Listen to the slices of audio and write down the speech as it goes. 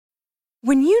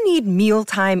When you need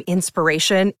mealtime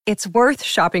inspiration, it's worth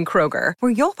shopping Kroger,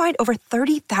 where you'll find over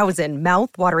 30,000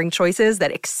 mouth-watering choices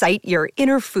that excite your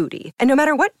inner foodie. And no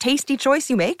matter what tasty choice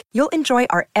you make, you'll enjoy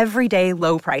our everyday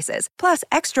low prices, plus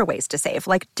extra ways to save,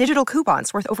 like digital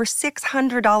coupons worth over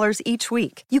 $600 each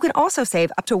week. You can also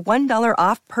save up to $1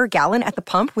 off per gallon at the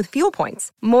pump with fuel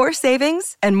points. More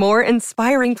savings and more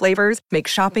inspiring flavors make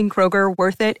shopping Kroger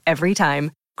worth it every time.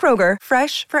 Kroger,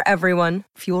 fresh for everyone.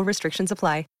 Fuel restrictions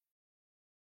apply.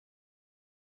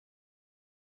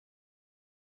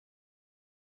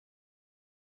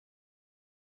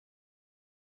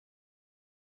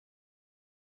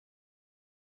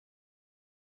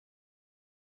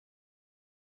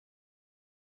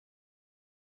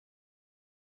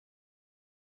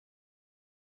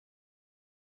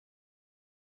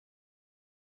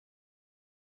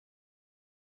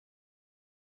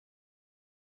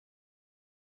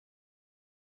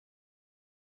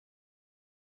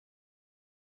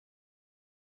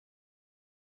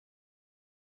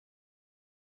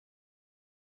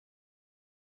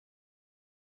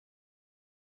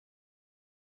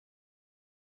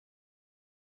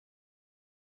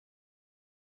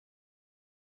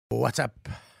 What's up?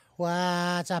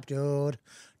 What's up, dude?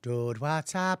 Dude,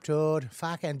 what's up, dude?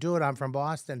 Fucking dude, I'm from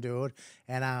Boston, dude.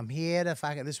 And I'm here to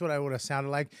fucking, this is what I would have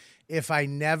sounded like if I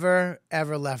never,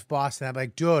 ever left Boston. I'd be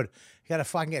like, dude, you gotta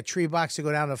fucking get $3 to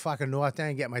go down to fucking North End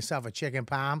and get myself a chicken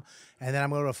palm. And then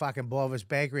I'm going to fucking Bovis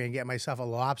Bakery and get myself a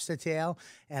lobster tail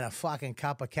and a fucking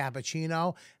cup of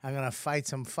cappuccino. I'm going to fight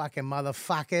some fucking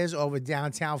motherfuckers over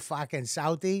downtown fucking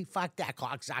Southie. Fuck that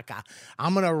cocksucker.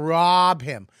 I'm going to rob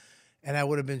him. And I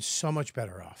would have been so much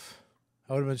better off.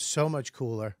 I would have been so much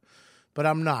cooler. But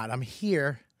I'm not. I'm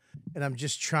here, and I'm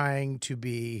just trying to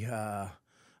be,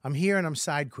 I'm here and I'm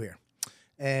side queer.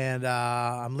 And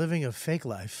I'm living a fake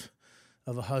life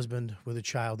of a husband with a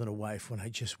child and a wife when I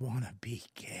just want to be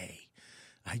gay.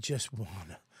 I just want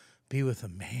to be with a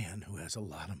man who has a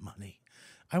lot of money.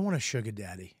 I want a sugar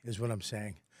daddy is what I'm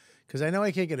saying. Because I know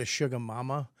I can't get a sugar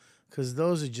mama because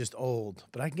those are just old.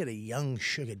 But I can get a young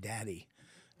sugar daddy.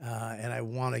 And I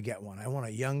want to get one. I want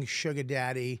a young sugar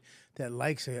daddy that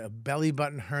likes a belly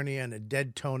button hernia and a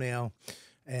dead toenail.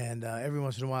 And every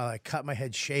once in a while, I cut my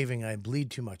head shaving. And I bleed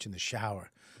too much in the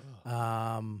shower.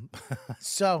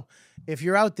 So if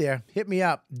you're out there, hit me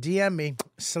up. DM me.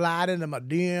 Slide into my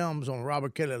DMs on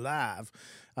Robert Kelly Live.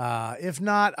 If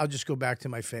not, I'll just go back to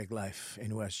my fake life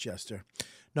in Westchester.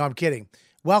 No, I'm kidding.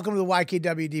 Welcome to the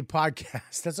YKWD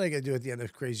podcast. That's all you got to do at the end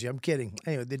of Crazy. I'm kidding.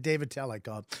 Anyway, the David Tell I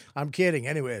called. I'm kidding.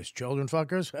 Anyways, children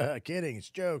fuckers. Kidding.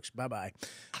 It's jokes. Bye-bye.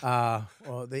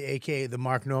 Or the AKA the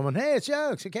Mark Norman. Hey, it's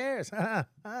jokes. Who cares? Hi,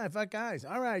 fuck guys.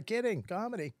 All right, kidding.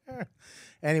 Comedy.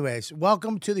 Anyways,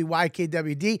 welcome to the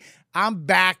YKWD. I'm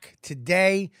back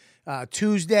today,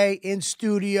 Tuesday, in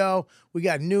studio. We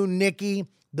got new Nikki,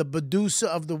 the producer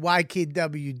of the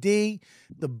YKWD,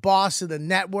 the boss of the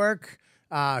network.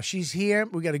 She's here.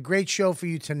 We got a great show for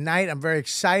you tonight. I'm very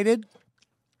excited.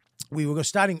 We were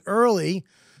starting early.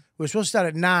 We were supposed to start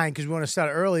at 9 because we want to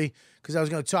start early because I was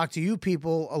going to talk to you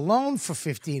people alone for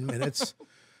 15 minutes.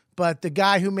 But the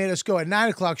guy who made us go at 9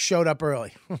 o'clock showed up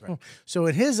early. Right. So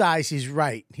in his eyes, he's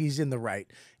right. He's in the right.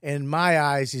 In my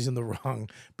eyes, he's in the wrong.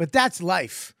 But that's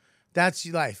life. That's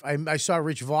life. I saw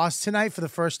Rich Voss tonight for the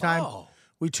first time. Oh.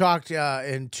 We talked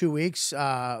in 2 weeks.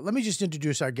 Let me just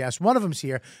introduce our guests. One of them's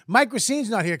here. Mike Racine's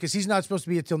not here because he's not supposed to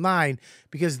be here till 9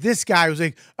 because this guy was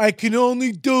like, I can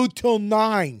only do till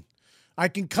 9. I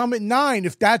can come at 9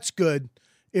 if that's good.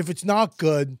 If it's not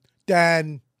good,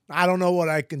 then I don't know what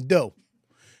I can do.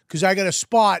 Because I got a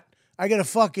spot. I got a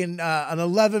fucking an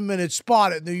 11-minute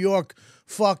spot at New York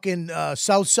fucking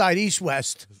South Side East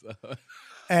West.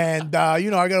 And, I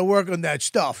got to work on that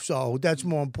stuff. So that's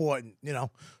more important,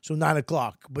 So 9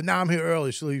 o'clock. But now I'm here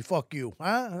early, so fuck you.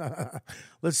 Huh?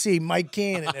 Let's see. Mike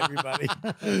Cannon, everybody.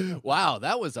 Wow,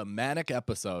 that was a manic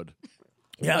episode.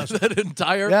 Yeah. That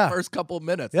entire first couple of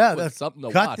minutes. Yeah, was something to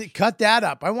watch. Cut that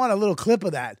up. I want a little clip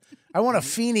of that. I want a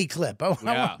Feeney clip. I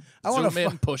want Zoom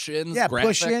in, push-ins, graphics.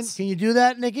 Push in. Can you do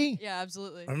that, Nikki? Yeah,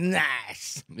 absolutely.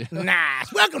 Nice.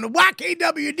 Nice. Welcome to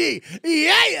YKWD.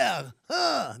 Yeah.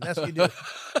 That's what you do.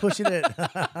 Push it in.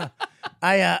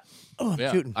 I'm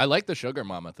shooting. I like the sugar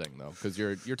mama thing, though, because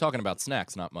you're talking about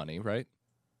snacks, not money, right?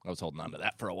 I was holding on to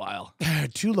that for a while.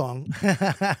 Too long.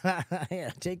 Yeah,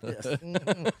 take this.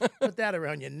 Put that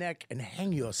around your neck and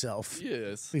hang yourself.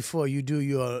 Yes. Before you do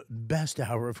your best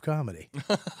hour of comedy.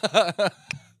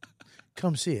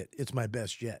 Come see it. It's my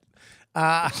best yet.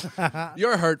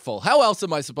 You're hurtful. How else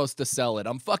am I supposed to sell it?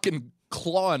 I'm fucking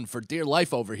clawing for dear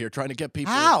life over here trying to get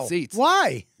people How? seats.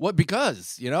 Why? What?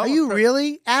 Because, you know? Are you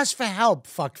really? Ask for help,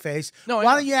 fuckface. No, I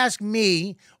Why know. don't you ask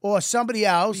me or somebody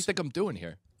What do you else? think I'm doing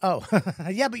here? Oh,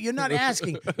 yeah, but you're not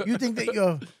asking. You think that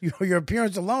your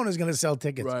appearance alone is going to sell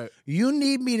tickets. Right. You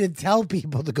need me to tell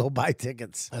people to go buy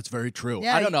tickets. That's very true.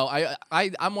 Yeah, I don't know.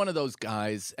 I'm one of those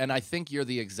guys, and I think you're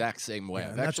the exact same way.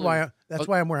 And that's why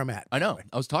I'm where I'm at. I know.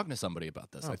 I was talking to somebody about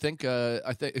this. I think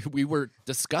we were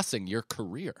discussing your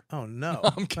career. Oh, no.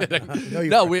 I'm kidding.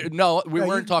 No, we No,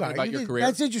 weren't talking sorry. about your career.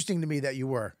 That's interesting to me that you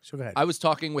were. So go ahead. I was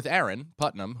talking with Aaron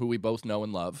Putnam, who we both know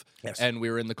and love, Yes. and we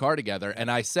were in the car together,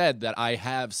 and I said that I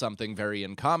have something very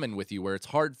in common with you where it's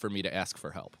hard for me to ask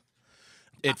for help.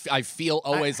 I feel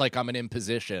always like I'm an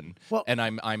imposition, Well- and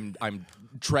I'm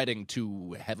treading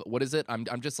too heavy. What is it?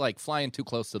 I'm just like flying too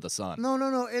close to the sun. No.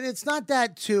 And it's not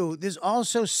that, too. There's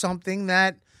also something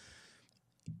that,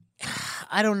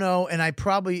 I don't know, and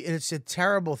it's a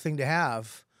terrible thing to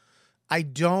have. I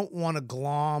don't want to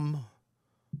glom,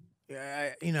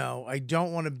 I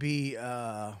don't want to be,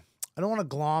 I don't want to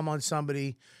glom on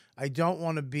somebody. I don't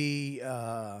want to be,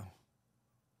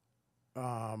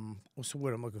 what's the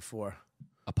word I'm looking for?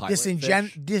 A pilot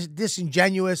fish?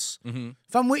 Disingenuous. Mm-hmm.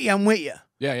 If I'm with you, I'm with you.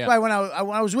 Yeah, yeah. Right, when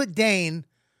I was with Dane,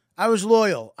 I was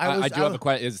loyal. I do have a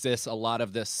question. Is this a lot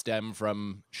of this stem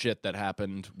from shit that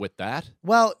happened with that?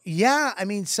 Well, yeah. I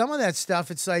mean, some of that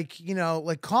stuff, it's like,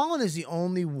 like Colin is the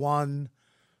only one.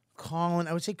 I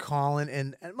would say Colin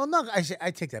and well, no,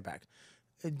 I take that back.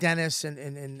 Dennis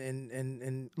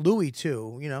and Louis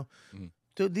too.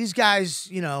 So these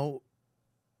guys,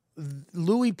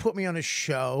 Louis put me on a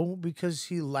show because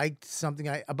he liked something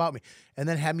about me, and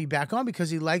then had me back on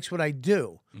because he likes what I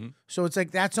do. Mm-hmm. So it's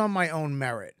like that's on my own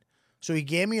merit. So he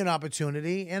gave me an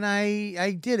opportunity, and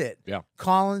I did it. Yeah.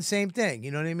 Colin, same thing.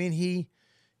 You know what I mean? He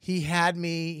gave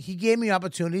me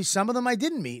opportunities. Some of them I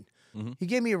didn't meet. Mm-hmm. He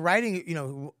gave me a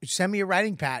writing, send me a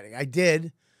writing pad. I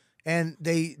did, and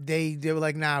they were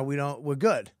like, nah, we're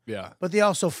good. Yeah. But they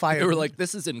also fired They were me. like,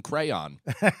 this is in crayon.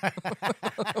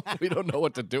 We don't know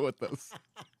what to do with this.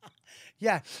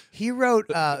 Yeah, he wrote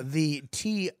the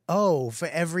T-O for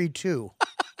every two.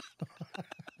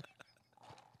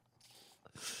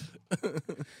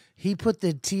 He put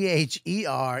the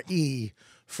T-H-E-R-E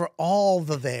for all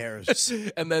the theirs.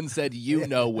 And then said, you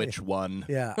know which one.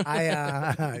 Yeah,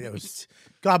 it was,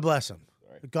 God bless him.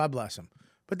 God bless him.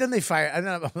 But then they fired.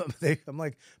 I'm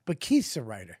like, but Keith's a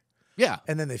writer. Yeah.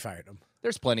 And then they fired him.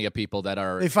 There's plenty of people that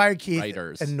are They fired Keith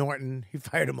writers. and Norton. He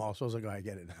fired them all. So I was like, oh, I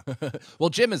get it now. Well,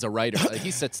 Jim is a writer.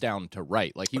 He sits down to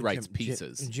write. Like, he writes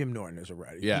pieces. Jim Norton is a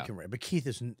writer. Yeah. He can write. But Keith.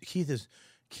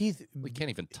 We can't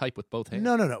even type with both hands.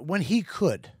 No. When he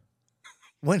could.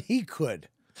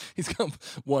 He's got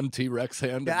one T-Rex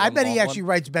hand. Yeah, and I one bet he long actually one.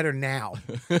 writes better now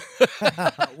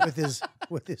with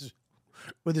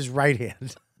his right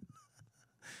hand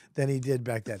than he did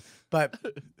back then. But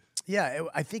yeah,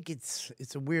 I think it's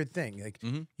a weird thing. Like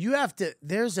you have to.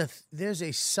 There's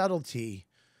a subtlety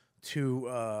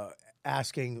to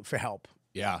asking for help.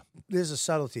 Yeah. There's a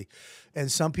subtlety,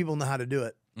 and some people know how to do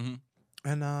it,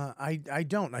 and I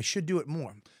don't. I should do it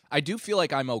more. I do feel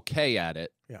like I'm okay at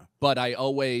it. Yeah. But I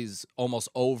always almost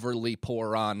overly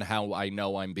pour on how I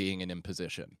know I'm being an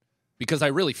imposition. Because I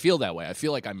really feel that way. I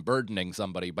feel like I'm burdening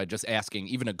somebody by just asking,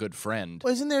 even a good friend.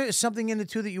 Well, isn't there something in it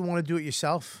too that you want to do it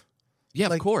yourself? Yeah,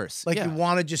 Like- of course. Like yeah. you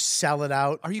want to just sell it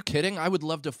out. Are you kidding? I would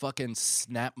love to fucking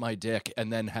snap my dick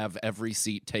and then have every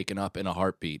seat taken up in a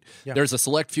heartbeat. Yeah. There's a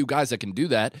select few guys that can do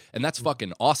that, and that's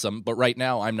fucking awesome. But right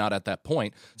now, I'm not at that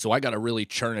point, so I got to really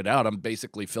churn it out. I'm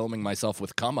basically filming myself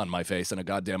with cum on my face in a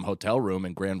goddamn hotel room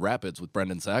in Grand Rapids with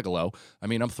Brendan Sagalow. I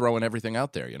mean, I'm throwing everything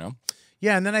out there, you know?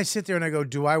 Yeah, and then I sit there and I go,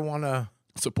 do I want to?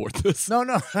 Support this. No,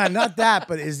 not that.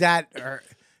 But is that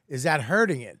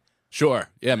hurting it? Sure.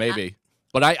 Yeah, maybe.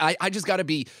 But I just got to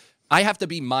be... I have to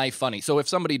be my funny. So if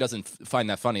somebody doesn't find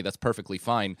that funny, that's perfectly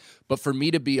fine. But for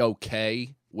me to be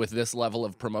okay with this level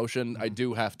of promotion, I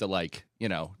do have to,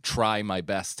 try my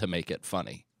best to make it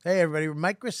funny. Hey, everybody,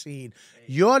 Mike Racine.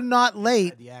 You're not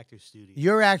late. The actor's studio.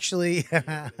 You're actually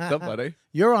Somebody.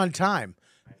 you're on time.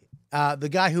 The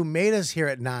guy who made us here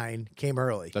at 9 came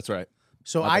early. That's right.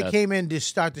 So my I bad. came in to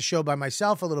start the show by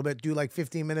myself a little bit, do like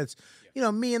 15 minutes,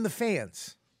 me and the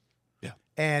fans. Yeah.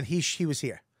 And he was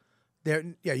here. There,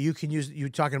 yeah, you can use. You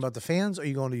talking about the fans, or are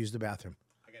you going to use the bathroom?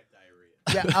 I got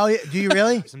diarrhea. Yeah. Oh, yeah. Do you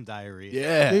really? Some diarrhea.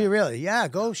 Yeah. Do you really? Yeah.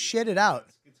 Go shit it out.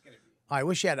 I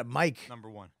wish you had a mic. Number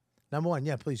one. Number one.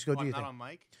 Yeah. Please go do What, your not thing. on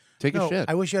mic? Take No, a shit.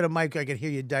 I wish you had a mic. I could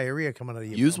hear your diarrhea coming out of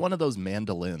you. Use one of those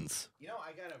mandolins. You know,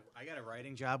 I I got a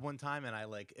writing job one time, and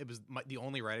it was the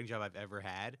only writing job I've ever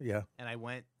had. Yeah. And I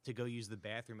went to go use the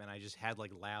bathroom, and I just had like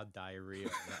loud diarrhea.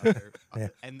 Yeah.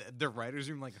 And the writer's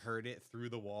room like heard it through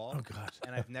the wall. Oh God.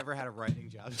 And I've never had a writing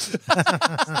job since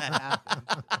that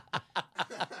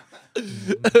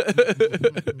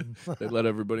happened. They let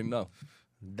everybody know.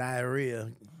 Diarrhea.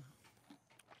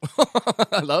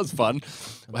 That was fun.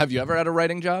 Have you ever had a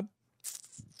writing job?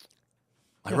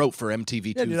 I wrote for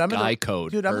MTV2's Guy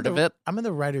Code. Dude, Heard of it? I'm in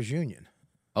the writers union.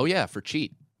 Oh yeah, for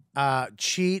Cheat.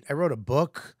 Cheat. I wrote a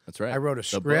book. That's right. I wrote a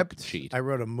The book, script. Cheat. I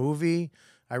wrote a movie.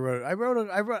 I wrote.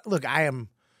 Look, I am.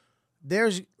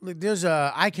 There's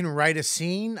a. I can write a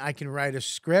scene. I can write a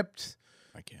script.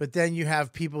 I can't. But then you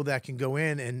have people that can go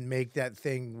in and make that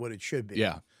thing what it should be.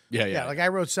 Yeah. Like I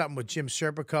wrote something with Jim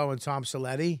Serpico and Tom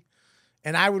Saletti,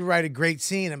 and I would write a great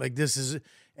scene. I'm like, this is,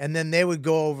 and then they would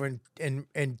go over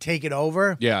and take it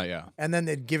over. Yeah. And then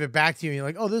they'd give it back to you, and you're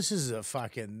like, oh, this is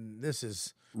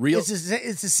Real. It's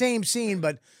the same scene,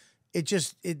 but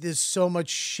there's so much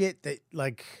shit that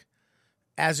like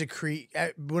as a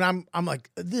when I'm like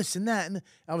this and that, and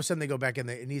all of a sudden they go back and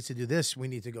it needs to do this. We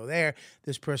need to go there.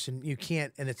 This person you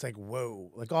can't, and it's like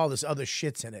whoa, like all this other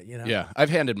shit's in it, you know? Yeah,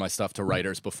 I've handed my stuff to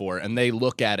writers before, and they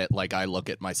look at it like I look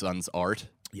at my son's art,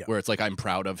 where it's like I'm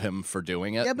proud of him for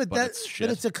doing it. Yeah, but it's shit.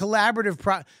 it's a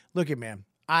collaborative Look at man,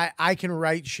 I can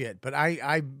write shit, but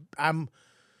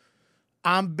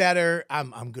I'm better.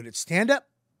 I'm good at stand up.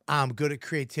 I'm good at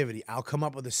creativity. I'll come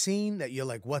up with a scene that you're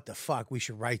like, what the fuck? We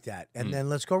should write that. And then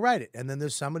let's go write it. And then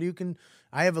there's somebody who can,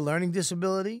 I have a learning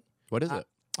disability. What is it?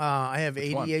 I have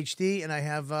Which one? ADHD and I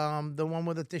have the one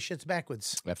where this shit's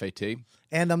backwards. FAT?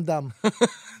 And I'm dumb.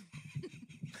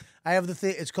 I have the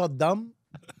thing, it's called dumb.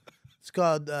 It's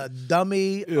called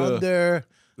dummy under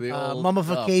The old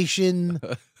mummification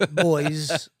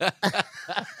boys.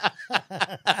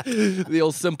 The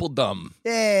old simple dumb.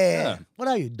 Yeah. What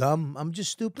are you, dumb? I'm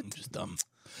just stupid. Just dumb.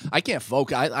 I can't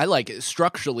focus. I like it.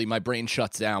 Structurally, my brain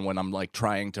shuts down when I'm like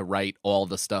trying to write all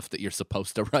the stuff that you're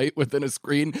supposed to write within a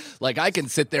screen. Like I can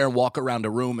sit there and walk around a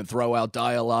room and throw out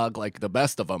dialogue like the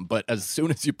best of them. But as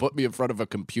soon as you put me in front of a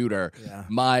computer,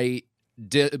 my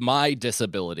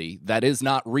disability that is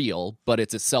not real, but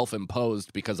it's a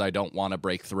self-imposed because I don't want to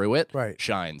break through it,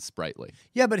 shines brightly.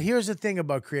 Yeah, but here's the thing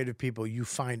about creative people. You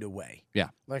find a way. Yeah.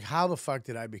 Like, how the fuck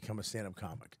did I become a stand-up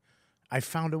comic? I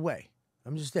found a way.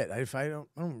 I'm just it. I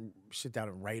don't sit down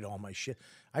and write all my shit.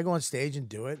 I go on stage and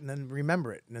do it and then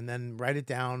remember it and then write it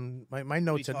down. My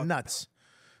notes are nuts.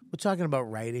 We're talking about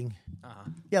writing.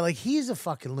 Yeah, like he's a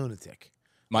fucking lunatic.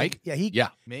 Mike? Yeah.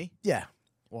 Me? Yeah.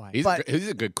 Why? He's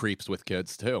a good creeps with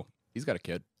kids, too. He's got a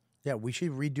kid. Yeah, we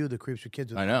should redo the Creeps with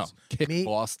Kids with I know. Kids. Kick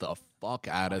Boss the fuck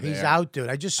out of there. He's out, dude.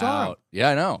 I just saw him Yeah,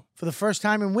 I know. for the first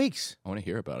time in weeks. I want to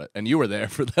hear about it. And you were there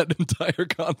for that entire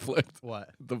conflict. What?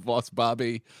 The Boss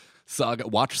Bobby saga,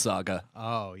 watch saga.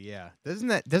 Oh yeah. Doesn't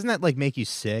that like make you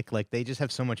sick? Like they just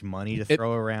have so much money to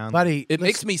throw around. Buddy, It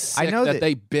makes me sick know that that-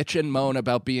 they bitch and moan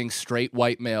about being straight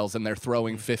white males and they're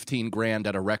throwing 15 grand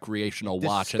at a recreational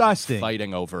watch and Disgusting.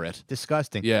 fighting over it.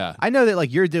 Disgusting. Yeah. I know that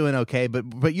like you're doing okay,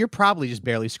 but you're probably just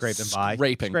barely scraping by.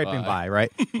 Scraping by,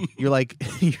 right? You're like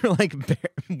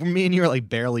me and you are like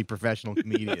barely professional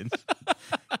comedians.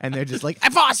 And they're just like, "Hey,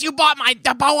 boss, you bought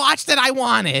the watch that I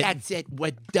wanted." That's it.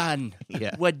 We're done.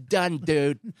 Yeah. We're done,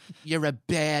 dude. You're a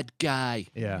bad guy.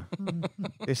 Yeah.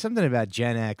 There's something about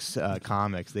Gen X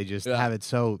comics. They just have it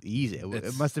so easy.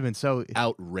 It must have been so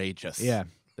Outrageous. Yeah.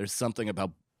 There's something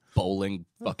about bowling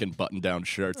fucking button-down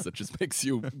shirts that just makes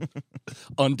you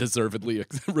undeservedly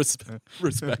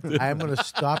respected. I'm going to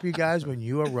stop you guys when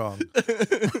you are wrong.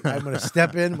 I'm going to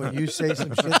step in when you say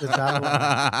some shit that's out of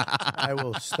line. I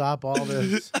will stop all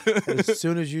this as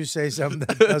soon as you say something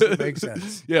that doesn't make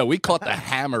sense. Yeah, we caught the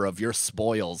hammer of your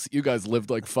spoils. You guys lived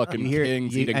like fucking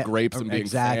kings, eating grapes and being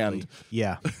fanned.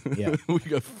 Yeah. Yeah. We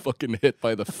got fucking hit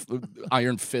by the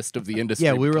iron fist of the industry.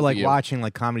 Yeah, we were because like of you. watching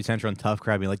like Comedy Central and Tough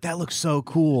Crowd being like, that looks so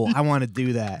cool. I want to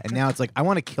do that. And now it's like, I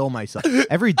want to kill myself.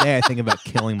 Every day I think about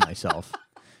killing myself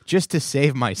just to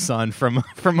save my son from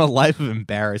a life of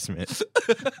embarrassment.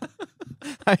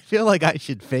 I feel like I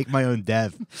should fake my own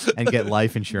death and get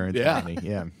life insurance money.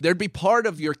 Yeah. There'd be part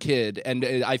of your kid, and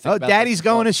I think about Daddy's this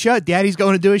going to show. Daddy's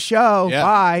going to do a show. Yeah.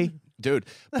 Bye. Dude,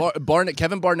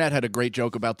 Kevin Barnett had a great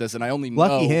joke about this, and I only know.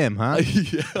 Lucky him, huh?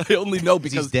 Yeah, I only know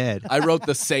because he's dead. I wrote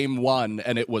the same one,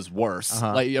 and it was worse.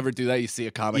 Like, you ever do that? You see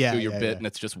a comic do your bit, and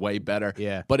it's just way better.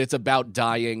 Yeah. But it's about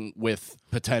dying with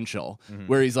potential,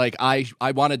 where he's like, I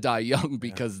want to die young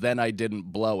because then I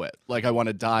didn't blow it. Like, I want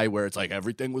to die where it's like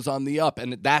everything was on the up,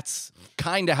 and that's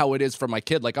kind of how it is for my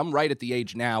kid. Like, I'm right at the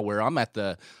age now where I'm at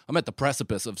the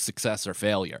precipice of success or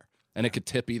failure. and it could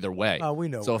tip either way. Oh, we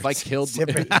know. So if I killed,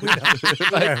 Sipping.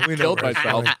 if I we know killed where it's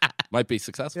myself, going. might be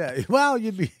successful. Yeah, well,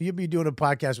 you'd be doing a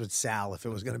podcast with Sal if it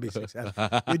was going to be successful.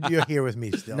 You're here with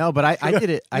me still. No, but I did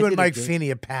it. You and Mike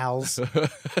Feeney are pals.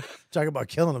 Talking about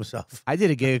killing himself. I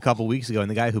did a gig a couple weeks ago,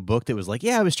 and the guy who booked it was like,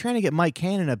 "Yeah, I was trying to get Mike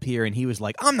Cannon up here," and he was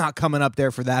like, "I'm not coming up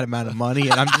there for that amount of money,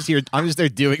 and I'm just here. I'm just there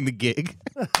doing the gig."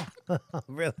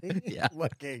 Really? Yeah.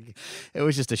 What gig? It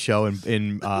was just a show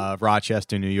in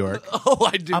Rochester, New York. Oh,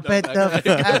 I do. Up know at that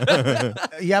guy. the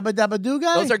Yabba Dabba Doo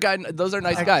guy? Those are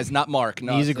nice guys. Not Mark.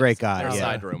 No, He's a great that's guy, their yeah.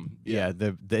 Side room. Yeah,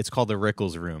 it's called the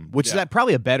Rickles Room, which Yeah. is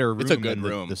probably a better room. It's a good than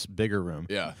room. This bigger room.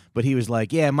 Yeah. But he was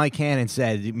like, "Yeah, Mike Cannon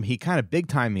said he kind of big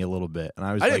timed me a little bit," and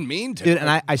I was I like, didn't mean to. dude.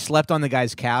 And I slept on the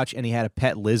guy's couch, and he had a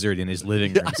pet lizard in his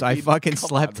living room, so I fucking come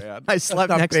slept. on, man. I slept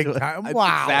Not next big to it. time.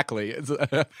 Wow. Exactly. It's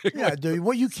Yeah, dude.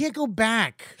 Well, you can't go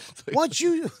back. Once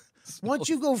you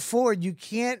go forward, you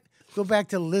can't go back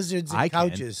to lizards and I can.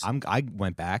 couches. I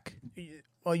went back.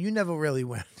 Well, you never really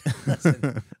went.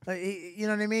 Listen, you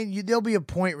know what I mean? There'll be a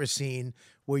point, Racine,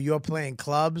 where you're playing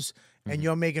clubs and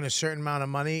you're making a certain amount of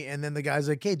money, and then the guy's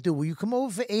like, "Hey, dude, will you come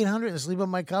over for $800 and sleep on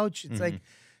my couch?" It's like,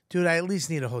 dude, I at least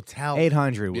need a hotel.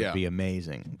 800 would Yeah. be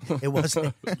amazing. It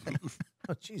wasn't.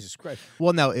 Oh, Jesus Christ!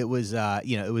 Well, no, it was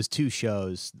it was two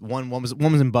shows. One was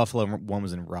in Buffalo, and one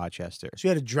was in Rochester. So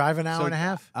you had to drive an hour and a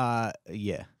half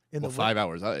Yeah. in well, the 5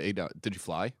 hours. 8 hours. Did you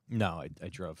fly? No, I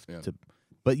drove Yeah. to,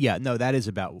 but yeah, no, that is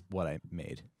about what I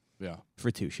made Yeah.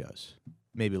 for two shows,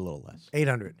 maybe a little less.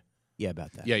 800. Yeah,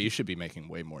 about that. Yeah, you should be making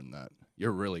way more than that.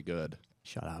 You're really good.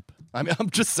 Shut up. I mean,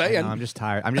 I'm just I saying. know, I'm just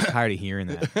tired. I'm just tired of hearing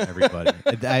that from everybody.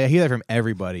 I hear that from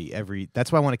everybody.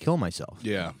 That's why I want to kill myself.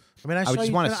 Yeah. I mean, I would saw just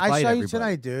you. wanna I spite saw you everybody.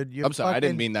 tonight, dude. You're I'm sorry. I fucking-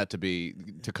 didn't mean that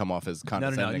to come off as No,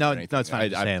 condescending. no, or no, anything. it's fine. I'm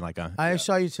just saying, like, I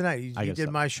saw you tonight. You I did guess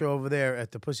so. my show over there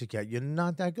at the Pussycat. You're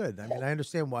not that good. I mean, I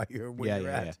understand why you're where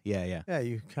you're at. yeah. Yeah,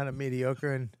 you kind of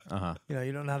mediocre, and Uh-huh.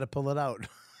 you don't know how to pull it out.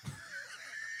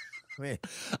 I mean,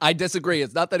 I disagree.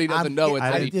 It's not that he doesn't I'm- know; it's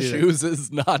I that he disagree.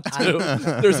 chooses not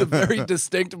to. There's a very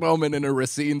distinct moment in a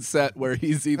Racine set where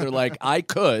he's either like, "I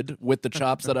could" with the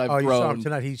chops that I've oh, you saw him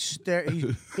thrown.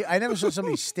 tonight. I never saw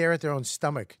somebody stare at their own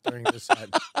stomach during this set.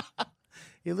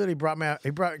 He literally brought me out. He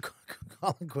brought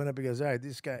Colin Quinn up. He goes, "All right,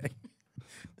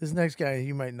 this next guy,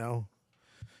 you might know.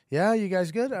 Yeah, you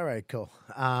guys good? All right, cool.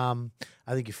 I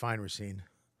think you're fine, Racine.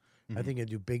 I think you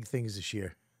do big things this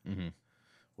year. Mm-hmm.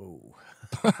 Whoa.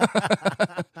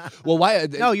 Well, why?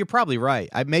 No, you're probably right.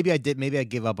 Maybe I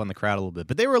gave up on the crowd a little bit,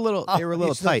 but they were a little You're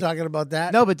still tight. talking about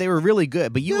that? No, but they were really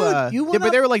good. But you, Dude, you went but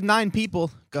up- there were like 9 people.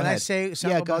 Go Can ahead. I say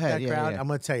something Yeah, go about ahead. that Yeah, crowd? yeah. I'm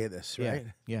going to tell you this, Yeah, right?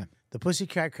 yeah. The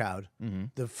Pussycat crowd, Mm-hmm.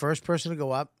 the first person to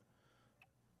go up,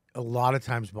 a lot of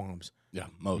times bombs. Yeah,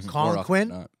 most. Colin more often Quinn?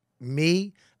 than not.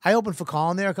 Me, I opened for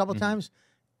Colin there a couple Mm-hmm. times.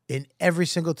 And every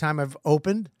single time I've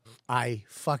opened, I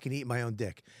fucking eat my own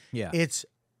dick. Yeah. It's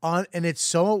on, and it's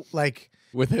so like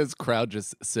With his crowd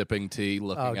just sipping tea,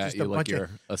 looking at just you a like bunch you're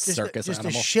of a just circus just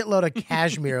animal. a shitload of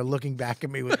cashmere looking back at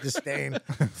me with disdain.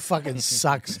 Fucking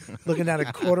sucks. Looking down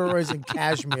at corduroys and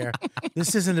cashmere.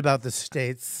 This isn't about the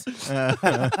States. This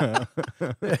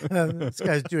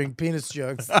guy's doing penis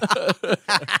jokes.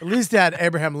 At least had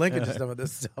Abraham Lincoln to some of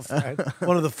this stuff, right?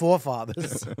 One of the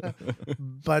forefathers.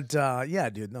 But yeah,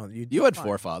 dude, no, You had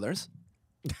forefathers.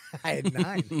 I had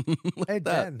 9. I had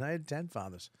 10. I had 10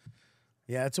 fathers.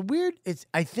 Yeah, it's a weird.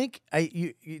 I think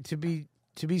to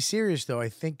be serious though. I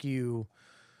think you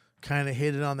kind of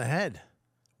hit it on the head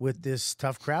with this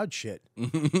tough crowd shit.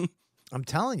 I'm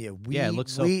telling you. It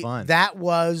looks so fun. That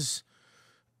was,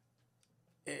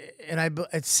 and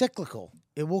it's cyclical.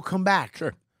 It will come back.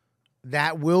 Sure.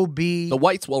 That will be. The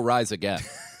whites will rise again.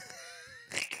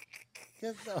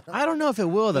 I don't know if it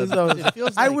will though. It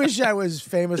feels I like- wish I was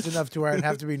famous enough to where I'd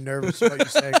have to be nervous about you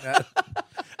saying that.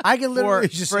 I can literally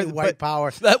just say white power.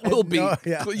 That will And be.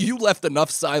 yeah. You left enough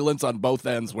silence on both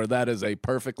ends where that is a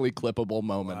perfectly clippable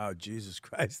moment. Wow, Jesus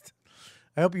Christ.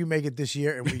 I hope you make it this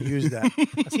year and we use that.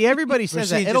 See, everybody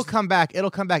says that Rashid it'll just- come back.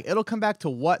 It'll come back. It'll come back to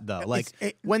what though? Like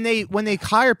it- when they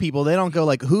hire people, they don't go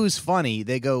like who's funny.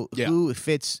 They go Yeah. who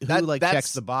fits, who That's-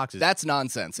 checks the boxes. That's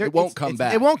nonsense. There- It won't it's- come it's-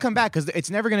 back. It won't come back because it's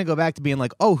never going to go back to being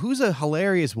like, oh, who's a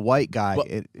hilarious white guy.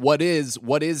 But what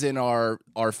is in our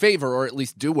favor, or at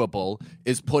least doable,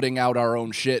 is putting out our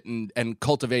own shit and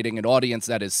cultivating an audience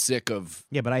that is sick of.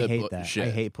 Yeah, but I the hate that. Shit.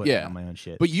 I hate putting yeah. out my own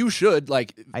shit. But you should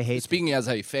like. I hate Speaking as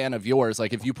a fan of yours,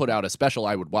 like if you put out a special,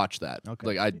 I would watch that. Okay.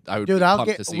 Like I would. Dude, be I'll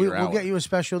pumped get to see we'll your hour. get you a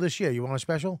special this year. You want a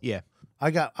special? yeah.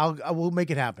 We'll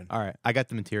make it happen. All right. I got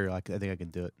the material. I think I can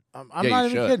do it. I'm Yeah, not you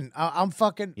even should. kidding. I'm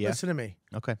fucking. Yeah. Listen to me.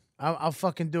 Okay. I'll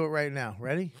fucking do it right now.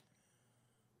 Ready?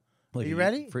 Look, you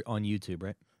ready? On YouTube,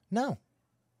 right? No.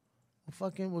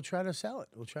 we'll try to sell it.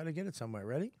 We'll try to get it somewhere.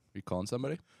 Ready? You calling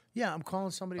somebody? Yeah, I'm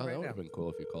calling somebody Oh, that right would now. have been cool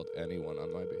if you called anyone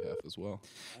on my behalf as well.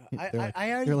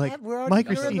 I already They're like, have, we're already Mike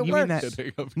we're in Racine, the you mean works.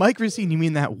 that? Mike Racine, you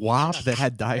mean that wop that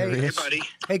had diarrhea? Hey, buddy.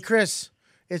 Hey, Chris,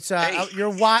 it's you're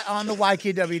on the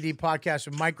YKWd podcast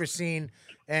with Mike Racine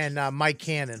and Mike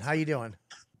Cannon. How you doing?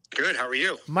 Good. How are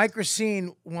you? Mike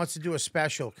Racine wants to do a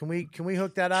special. Can we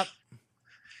hook that up?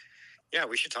 Yeah,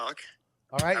 we should talk.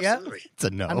 All right, Absolutely. It's a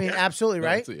no. yeah. I mean, absolutely,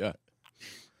 right? Yeah.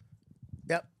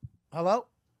 Yep. Hello.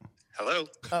 Hello.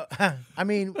 I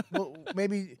mean, well,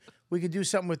 maybe we could do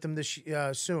something with them this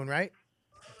soon, right?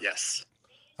 Yes.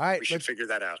 All right, We should figure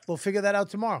that out. we'll figure that out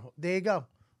tomorrow. There you go.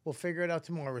 We'll figure it out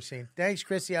tomorrow, Racine. Thanks,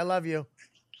 Chrissy. I love you.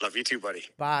 Love you too, buddy.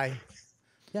 Bye.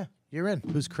 Yeah, you're in.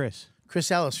 Who's Chris?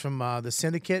 Chris Ellis from the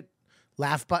Syndicate,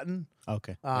 Laugh Button.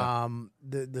 Okay.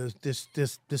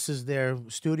 This is their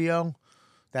studio.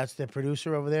 That's their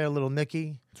producer over there, Little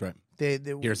Nicky. That's right. They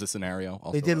Here's a scenario.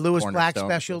 Also They did a Lewis Black cornerstone.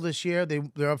 special this year.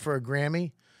 They're up for a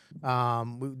Grammy.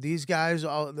 These guys,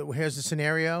 here's the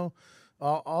scenario.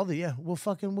 We'll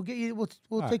get you.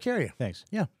 We'll take care of you. Thanks.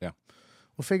 Yeah, Yeah.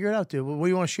 we'll figure it out, dude. Where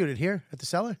you want to shoot it? Here at the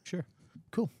cellar? Sure.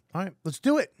 Cool. All right, let's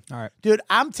do it. All right. Dude,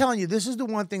 I'm telling you, this is the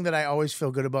one thing that I always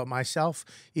feel good about myself,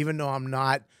 even though I'm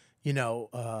not,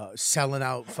 selling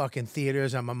out fucking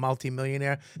theaters. I'm a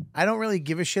multimillionaire. I don't really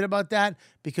give a shit about that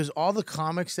because all the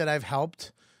comics that I've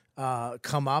helped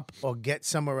come up or get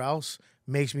somewhere else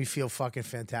makes me feel fucking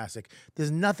fantastic. There's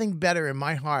nothing better in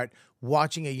my heart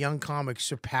watching a young comic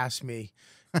surpass me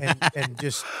and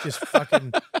just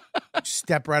fucking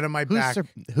step right on my back.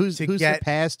 Who's to get-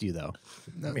 surpassed you though?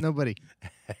 Nobody.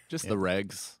 Just the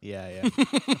regs. Yeah.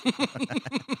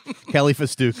 Kelly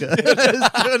Festuca.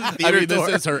 I mean, this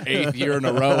is her 8th year in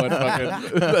a row at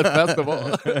fucking the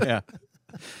festival. Yeah.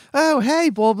 Oh, hey,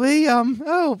 Bobby.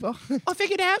 I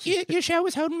figured out your show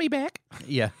was holding me back.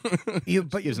 Yeah.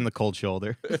 But Using the cold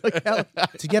shoulder.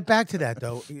 to get back to that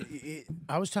though,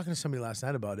 I was talking to somebody last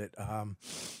night about it.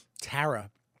 Tara,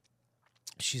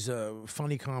 she's a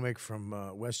funny comic from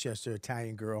Westchester,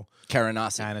 Italian girl.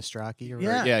 Caranasi. Anastraki.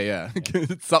 Yeah. Yeah.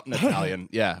 It's something Italian.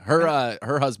 Yeah.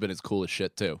 Her husband is cool as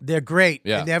shit too. They're great.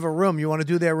 Yeah. And they have a room. You want to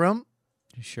do their room?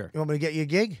 Sure. You want me to get you a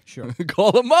gig? Sure.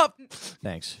 Call him up.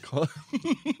 Thanks.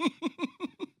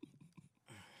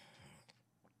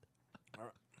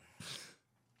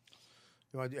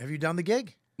 Have you done the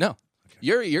gig? No.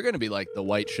 You're going to be like the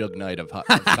white Suge Knight of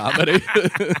comedy.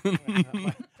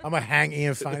 I'm gonna hang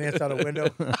Ian Finance out a window.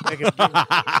 Give me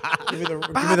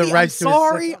the I'm rights to his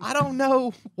sorry. sitcom. I don't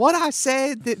know what I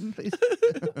said.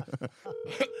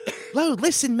 Lo,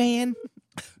 listen, man.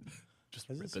 Just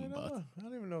Is this ripping or butts. not? I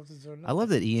don't even know if this is or not. I love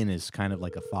that Ian is kind of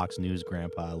like a Fox News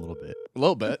grandpa a little bit. A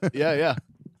little bit. Yeah.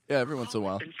 Yeah, every once in a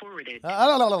while. Been forwarded.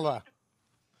 I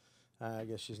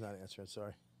guess she's not answering.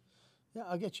 Sorry. Yeah,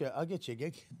 I'll get you a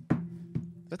gig.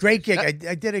 Great gig. I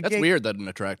did a That's gig. weird that an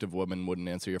attractive woman wouldn't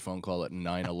answer your phone call at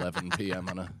 9:11 p.m.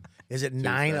 on a. Is it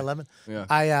 9/11?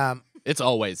 Yeah. It's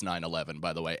always 9/11,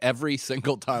 by the way. Every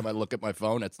single time I look at my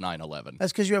phone, it's 9/11.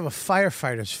 That's because you have a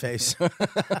firefighter's face.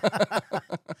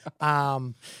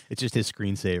 It's just his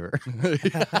screensaver.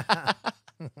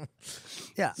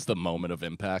 Yeah, It's the moment of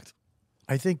impact.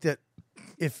 I think that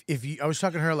if you, I was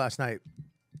talking to her last night.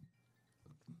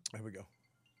 There we go.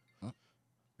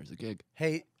 There's a gig.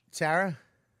 Hey, Sarah,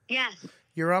 Yes.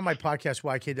 you're on my podcast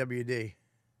YKWd.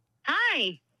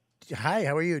 Hi. Hi,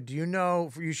 how are you? Do you know?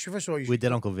 First of all, We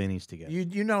did Uncle Vinny's together.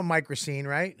 you know Mike Racine,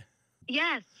 right?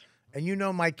 Yes. And you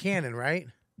know Mike Cannon, right?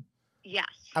 Yes.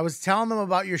 I was telling them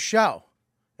about your show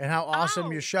and how awesome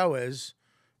Oh. your show is,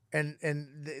 and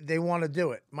they want to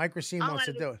do it. Mike Racine wants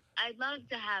to do it. I'd love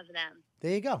to have them.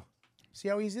 There you go. See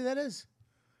how easy that is?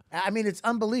 I mean, it's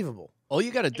unbelievable. All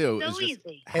you got to do so is just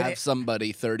easy. have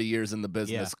somebody 30 years in the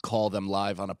business call them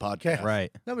live on a podcast. Okay.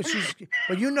 Right. No,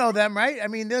 but you know them, right? I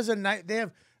mean, there's a night they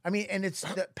have. I mean, and it's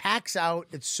the packs out.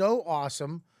 It's so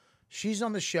awesome. She's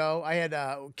on the show. I had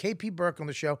KP Burke on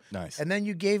the show. Nice. And then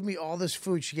you gave me all this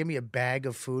food. She gave me a bag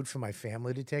of food for my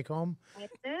family to take home.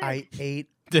 I ate.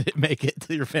 Did it make it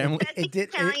to your family? It did.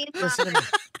 Italian Listen to me.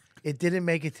 It didn't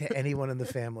make it to anyone in the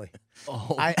family.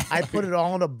 Oh. I put it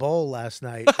all in a bowl last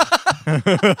night. And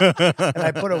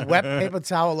I put a wet paper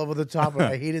towel over the top and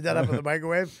I heated that up in the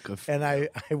microwave. And I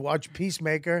watched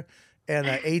Peacemaker and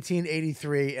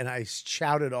 1883 and I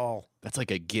chowed it all. That's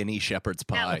like a Guinea shepherd's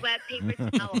pie. That wet paper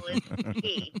towel is the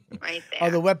key right there. Oh,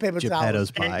 the wet paper towel.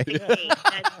 Geppetto's pie. That's the key.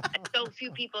 That's so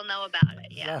few people know about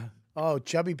it. Yeah. Oh,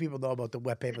 chubby people know about the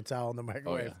wet paper towel in the Oh,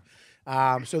 microwave.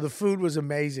 So the food was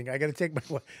amazing. I got to take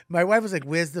my wife was like,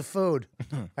 "Where's the food?"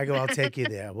 I go, "I'll take you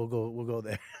there. We'll go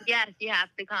there." Yes, you have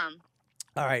to come.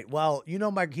 All right. Well, you know,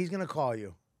 Mike, he's gonna call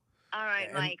you. All right,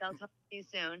 And- Mike. I'll talk to you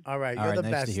soon. All right, All you're right, the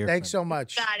nice to best. hear Thanks from so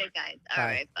much. Got it, guys. All Bye.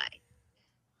 right,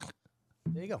 bye.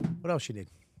 There you go. What else you need?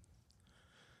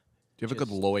 Do you have a good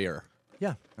lawyer?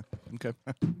 Yeah, Okay.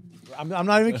 I'm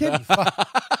not even kidding.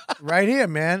 Right here,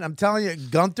 man. I'm telling you,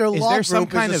 Gunther Is Law there Group some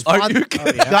kind is of- a sponsor. Are you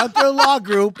kidding? Gunther Law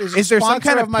Group is a Is there some sponsor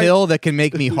kind of of my pill that can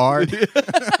make me hard?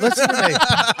 Listen to me.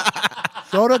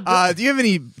 Go to Do you have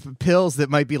any pills that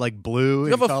might be like blue? You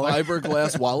in have a color?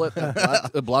 fiberglass wallet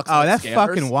that blocks Oh, out that scammers?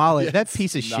 fucking wallet. Yeah, that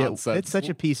piece of shit. nonsense. It's such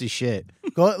a piece of shit.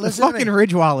 go. The Listen to fucking me.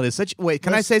 Ridge wallet is such. Wait,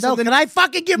 can I say No, something? can I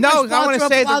fucking give my No, I want sponsor to a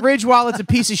say the plug? Ridge wallet's a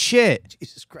piece of shit.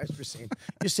 Jesus Christ, Racine.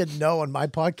 You said no on my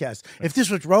podcast. If this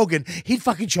was Rogan, he'd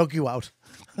fucking choke you out.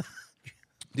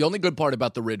 The only good part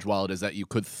about the Ridge wallet is that you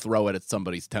could throw it at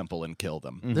somebody's temple and kill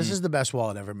them. This is the best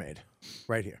wallet ever made.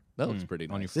 Right here. That looks pretty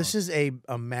nice. On your This is a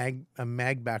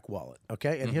mag back wallet,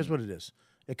 okay? And here's what it is.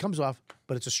 It comes off,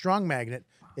 but it's a strong magnet.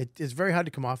 It is very hard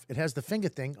to come off. It has the finger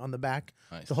thing on the back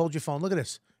Nice. to hold your phone. Look at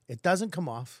this. It doesn't come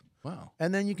off. Wow.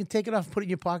 And then you can take it off, put it in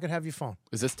your pocket, have your phone.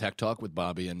 Is this Tech Talk with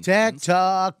Bobby and Tech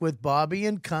Talk with Bobby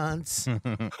and Cunts.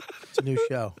 It's a new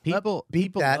show. People- beep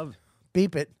people that. love-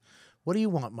 Beep it. What do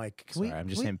you want, Mike? Can Sorry, I'm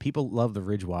just saying people love the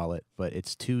Ridge wallet, but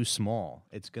it's too small.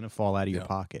 It's gonna fall out of your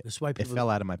pocket. That's why it people- fell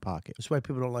out of my pocket. That's why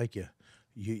people don't like you.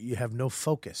 You have no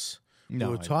focus. No,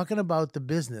 we were I- talking about the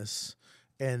business,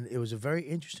 and it was a very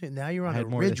interesting. Now you're I on a had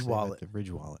more to Ridge say about wallet. The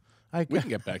Ridge wallet. we can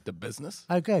get back to business.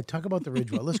 Okay, talk about the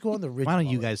Ridge wallet. Let's go on the Ridge Why don't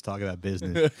wallet. you guys talk about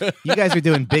business? You guys are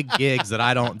doing big gigs that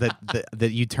I don't that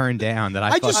you turn down. That I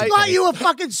I just fucking got take. you a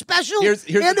fucking special Here's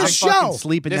and a I'm I'm show. fucking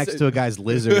sleeping This next is- to a guy's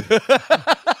lizard.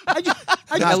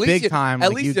 I Not big time At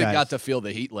like least you you guys. got to feel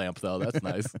the heat lamp, though. That's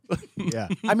nice. Yeah.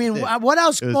 I mean, what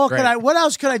else It was more could great. I? What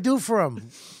else could I do for him?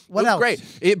 What It was else?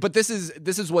 great. But this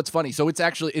is what's funny. So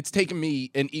it's taken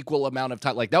me an equal amount of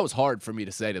time. Like that was hard for me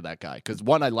to say to that guy because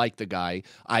one, I like the guy.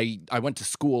 I went to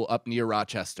school up near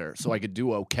Rochester, so I could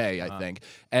do okay, I think.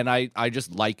 And I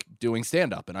just like doing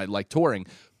stand up and I like touring.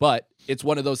 But it's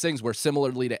one of those things where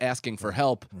similarly to asking for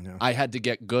help, I had to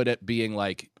get good at being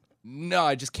like, no,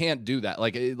 I just can't do that.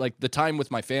 Like the time with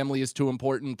my family is too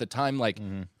important. The time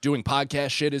doing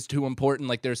podcast shit is too important.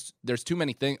 Like there's too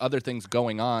many other things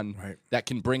going on that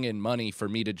can bring in money for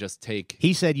me to just take.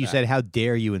 He said, "You said, how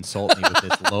dare you insult me with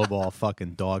this lowball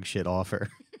fucking dog shit offer?"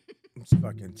 It's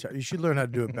fucking. You should learn how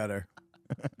to do it better.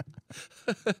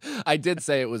 I did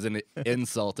say it was an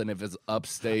insult, and if his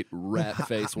upstate rat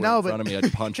face were No, in but- front of me,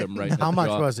 I'd punch him right. in How the much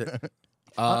jaw. was it?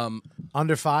 Um,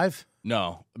 Under 5?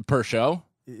 no, per show.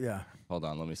 Yeah. Hold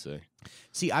on, let me see.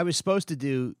 See, I was supposed to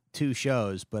do 2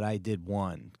 shows, but I did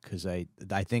 1 because I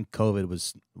think COVID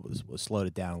was slowed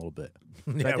it down a little bit.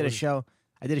 So Yeah, I did it a was- show.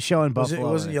 I did a show in Was it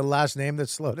Buffalo. wasn't and- your last name that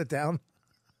slowed it down?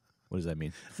 What does that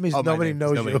mean? It means Oh, my nobody name.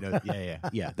 knows Nobody you.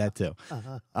 knows. Yeah, that too.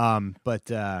 But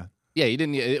Yeah, you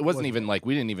didn't. It wasn't even like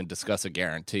we didn't even discuss a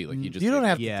guarantee. Like you just. You don't gave-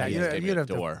 have to. Yeah, you yeah. don't- gave me you'd a have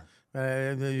to. door.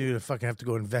 You fucking have to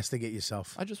go investigate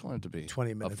yourself. I just wanted to be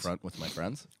 20 minutes. upfront with my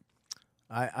friends.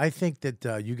 I think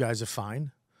that you guys are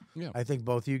fine. Yeah. I think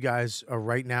both of you guys are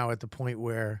right now at the point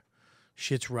where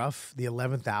shit's rough, the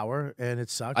 11th hour, and it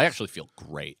sucks. I actually feel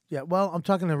great. Yeah, well, I'm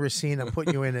talking to Racine. I'm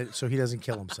putting you in it so he doesn't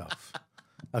kill himself.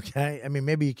 Okay? I mean,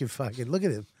 maybe you can fucking look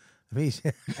at him. I mean,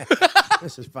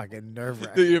 this is fucking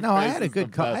nerve-wracking. no, I had a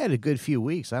good. I had a good few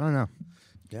weeks. I don't know.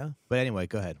 Yeah? But anyway,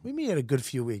 go ahead. We mean you had a good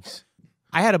few weeks.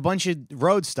 I had a bunch of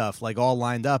road stuff like all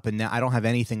lined up, and now I don't have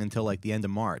anything until like the end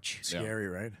of March. Scary,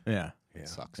 right? Yeah, It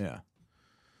sucks. yeah.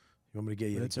 You want me to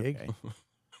get you That's a gig?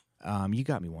 okay. You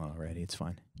got me one already. It's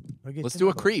fine. I'll get Let's you do a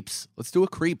another creeps. Let's do a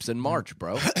creeps in March,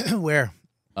 bro. one. Where?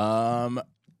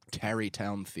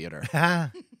 Tarrytown Theater.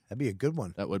 That'd be a good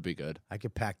one. That would be good. I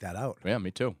could pack that out. Yeah,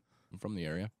 me too. I'm from the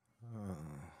area.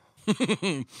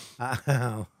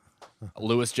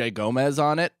 Louis J. Gomez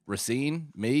on it. Racine,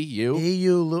 me,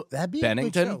 you. That'd be a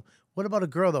Bennington? good show. What about a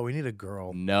girl though? We need a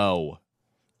girl. No.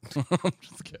 I'm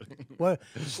just kidding.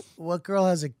 What girl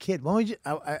has a kid? Why don't we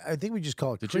I think we just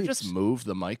call it Did creeps. you just move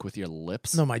the mic with your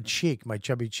lips? No, my cheek, my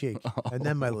chubby cheek, and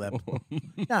then my lip.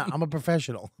 Yeah, I'm a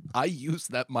professional. I use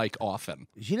that mic often.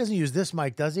 She doesn't use this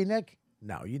mic, does he, Nick?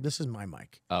 No, this is my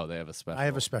mic. Oh, they have a special. I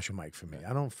have a special mic for me.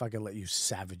 I don't fucking let you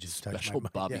savages touch special my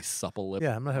mic. Bobby Yeah. supple lip.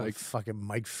 Yeah, I'm not having mic. fucking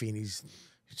Mike Feeney's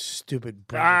stupid.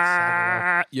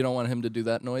 Brendan You don't want him to do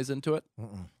that noise into it?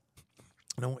 Sattler.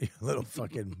 I don't want your little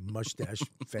fucking mustache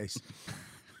face.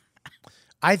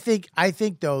 I think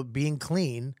though, being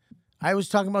clean. I was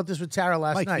talking about this with Tara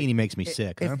last Mike night. Feeney makes me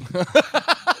sick. Huh?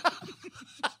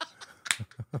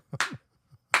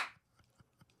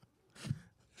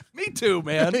 Me too,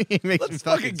 man. He makes me Let's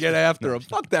fucking get after him.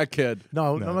 Fuck that kid.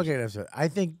 No, I'm not getting upset. I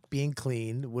think being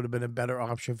clean would have been a better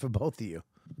option for both of you.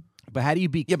 But how do you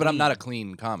be? Yeah, but I'm clean? not a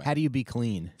clean comic. How do you be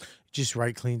clean? Just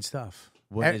write clean stuff.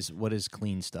 What is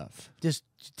clean stuff? Just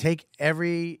take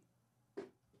every.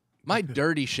 My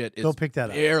dirty shit is Go pick that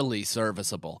up. barely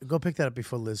serviceable. Go pick that up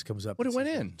before Liz comes up. What, and it went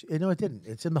says- in? No, it didn't.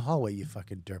 It's in the hallway. You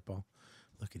fucking dirtball.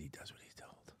 Look at he does what he's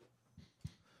told.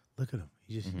 Look at him.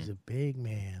 He's a big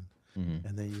man, and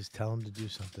then you just tell him to do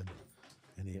something,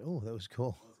 and that was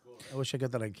cool. I wish I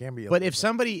got that on camera. But if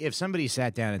somebody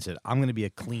sat down and said, "I'm going to be a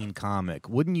clean comic,"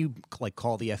 wouldn't you like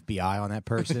call the FBI on that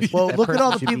person? well, That look at person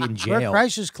all the should be people. in Bert jail.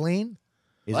 Kreischer is clean.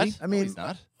 Is What? he? I mean, he's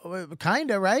not.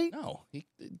 Kinda, right? No,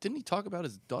 didn't he talk about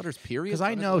his daughter's period? Because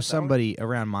I know somebody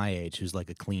around my age who's like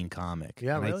a clean comic.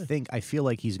 Yeah, and really? I feel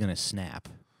like he's going to snap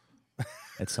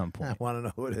at some I point. want to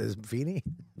know who it is. Feeney?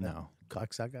 No.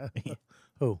 Cocksucker?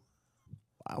 Who?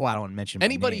 Well, I don't want to mention my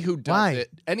Anybody name. who does Why? it,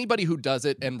 anybody who does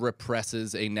it and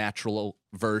represses a natural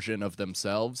version of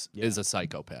themselves is a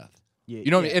psychopath. Yeah,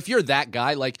 You know what I mean? If you're that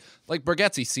guy, like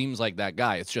Borghetti seems like that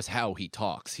guy. It's just how he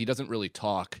talks. He doesn't really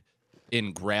talk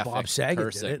in graphic Bob Saget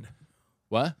person. did it.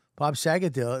 What? Bob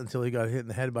Saget did it until he got hit in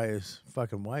the head by his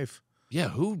fucking wife. Yeah,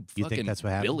 who You think fucking that's what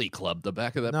happened? Billy clubbed the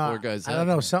back of that No, poor guy's head? I don't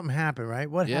know. Something happened, right?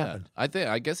 What Yeah, happened?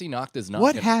 I guess he knocked his What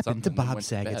noggin or happened to something and Bob went to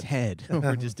Saget's bed. head?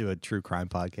 We're just doing a true crime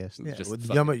podcast. Yeah, Just well, you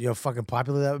fucking- know how fucking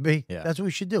popular that would be? Yeah. That's what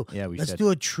we should do. Yeah, we Let's should. do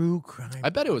a true crime. I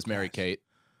bet it was Mary Kate.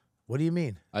 What do you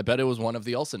mean? I bet it was one of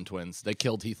the Olsen twins. They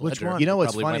killed Heath Which Ledger. one? You know what's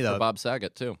Probably funny, went for though? Bob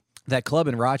Saget too. That club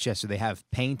in Rochester, they have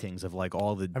paintings of like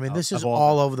all the. I mean, this is of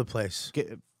all over the place.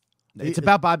 It's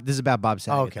about Bob. This is about Bob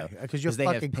Saget. Oh, okay, though. because your they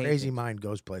have fucking crazy paintings. mind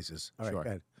goes places. All right, Sure. go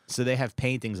ahead. So they have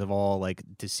paintings of all like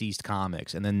deceased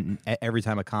comics, and then every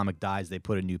time a comic dies, they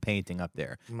put a new painting up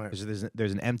there. Right. So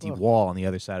there's an empty wall on the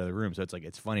other side of the room, so it's like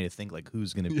it's funny to think like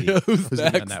who's going to be Yeah, who's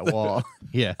gonna be on next? that wall.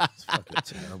 Yeah, It's fucking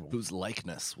terrible. Whose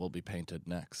likeness will be painted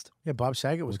next? Yeah, Bob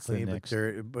Saget was What's the clean, but next?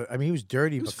 dirty. But I mean, he was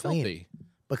dirty, He was but clean. filthy.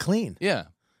 But clean. Yeah,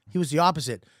 He was the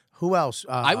opposite. Who else?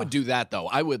 I would do that though.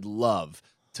 I would love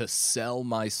to sell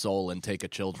my soul and take a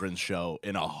children's show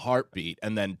in a heartbeat,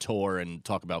 and then tour and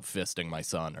talk about fisting my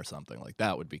son or something like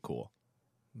that. Would be cool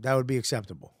That would be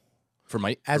acceptable, for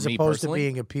me as opposed to personally.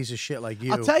 being a piece of shit like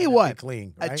you. I'll tell you and what,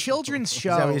 clean. a right? children's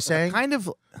show. Is that what you're saying? Kind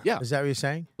of, Yeah, Is that what you're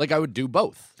saying? like I would do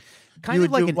both. kind You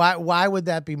of would like do, an, why would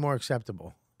that be more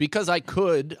acceptable? Because I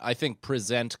could, I think,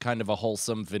 present kind of a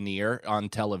wholesome veneer on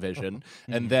television,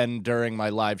 and then during my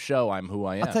live show, I'm who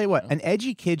I am. I'll tell you what, know? an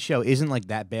edgy kid show isn't like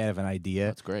that bad of an idea.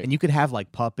 That's great. And you could have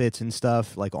like puppets and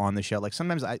stuff like on the show. Like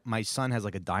sometimes my son has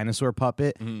like a dinosaur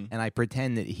puppet, Mm-hmm. and I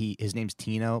pretend that his name's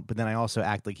Tino, but then I also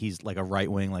act like he's like a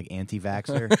right wing like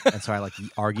anti-vaxxer, and so I like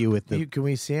argue with the. Can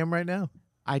we see him right now?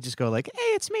 I just go like, "Hey,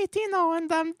 it's me, Tino, and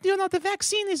the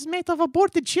vaccine is made of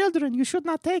aborted children. You should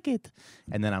not take it."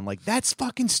 And then I'm like, "That's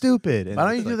fucking stupid." And Why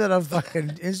don't you it's do like- that on fucking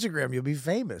Instagram? You'll be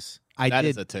famous. I That did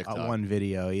is a TikTok. one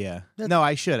video, yeah. No,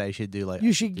 I should do like You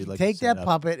I should do, like, take a that setup.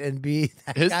 puppet and be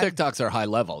that His guy. TikToks are high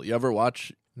level. You ever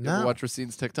watch? You No. ever watch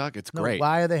Racine's TikTok? It's No, great.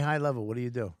 why are they high level? What do you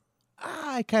do?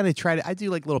 I kind of try to. I do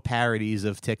like little parodies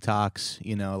of TikToks.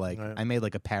 You know, like Right. I made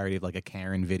like a parody of like a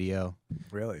Karen video.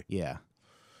 Really? Yeah,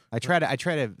 I try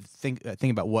to think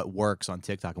about what works on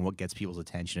TikTok and what gets people's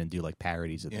attention and do like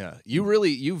parodies of. Yeah,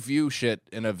 you view shit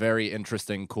in a very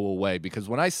interesting, cool way, because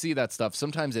when I see that stuff,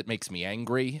 sometimes it makes me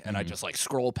angry, and I just like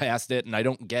scroll past it, and I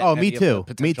don't get. Oh, any me of too.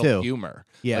 the Me potential too. Humor.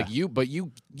 Yeah. like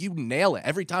you nail it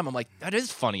every time. I'm like, that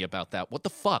is funny about that. What the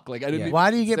fuck? Like I didn't. Yeah. even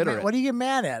Why do you get consider mad? it. What do you get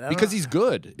mad at? I don't Because know. he's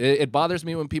good. It bothers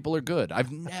me when people are good.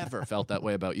 I've never felt that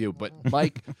way about you, but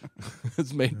Mike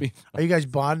has made me. Are you guys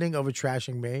bonding over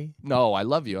trashing me? No, I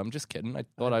love you. I'm just kidding. I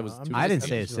thought I was. I'm too I didn't busy.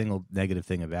 say a single negative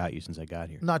thing about you since I got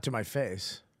here. Not to my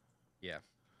face. Yeah.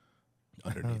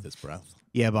 Underneath his breath.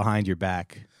 Yeah, behind your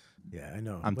back. Yeah, I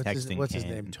know. I'm what's texting What's his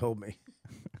Ken. name? Told me.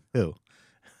 Who?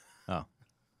 Oh,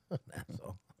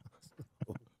 Asshole.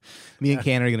 me and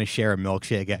Ken are gonna share a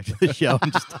milkshake after the show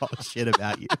and just talk shit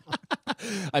about you.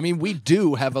 I mean, we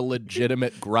do have a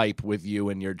legitimate gripe with you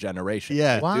and your generation.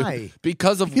 Yeah. Why?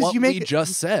 Because of Because what you make we it-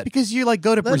 just said. Because you like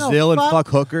go to No, Brazil and fuck- fuck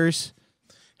hookers.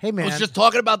 Hey I man. was just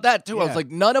talking about that too. I Yeah. was like,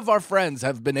 none of our friends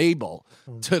have been able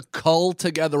to cull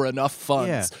together enough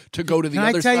funds Yeah. to go to the Can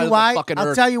other I tell side you of why? the fucking I'll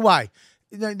earth. tell you why.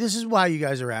 This is why you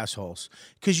guys are assholes.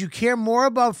 Because you care more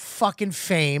about fucking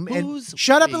fame. Who's and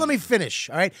shut up and fame? let me finish.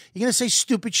 All right, you're gonna say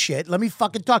stupid shit. Let me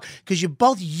fucking talk. Because you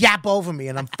both yap over me,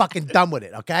 and I'm fucking done with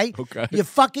it. Okay. Okay.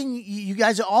 You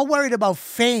guys are all worried about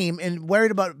fame and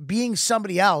worried about being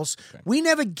somebody else. We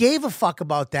never gave a fuck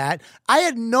about that. I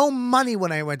had no money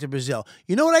when I went to Brazil.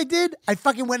 You know what I did? I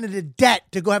fucking went into debt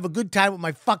to go have a good time with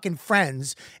my fucking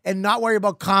friends and not worry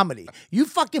about comedy. You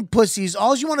fucking pussies.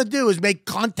 All you want to do is make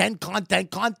content.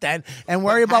 content, and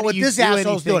worry how about do what you this do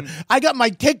asshole's anything? doing. I got my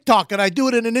TikTok, and I do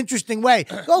it in an interesting way.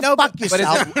 Go fuck but is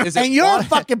yourself. it And you're a what?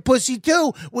 fucking pussy,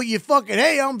 too, with your fucking,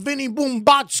 hey, I'm Vinny Boom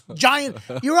Bots giant.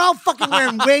 You're all fucking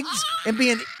wearing wigs and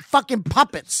being fucking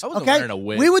puppets, I wasn't okay? wearing a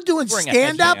wig. We were doing Wearing a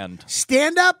stand-up, headband.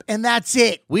 and that's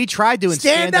it. We tried doing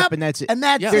Stand up, and that's it. and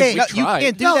that's Yeah, it. we You tried.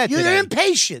 can't do No, that you're today.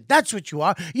 impatient. That's what you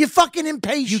are. You're fucking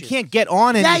impatient. You can't get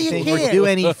on Yeah, you anything or can. do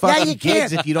any fucking you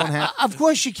gigs can. if you don't have. Of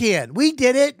course you can. We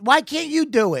did it. Why can't you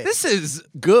do it? This is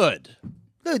good.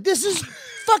 Dude, this is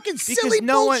fucking Because silly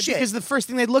no one, bullshit. because the first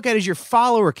thing they'd look at is your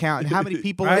follower count and how many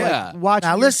people are Yeah. like, watching.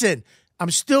 Now your- listen,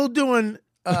 I'm still doing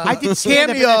I did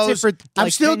stand-up, and that's it cameos. for, I'm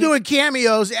like, still 10 years. doing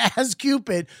cameos as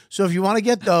Cupid. So if you want to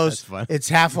get those, fun. it's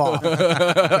half off.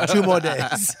 for 2 more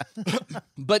days.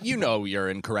 But you know you're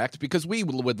incorrect because we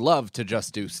would love to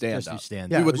just do stand up.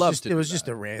 stand-up. Yeah, We it would was love just, to It do was that. just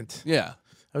a rant. Yeah.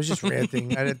 I was just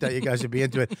ranting. I didn't thought you guys would be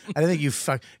into it. I didn't think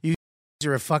you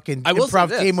are a fucking I will say improv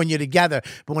this. team when you're together.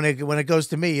 But when it goes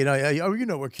to me,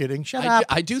 we're kidding. Shut up.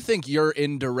 I do think you're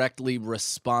indirectly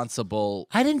responsible.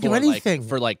 I didn't do for, anything.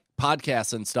 for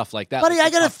podcasts and stuff like that. Buddy, Like I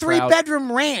the got a Tough Crowd.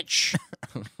 3-bedroom ranch.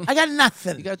 I got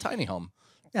nothing. You got a tiny home.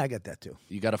 Yeah, I got that too.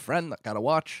 You got a friend that got to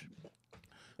watch.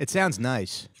 It sounds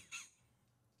nice.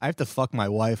 I have to fuck my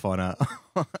wife on a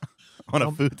on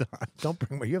a futon. Don't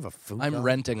bring me. You have a food. I'm dog.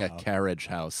 renting a carriage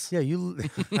house. Yeah, you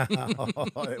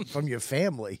from your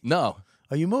family. No.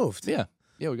 Oh, you moved. Yeah.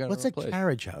 Yeah, we got What's a a place.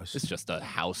 carriage house? It's just a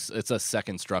house. It's a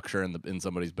second structure in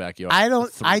somebody's backyard. I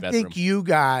don't. Three I bedroom. think you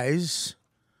guys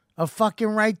are fucking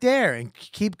right there, and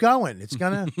keep going. It's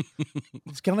gonna.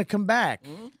 It's gonna come back.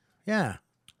 Yeah.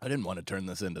 I didn't want to turn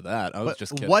this into that. I was But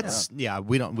just kidding. what's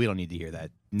we don't need to hear that.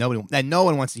 Nobody and no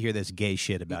one wants to hear this gay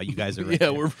shit about you guys are right Yeah,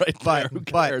 there. we're right there. Who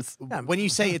cares? But when you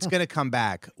say it's going to come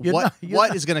back, You're what not- you're what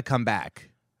not- is going to come back?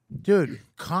 Dude,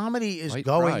 comedy is White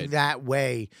going pride. that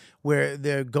way where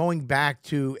they're going back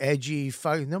to edgy.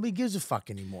 Nobody gives a fuck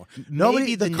anymore. Nobody.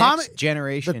 Maybe the comi- next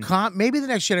generation. maybe the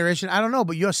next generation. I don't know,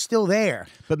 but you're still there.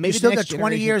 But maybe you still the got next 20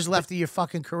 generation- years left of your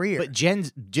fucking career. But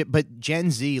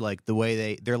Gen Z, like the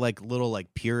way they're like little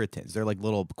like Puritans. They're like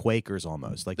little Quakers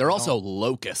almost. Like They're they also don't-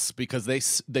 locusts because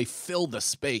they fill the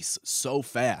space so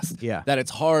fast Yeah. that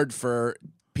it's hard for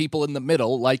people in the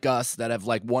middle like us that have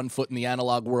like 1 foot in the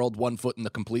analog world, 1 foot in the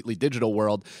completely digital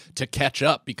world to catch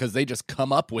up because they just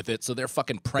come up with it. So they're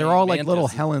fucking praying. They're all like little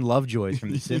Helen Lovejoys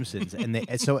from The Simpsons, and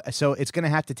so it's going to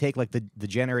have to take like the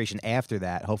generation after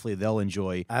that. Hopefully, they'll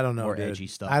enjoy. I don't know, more dude. edgy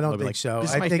stuff. I don't They'll be think like, so. This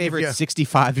is I my think if favorite you're-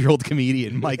 65-year-old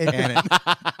comedian, Mike Cannon.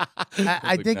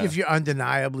 I think if you're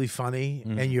undeniably funny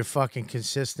and you're fucking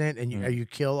consistent and you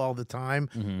kill all the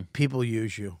time, people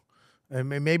use you. And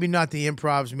maybe not the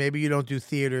improvs, maybe you don't do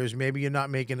theaters, maybe you're not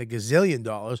making a gazillion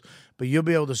dollars, but you'll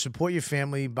be able to support your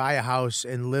family, buy a house,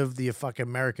 and live the fucking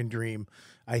American dream.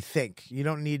 I think you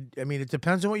don't need. I mean, it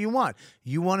depends on what you want.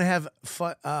 You want to have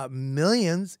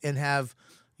millions and have,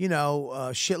 a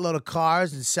shitload of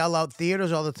cars and sell out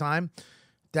theaters all the time.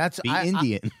 That's Be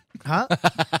Indian. huh?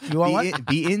 You want what?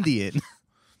 Be Indian.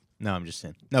 No, I'm just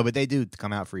saying. No, but they do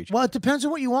come out for each. Well, it depends on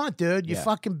what you want, dude. You Yeah.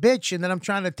 fucking bitch, and then I'm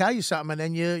trying to tell you something, and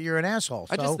then you're an asshole.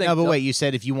 I just So- think- No, but wait. You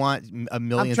said if you want $1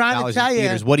 million trying to in tell you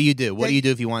theaters, what do you do? What that- do you do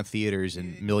if you want theaters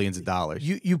and millions of dollars?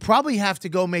 You probably have to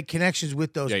go make connections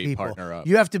with those Yeah, you people. partner up.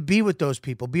 You have to be with those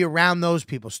people, be around those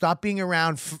people. Stop being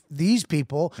around these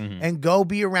people Mm-hmm. and go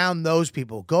be around those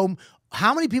people. Go.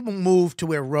 How many people moved to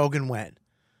where Rogan went?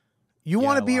 You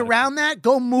want to a be lot of around that?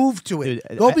 Go move to it.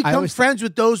 Dude, Go I become always- friends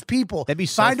with those people. That'd be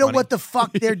so Find out funny. what the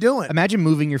fuck they're doing. Imagine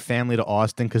moving your family to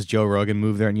Austin because Joe Rogan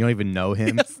moved there and you don't even know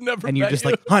him. Yes, never and you're met just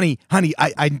you. like, honey,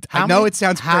 I How know many- it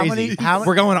sounds how crazy. many-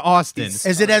 We're going to Austin. Is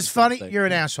it as funny? something. You're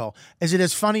an asshole. Is it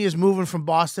as funny as moving from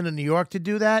Boston to New York to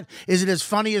do that? Is it as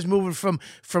funny as moving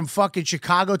from fucking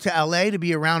Chicago to LA to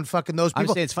be around fucking those I'm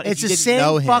people? saying it's funny if It's you the didn't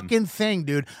know same him. fucking thing,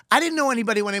 dude. I didn't know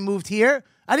anybody when I moved here.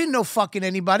 I didn't know fucking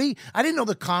anybody. I didn't know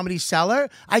the Comedy Cellar.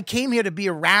 I came here to be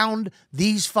around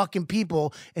these fucking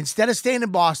people. Instead of staying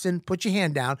in Boston, put your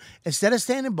hand down. Instead of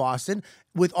staying in Boston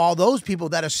with all those people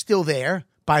that are still there,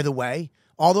 by the way,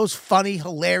 all those funny,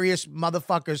 hilarious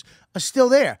motherfuckers are still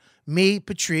there. Me,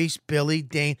 Patrice, Billy,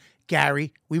 Dane,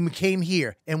 Gary, we came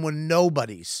here and we're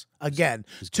nobodies again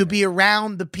to be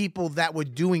around the people that were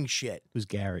doing shit. Who's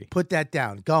Gary? Put that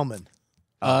down. Gulman.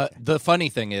 The funny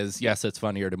thing is, yes, it's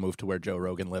funnier to move to where Joe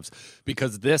Rogan lives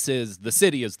because the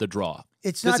city is the draw.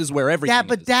 It's this not, is where everything Yeah,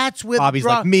 but is. that's where Bobby's the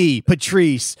draw- like me,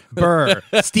 Patrice, Burr,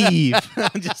 Steve.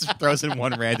 Just throws in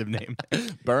one random name.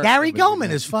 Burn- Gary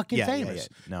Goldman is fucking Yeah, famous.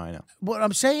 yeah. No, I know. What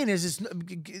I'm saying is,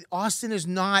 Austin is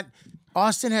not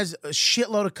Austin has a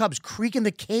shitload of clubs. Creek in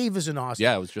the Cave is in Austin.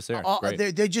 Yeah, I was just there.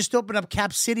 Great. They just opened up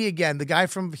Cap City again. The guy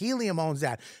from Helium owns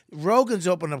that. Rogan's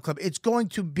opened up a club. It's going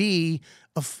to be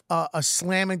a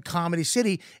slamming comedy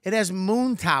city. It has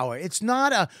Moon Tower. It's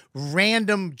not a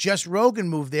random just Rogan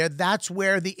move there. That's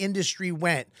where the industry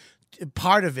went.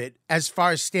 Part of it, as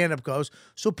far as stand-up goes.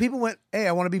 So people went, hey,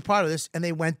 I want to be part of this, and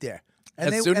they went there.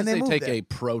 And as soon as they moved take there. a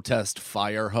protest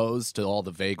fire hose to all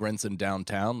the vagrants in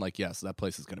downtown, like, yes, that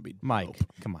place is going to be Mike, dope.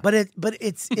 come on. But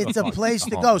it's a place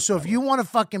to go. So if you want to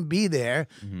fucking be there,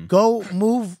 go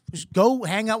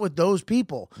hang out with those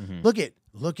people. Look at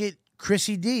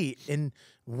Chrissy D and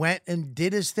went and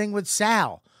did his thing with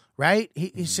Sal. Right?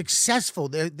 He's successful.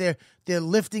 They're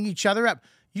lifting each other up.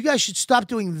 You guys should stop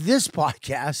doing this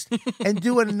podcast and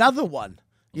do another one.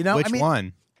 You know, Which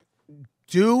one?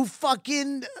 Do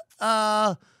fucking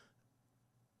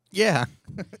Yeah.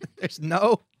 There's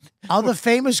no. other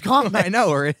famous comics. I know,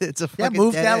 or it's a fucking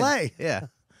move to dead end. LA. Yeah.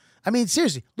 I mean,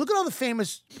 seriously, look at all the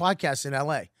famous podcasts in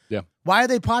LA. Yeah. Why are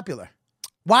they popular?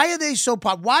 Why are they so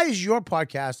popular? Why is your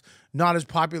podcast not as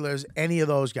popular as any of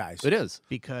those guys? It is.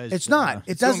 Because It's not.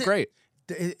 It It's doing doesn't. great.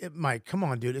 Mike, come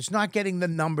on, dude. It's not getting the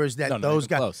numbers that No, not those even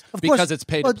guys. close. Of Because course, it's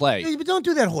pay to play. But don't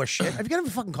do that horse shit. If you're gonna have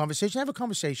a fucking conversation, have a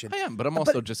conversation. I am, but I'm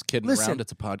also just kidding listen, around.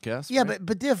 It's a podcast. Yeah, right?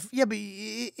 but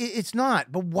it's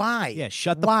not. But why? Yeah,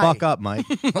 shut the Why? fuck up, Mike.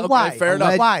 Why? fair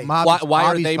enough. Why? Why are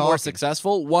Bobby's they more talking.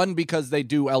 successful? One, because they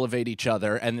do elevate each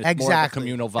other, and it's more of a Exactly.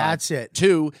 communal vibe. That's it.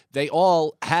 Two, they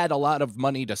all had a lot of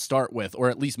money to start with, or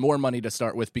at least more money to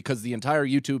start with, because the entire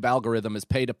YouTube algorithm is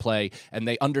pay to play, and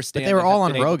they understand. But they were and all have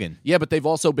on been able- Rogan. Yeah, but they've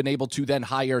also been able to then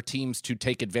hire teams to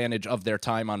take advantage of their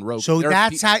time on Rogan. So There are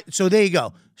that's pe- how. So there you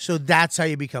go. So that's how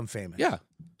you become famous. Yeah,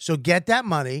 So get that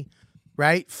money,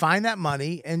 right? Find that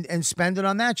money and spend it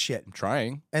on that shit. I'm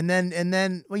trying. And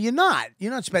then well, you're not.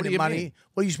 You're not spending you money. mean?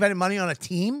 Well, you spending money on a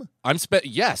team.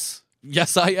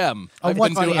 Yes, I am. I've what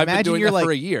been, funny? I've been doing you're that like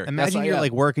for a year. Imagine Yes, you're I am.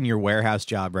 like working your warehouse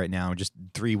job right now, and just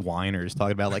three whiners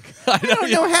talking about like I don't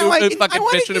know how I can. I fucking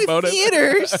want bitching to do about it.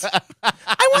 theaters.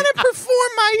 I want to perform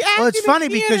my act. Well, it's in a funny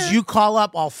because theater. you call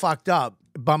up all fucked up,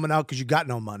 bumming out because you got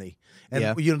no money. And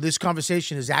Yeah. you know this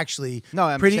conversation is actually No,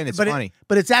 I'm pretty, saying it's but funny.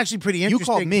 but it's actually pretty interesting.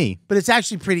 called me. but it's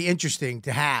actually pretty interesting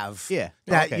to have. Yeah.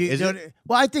 that Okay. you Is know, it?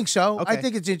 well, I think so. I Okay.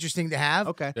 think it's interesting to have.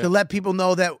 Okay. to let people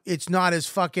know that it's not as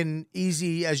fucking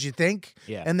easy as you think.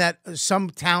 Yeah. and that some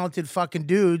talented fucking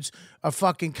dudes are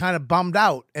fucking kind of bummed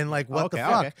out and like, what the Okay,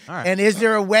 fuck? okay. All right. And is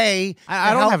there a way? I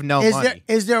to don't help- have no is money.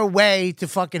 Is there a way to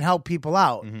fucking help people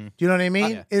out? Do you know what I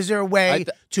mean? Yeah. Is there a way I th-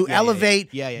 to yeah, elevate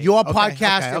yeah. Yeah, yeah, your yeah. Okay,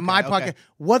 podcast okay, and my okay, podcast? okay.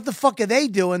 What the fuck are they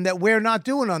doing that we're not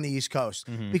doing on the East Coast?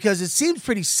 Mm-hmm. Because it seems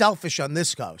pretty selfish on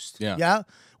this coast. Yeah. Yeah.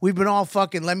 We've been all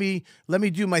fucking let me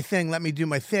do my thing,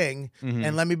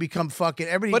 and let me become fucking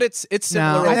everybody. But it's No,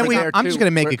 similar and then over there I'm too, just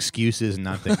gonna make where- excuses and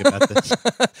not think about this.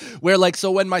 Where like, so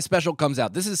when my special comes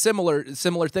out, this is similar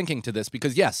thinking to this,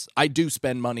 because yes, I do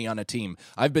spend money on a team.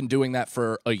 I've been doing that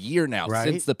for a year now. Right.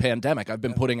 Since the pandemic, I've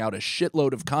been putting out a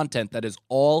shitload of content that is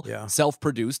all Yeah.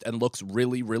 self-produced and looks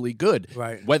really, really good.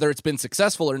 Right. Whether it's been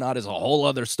successful or not is a whole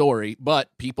other story, but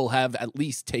people have at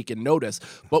least taken notice.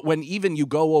 But when even you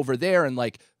go over there and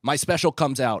like, my special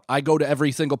comes out, I go to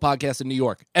every single podcast in New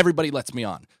York. Everybody lets me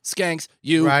on. Skanks,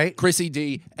 you, Right. Chrissy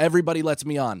D, everybody lets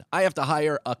me on. I have to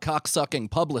hire a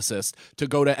cocksucking publicist to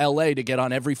go to LA to get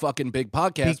on every fucking big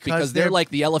podcast because they're they're- like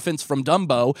the elephants from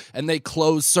Dumbo and they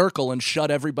close circle and shut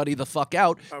everybody the fuck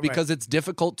out because it's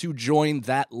difficult to join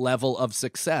that level of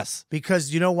success.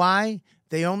 because you know why?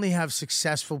 They only have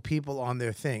successful people on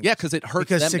their thing. Yeah, because it hurts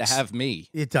Because them to have me.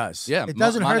 It does. Yeah, it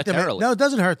doesn't hurt them. monetarily. No, it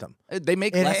doesn't hurt them. They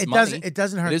make It, less it money. doesn't. It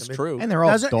doesn't hurt It is them. true. And they're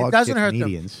all doesn't, dog it doesn't shit hurt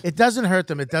comedians. them. It doesn't hurt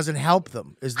them. It doesn't help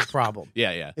them. Is the problem?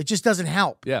 Yeah, yeah. It just doesn't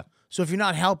help. Yeah. So if you're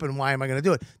not helping, why am I going to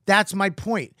do it? That's my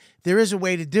point. There is a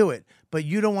way to do it, but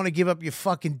you don't want to give up your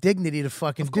fucking dignity to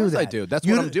fucking do course that. I do. That's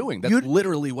You- what I'm doing. That's you-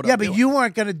 literally what yeah, I'm doing. but you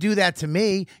weren't going to do that to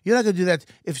me. You're not going to do that.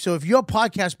 If your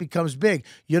podcast becomes big,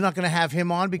 you're not going to have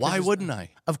him on because Why wouldn't I?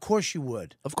 Of course you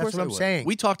would. Of course That's what I I'm would. saying.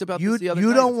 We talked about you. this the other You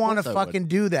night. don't Of want to course I would. fucking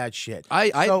do that shit.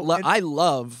 I So,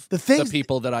 love the the things-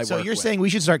 people that I So work you're with. saying we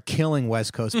should start killing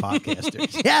West Coast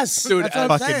podcasters? Yes, Dude, that's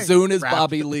what I'm saying. as soon as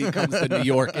Bobby Lee comes to New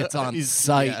York, it's on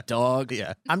site, dog.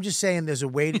 Yeah. I'm just saying there's a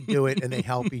way to do it, and they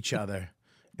help each other,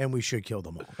 and we should kill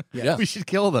them all. Yeah. We should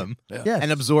kill them Yes.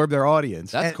 and absorb their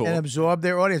audience. That's and, cool. and absorb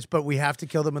their audience, but we have to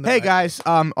kill them in the Hey right- guys,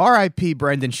 R.I.P.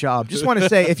 Brendan Schaub. Just want to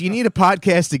say, if you need a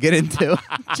podcast to get into,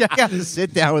 check out the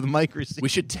Sit Down with Mike Racine. We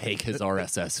should take his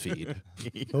RSS feed,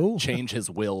 Ooh. change his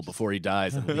will before he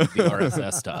dies, and leave the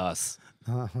RSS to us.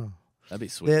 That'd be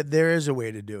sweet. There is a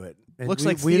way to do it, And Looks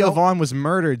like we Theo don't- Vaughn was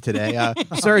murdered today.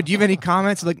 Sir, do you have any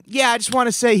comments? Like, yeah, I just want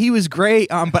to say he was great,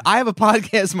 but I have a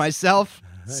podcast myself.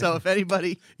 So if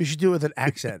anybody... You should do it with an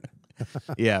accent.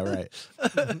 Yeah,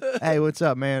 right. Hey, what's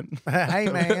up, man? Hey,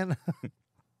 man.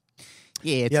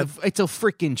 Yeah, Yeah. it's a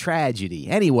freaking tragedy.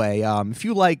 Anyway, if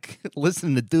you like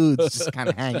listening to dudes just kind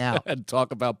of hang out. and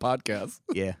talk about podcasts.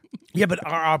 Yeah. Yeah, but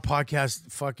are our podcasts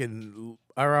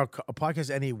podcasts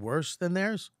any worse than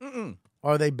theirs? Or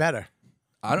are they better?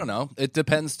 I don't know. It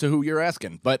depends to who you're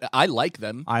asking, but I like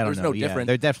them. I don't There's know. no Yeah, different.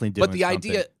 they're definitely doing But the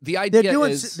something. idea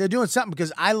is They're doing something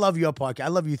because I love your podcast. I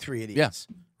love you three idiots.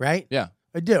 Right? yeah,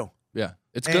 I do. yeah.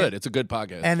 It's And- good. It's a good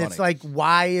podcast. And funny. it's like,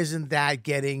 why isn't that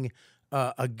getting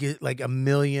like 1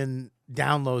 million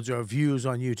downloads or views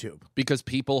on YouTube? because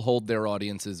people hold their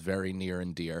audiences very near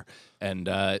and dear, and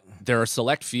there are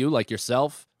select few like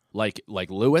yourself, like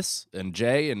Lewis and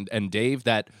Jay and Dave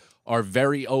that are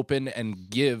very open and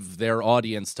give their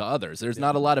audience to others. There's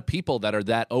not a lot of people that are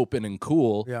that open and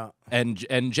cool Yeah. and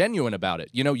genuine about it.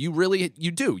 You know, you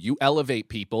do. You elevate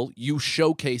people, you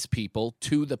showcase people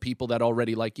to the people that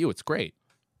already like you. It's great.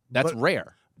 That's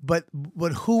rare. But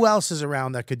who else is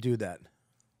around that could do that?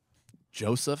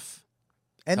 Joseph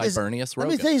And there's- Hibernius let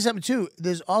me Rogan. tell you something too.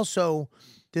 There's also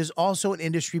an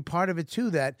industry part of it too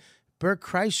that Bert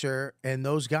Kreischer and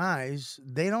those guys,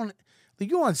 they don't. You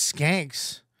go on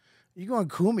Skanks, you go on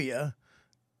Kumia.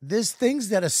 There's things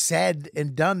that are said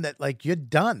and done that like you're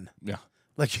done. Yeah.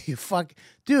 Like you fuck,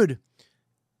 dude.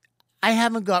 I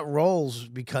haven't got roles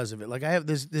because of it. Like I have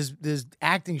there's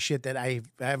acting shit that I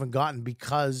haven't gotten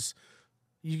because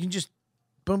you can just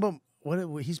boom boom.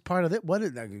 What he's part of it. What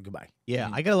is that? Goodbye. Yeah,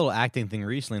 I got a little acting thing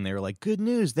recently, and they were like, "Good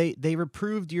news! They they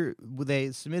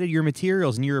submitted your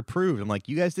materials, and you're approved." I'm like,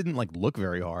 "You guys didn't like look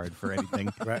very hard for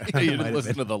anything." Right. You didn't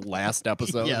listen to the last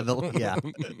episode. Yeah, yeah.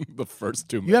 The first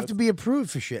 2 minutes. You have to be approved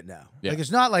for shit now. Yeah. Like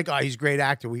it's not like he's a great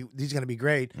actor. He's going to be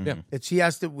great. Yeah. It's he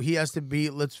has to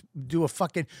be. Let's do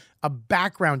a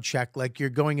background check like you're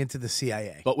going into the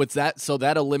CIA. But with that, so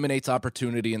that eliminates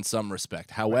opportunity in some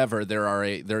respect. However,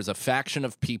 there's a faction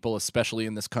of people, especially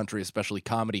in this country, especially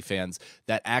comedy fans,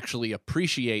 that actually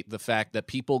appreciate the fact that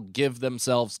people give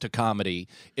themselves to comedy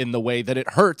in the way that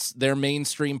it hurts their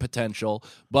mainstream potential,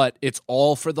 but it's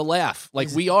all for the laugh. Like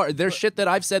there's shit that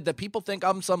I've said that people think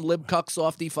I'm some lib cuck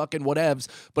softy fucking whatevs,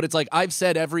 but it's like I've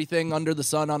said everything under the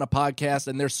sun on a podcast,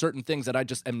 and there's certain things that I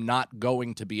just am not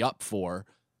going to be up for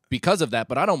because of that,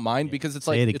 but I don't mind because it's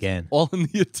Say like it it's again. all in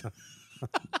the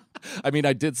I mean,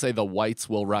 I did say the whites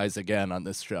will rise again on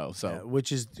this show, so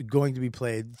Which is going to be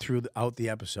played throughout the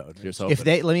episode. here's hoping. If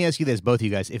they let me ask you this, both of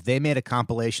you guys, if they made a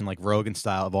compilation like Rogan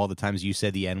style of all the times you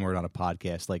said the N word on a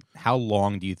podcast, like how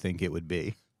long do you think it would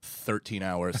be? 13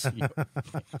 hours.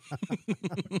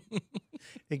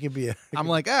 It could be I'm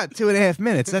like, 2.5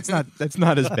 minutes. That's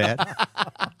not as bad.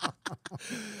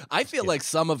 I feel like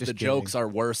some of the kidding. jokes are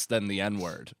worse than the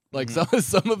N-word. Like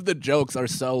some of the jokes are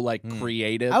so like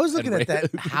creative. I was looking and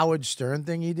at that Howard Stern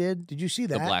thing he did. Did you see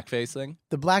the that? blackface thing.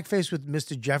 The blackface with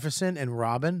Mr. Jefferson and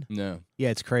Robin. No. Yeah,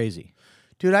 it's crazy.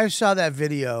 Dude, I saw that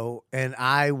video and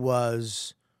I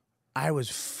was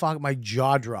fucked. My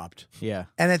jaw dropped. Yeah.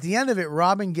 And at the end of it,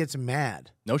 Robin gets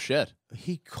mad. No shit.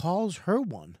 He calls her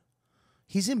one.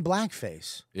 He's in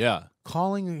blackface, Yeah.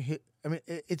 calling her. I mean,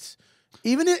 it's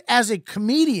even as a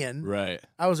comedian. Right.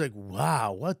 I was like,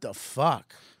 wow, what the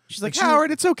fuck? She's like, she-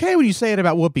 Howard, it's okay when you say it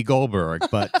about Whoopi Goldberg,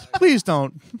 but please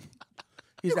don't.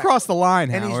 He's You cross the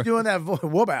line, and Howard. he's doing that voice.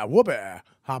 Whoopah, whoopah,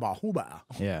 haba, hooba.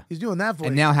 Yeah. He's doing that voice.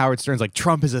 And now Howard Stern's like,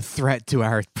 Trump is a threat to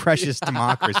our precious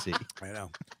democracy. I know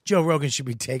Joe Rogan should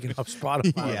be taken off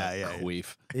Spotify.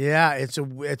 Queef. Yeah,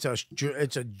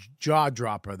 it's a jaw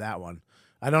dropper, that one.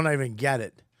 I don't even get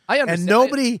it. I understand.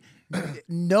 And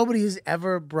nobody has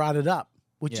ever brought it up,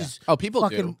 which is Oh, people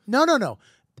fucking do. No.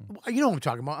 You know what I'm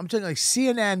talking about? I'm talking like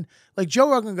CNN, like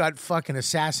Joe Rogan got fucking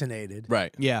assassinated,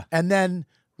 Right. Yeah. and then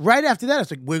right after that,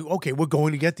 it's like we're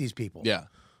going to get these people. Yeah.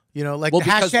 You know, like Well, the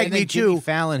because- hashtag and Me then Jimmy Too.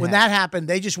 Fallon When had- that happened,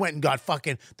 they just went and got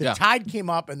fucking. The Yeah. tide came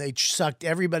up and they sucked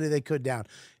everybody they could down,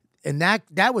 and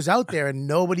that was out there and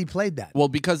nobody played that. Well,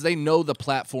 because they know the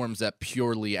platforms that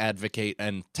purely advocate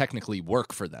and technically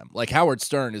work for them. Like Howard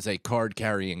Stern is a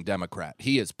card-carrying Democrat.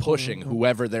 He is pushing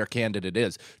whoever their candidate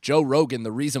is. Joe Rogan,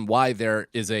 the reason why there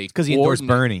is a 'Cause he endorsed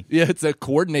Bernie. Yeah, it's a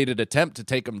coordinated attempt to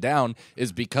take him down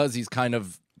is because he's kind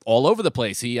of all over the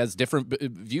place. He has different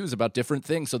views about different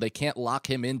things, so they can't lock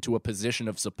him into a position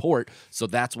of support. So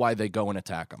that's why they go and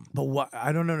attack him. But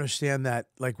I don't understand that.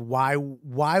 Like, why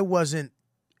wasn't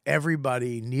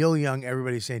everybody, Neil Young,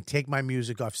 everybody saying, take my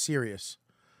music off Sirius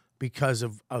because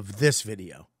of this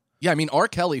video? Yeah, I mean, R.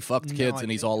 Kelly fucked No, kids, I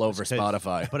and he's think all it over was 'cause-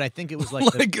 Spotify. But I think it was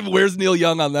like, Like, where's Neil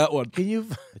Young on that one? Can you?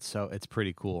 it's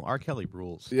pretty cool. R. Kelly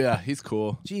rules. Yeah, he's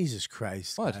cool. Jesus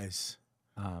Christ, What? guys.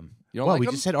 You don't Well, like we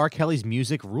him? just said R. Kelly's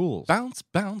music rules. Bounce,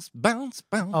 bounce, bounce,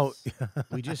 bounce. Oh,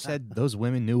 We just said those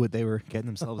women knew what they were getting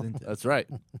themselves into. That's right.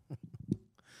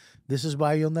 this is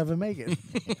why you'll never make it.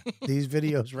 These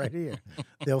videos right here,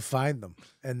 they'll find them,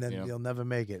 and then Yeah. you'll never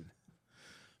make it.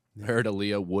 I heard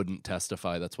Aaliyah wouldn't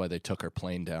testify. That's why they took her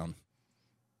plane down.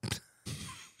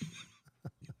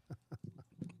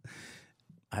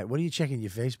 What are you checking?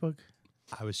 Your Facebook?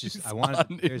 I was just, I on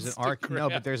wanted, there's an R. Instagram. No,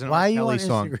 but there's an Why are R. you Kelly on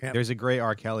song. Instagram? There's a great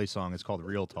R. Kelly song. It's called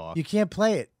Real Talk. You can't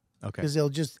play it Okay. because they'll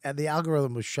just the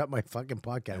algorithm will shut my fucking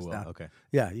I podcast will. down. Okay.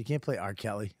 Yeah, you can't play R.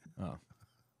 Kelly. Oh. All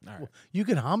right. You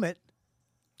can hum it.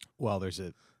 Well, there's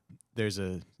a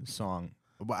song.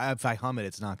 Well, if I hum it,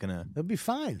 it's not gonna. It'll be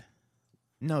fine.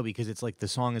 No, because it's like the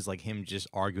song is like him just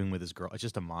arguing with his girl. It's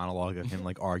just a monologue of him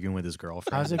like arguing with his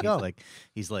girlfriend. How's it And go?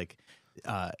 He's like,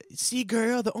 see,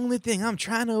 girl, the only thing I'm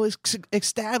trying to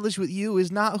establish with you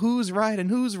is not who's right and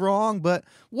who's wrong, but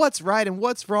what's right and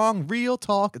what's wrong. Real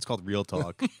talk. It's called Real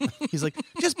Talk. He's like,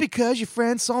 just because your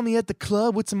friend saw me at the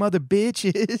club with some other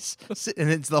bitches, and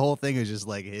it's the whole thing is just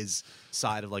like his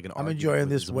side of like an. I'm argument enjoying with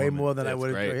this his way woman. more than I That's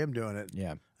would great. enjoy him doing it.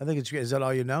 Yeah. I think it's great. Is that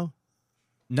all you know?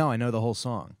 No, I know the whole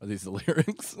song. Are these the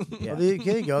lyrics? Yeah. Well,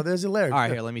 here you go. There's a lyric. All right,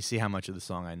 here, let me see how much of the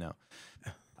song I know.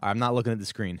 I'm not looking at the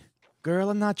screen.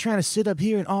 Girl, I'm not trying to sit up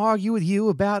here and argue with you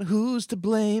about who's to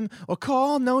blame or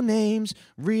call no names.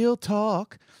 Real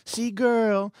talk. See,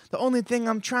 girl, the only thing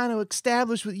I'm trying to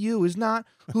establish with you is not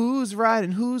who's right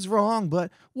and who's wrong,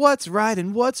 but what's right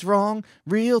and what's wrong.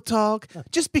 Real talk.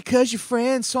 Just because your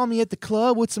friend saw me at the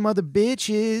club with some other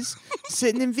bitches,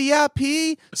 sitting in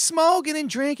VIP, smoking and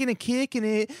drinking and kicking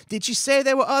it, did she say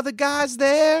there were other guys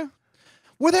there?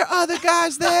 Were there other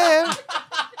guys there?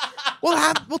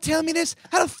 Well, tell me this.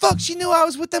 How the fuck she knew I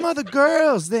was with them other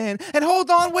girls then? And hold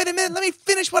on, wait a minute. Let me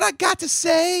finish what I got to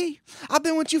say. I've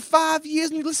been with you 5 years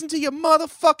and you listen to your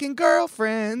motherfucking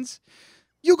girlfriends.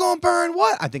 You gonna burn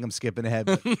what? I think I'm skipping ahead.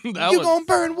 But gonna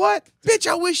burn what? Bitch,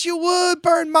 I wish you would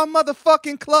burn my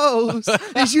motherfucking clothes.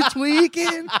 Is you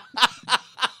tweaking?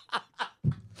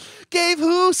 Gave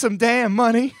who some damn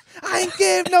money? I ain't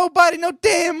gave nobody no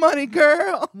damn money,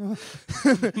 girl.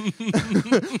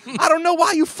 I don't know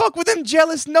why you fuck with them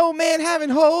jealous no man having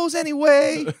hoes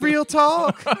anyway. Real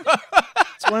talk.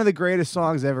 It's one of the greatest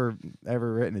songs ever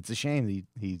written. It's a shame that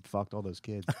he fucked all those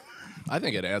kids. I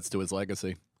think it adds to his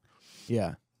legacy.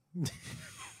 Yeah.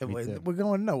 We're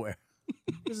going nowhere.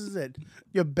 This is it.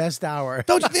 Your best hour.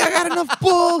 Don't you think I got enough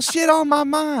bullshit on my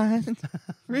mind?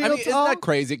 Real I mean, isn't talk. that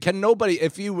crazy? Can nobody,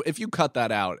 if you cut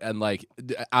that out and like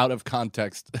out of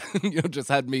context, just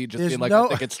had me just There's being like, no- I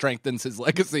think it strengthens his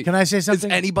legacy. Can I say Does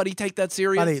something? anybody take that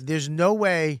serious? Buddy, there's no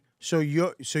way. So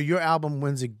your album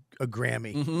wins a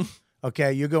Grammy.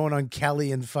 Okay, you're going on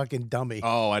Kelly and fucking Dummy.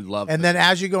 Oh, I love and it. then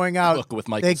as you're going out, Look with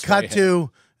Michael they cut Strahan.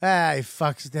 to, he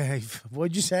fucks.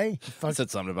 What'd you say? He I fucks,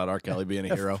 said something about R. Kelly being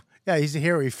a hero. yeah, he's a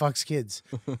hero. He fucks kids,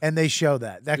 and they show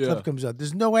that. That Yeah. clip comes out.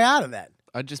 There's no way out of that.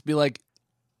 I'd just be like,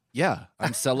 yeah,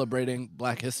 I'm celebrating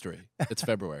Black History. It's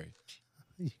February.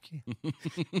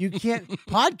 You can't.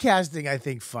 Podcasting, I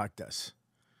think, fucked us.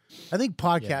 I think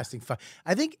podcasting fucked.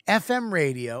 I think FM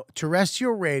radio,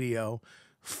 terrestrial radio,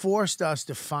 forced us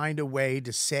to find a way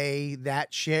to say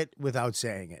that shit without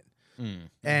saying it.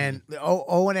 And the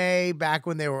O&A back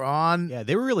when they were on, Yeah,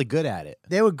 they were really good at it.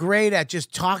 they were great at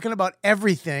just talking about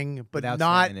everything, but Without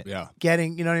not saying it. Yeah.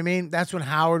 getting, you know what I mean? That's when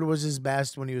Howard was his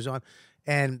best when he was on.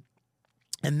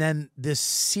 And then this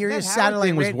serious That Howard satellite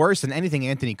thing was radio- worse than anything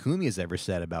Anthony Cumia has ever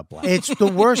said about black. It's the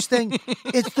worst thing.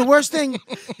 It's the worst thing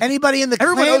anybody in the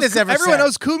Everyone clan owes has ever everyone said.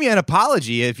 ous Cumia an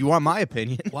apology. If you want my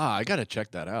opinion, Wow, I got to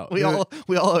check that out. we all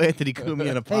owe Anthony Cumia an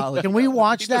Hey, apology. can we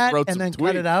watch He just that wrote and some then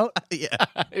cut it tweets. out? Yeah,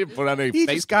 I didn't put on any he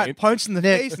face just got paint. punched in the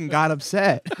Nick. face and got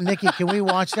upset. Nikki, can we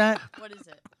watch that? What is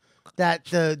it? That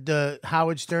the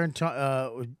Howard Stern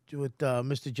with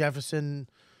Mr. Jefferson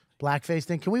blackface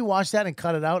thing. Can we watch that and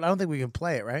cut it out? I don't think we can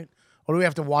play it, right? Or do we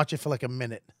have to watch it for like a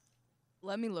minute?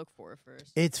 Let me look for it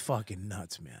first. It's fucking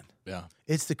nuts, man. Yeah.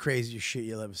 It's the craziest shit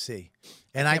you'll ever see.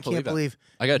 And I Can't can't believe believe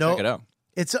I got to check it out.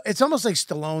 It's almost like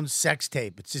Stallone's sex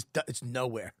tape. It's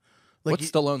nowhere. Like What's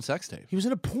Stallone's sex tape? he was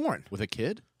in a porn. With a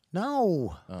kid?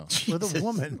 No, Oh. with Jesus. a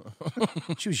woman.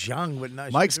 She was young, but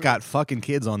not. Mike's got fucking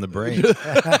kids on the brain.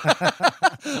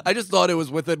 I just thought it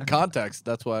was within context.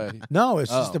 That's why. no.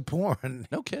 It's just Oh. a porn.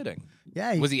 No kidding.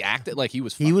 Yeah, Was he acted like he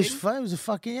was? He was. fucking? He was a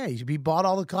fucking yeah. He bought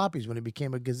all the copies when he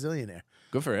became a gazillionaire.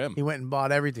 Good for him. He went and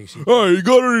bought everything. So Hey, you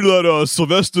got any of that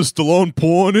Sylvester Stallone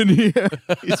porn in here?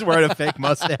 He's wearing a fake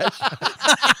mustache.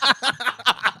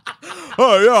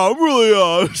 Oh yeah, I'm really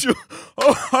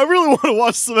I really want to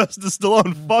watch Sylvester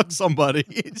Stallone fuck somebody.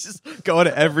 He's just going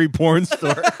to every porn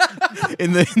store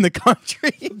in the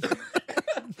country.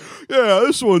 Yeah,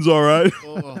 this one's all right.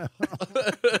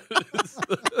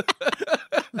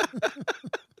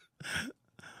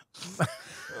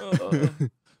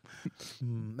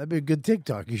 that'd be a good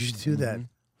TikTok. You should do that.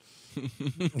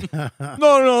 No,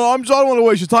 I don't want to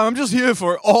waste your time. I'm just here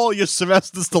for all your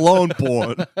Sylvester Stallone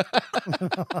porn.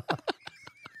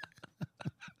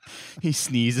 He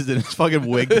sneezes and his fucking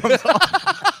wig comes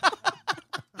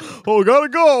off. Oh, gotta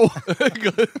go.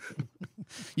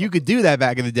 You could do that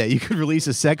back in the day. You could release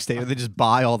a sex tape and then just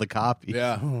buy all the copies.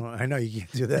 Yeah. Oh, I know you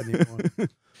can't do that anymore.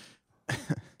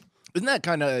 Isn't that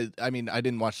kind of? I mean, I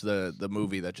didn't watch the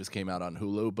movie that just came out on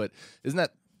Hulu, but isn't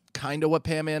that kind of what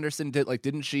Pam Anderson did? Like,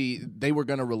 didn't she? They were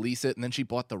going to release it, and then she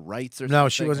bought the rights or something. No,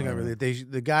 she wasn't going to release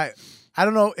it. The guy, I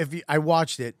don't know if I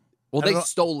watched it. Well, I don't they know-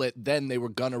 stole it. Then they were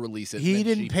going to release it. He then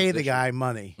didn't she pay the positioned- guy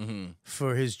money Mhm.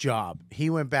 for his job. He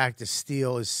went back to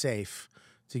steal his safe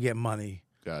to get money.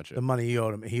 Gotcha. The money he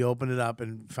owed him. He opened it up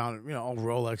and found, all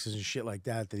Rolexes and shit like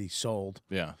that he sold.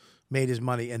 Yeah. Made his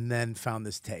money and then found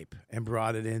this tape and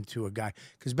brought it into a guy.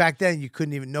 Because back then you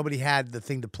couldn't even, nobody had the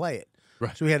thing to play it.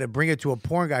 Right. So we had to bring it to a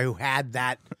porn guy who had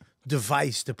that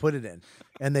device to put it in.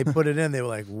 And they put it in. They were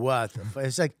like, what?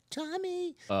 It's like,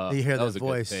 Tommy. You hear that that was a good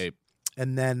voice. tape.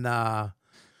 And then,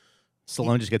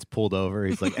 Stallone just gets pulled over.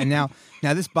 He's like, and now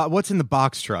this what's in the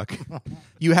box truck?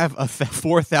 You have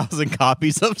 4,000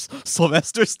 copies of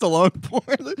Sylvester Stallone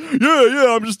porn.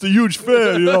 Yeah, I'm just a huge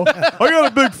fan. I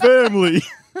got a big family.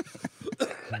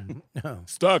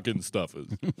 Stocking stuffers.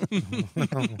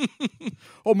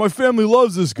 Oh, my family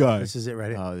loves this guy. this is it right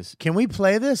here. Oh, Can we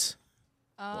play this?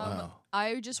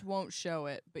 I just won't show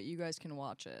it, but you guys can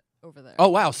watch it over there. Oh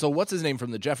wow! So what's his name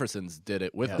from the Jeffersons did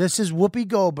it with him? This is Whoopi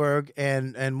Goldberg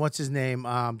and what's his name?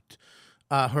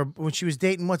 Her when she was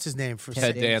dating what's his name for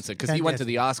Ted Danson, because he Ted went to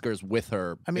Danson. the Oscars with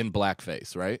her in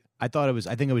blackface, right? I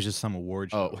think it was just some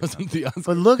award show. Oh, it wasn't the Oscars.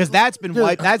 But look, Because that's been dude,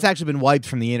 wiped. That's actually been wiped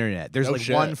from the internet. There's No like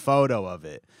shit. one photo of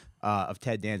it of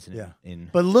Ted Danson. Yeah. In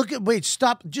But wait,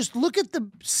 stop. Just look at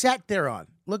the set they're on.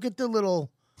 Look at the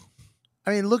little.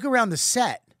 I mean, look around the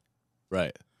set.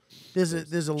 Right. There's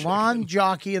a lawn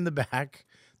jockey in the back.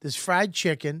 There's fried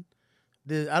chicken.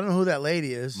 I don't know who that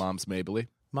lady is. Mom's Mabley.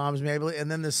 Mom's Mabley. And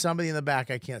then there's somebody in the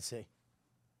back I can't see.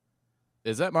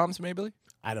 Is that Mom's Mabley?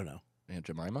 I don't know. Aunt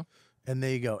Jemima? And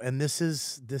there you go. And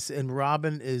and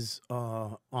Robin is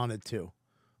on it too.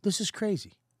 This is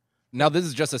crazy. Now this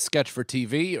is just a sketch for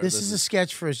TV? Or This is a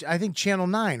sketch for, I think, Channel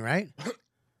 9, right?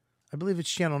 I believe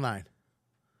it's Channel 9.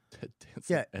 Ted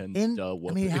Danson Yeah. and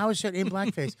I mean, how is that in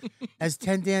blackface as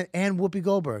Ted Dan and Whoopi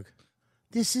Goldberg?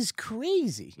 This is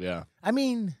crazy. Yeah. I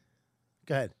mean,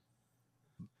 go ahead.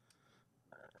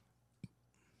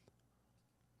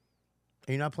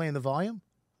 Are you not playing the volume?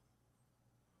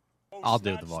 I'll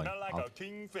do the volume.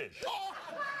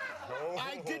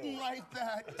 I didn't write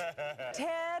that.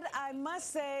 Ted, I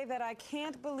must say that I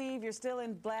can't believe you're still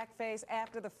in blackface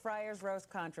after the Friars Roast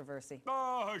controversy.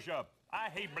 Oh, hush up. I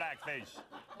hate blackface.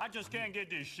 I just can't get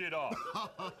this shit off.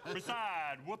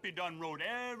 Besides, Whoopi done wrote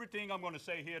everything I'm going to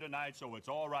say here tonight, so it's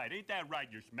all right. Ain't that right,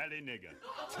 you smelly nigger?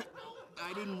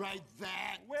 I didn't write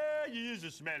that. Well, you is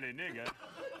a smelly nigger.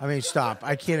 I mean, stop.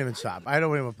 I can't even stop. I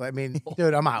don't even play. I mean,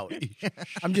 dude, I'm out.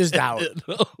 I'm just out.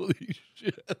 Holy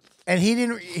shit. And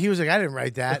he was like, I didn't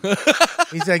write that.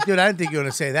 He's like, dude, I didn't think you were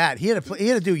going to say that. He had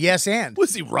to do yes and.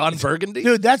 Was he Ron Burgundy?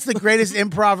 Dude, that's the greatest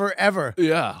improver ever.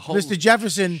 Yeah. Mr.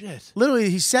 Jefferson, shit. literally,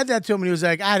 he said that to him and he was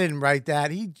like, I didn't write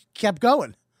that. He kept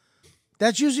going.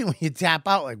 That's usually when you tap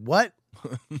out, like, what?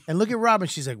 And look at Robin.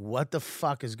 She's like, what the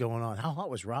fuck is going on? How hot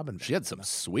was Robin? She had some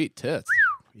sweet tits.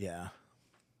 Yeah.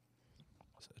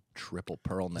 Triple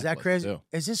pearl necklace. Is that crazy? Too.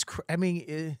 Is this, I mean,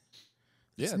 it's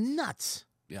Yeah. nuts.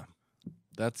 Yeah.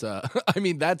 That's I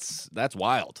mean that's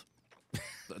wild.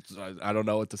 I don't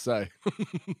know what to say.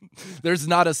 There's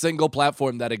not a single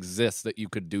platform that exists that you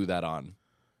could do that on.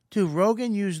 Dude,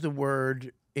 Rogan used the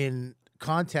word in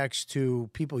context to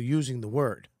people using the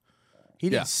word. He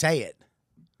didn't Yeah. say it.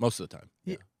 Most of the time.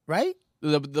 Yeah. Right?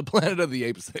 The Planet of the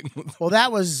Apes thing. Well,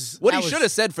 that was What that he was- should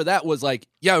have said for that was like,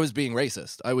 yeah, I was being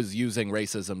racist. I was using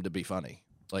racism to be funny.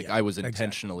 Like Yeah, I was exactly.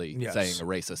 intentionally Yes. saying a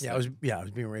racist Yeah, thing. I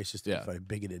was being racist. Yeah. If I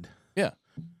bigoted. Yeah.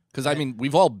 Because I mean,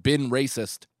 we've all been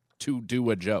racist to do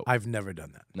a joke. I've never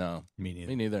done that. No. Me neither.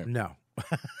 Me neither. No.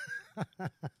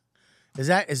 Is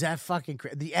that fucking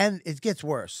crazy? The end, it gets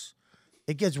worse.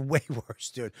 It gets way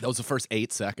worse, dude. That was the first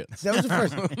 8 seconds. That was the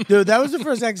first, dude. That was the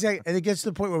first second, and it gets to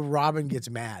the point where Robin gets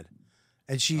mad,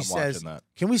 and she says, watching that.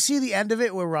 "Can we see the end of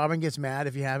it where Robin gets mad?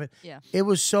 If you haven't, Yeah. It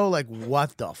was so like,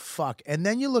 what the fuck? And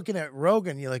then you're looking at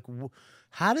Rogan, you're like,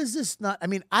 how does this not? I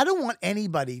mean, I don't want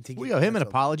anybody to. We get owe him an canceled.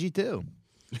 apology too.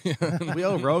 We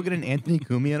owe Rogan and Anthony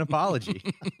Cumia an apology.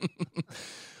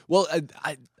 Well,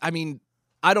 I mean,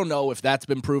 I don't know if that's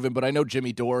been proven, but I know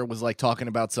Jimmy Dore was like talking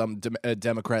about some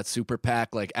Democrat super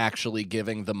PAC like actually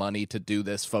giving the money to do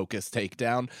this focused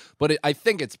takedown. But I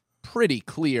think it's pretty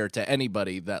clear to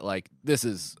anybody that like this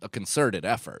is a concerted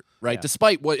effort, right? Yeah.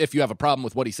 Despite what if you have a problem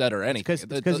with what he said or anything,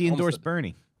 Because he endorsed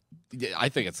Bernie. Yeah, I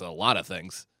think it's a lot of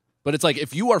things. But it's like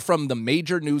if you are from the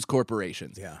major news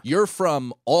corporations, Yeah. you're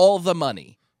from all the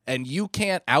money, and you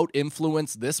can't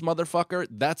out-influence this motherfucker,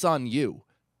 that's on you.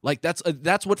 Like that's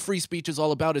what free speech is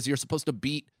all about, is you're supposed to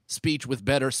beat speech with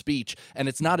better speech. And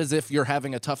it's not as if you're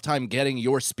having a tough time getting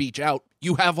your speech out.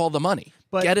 You have all the money.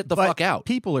 Get it the fuck out.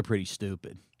 People are pretty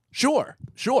stupid. Sure.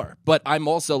 But I'm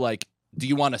also like, do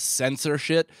you want to censor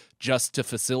shit just to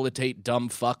facilitate dumb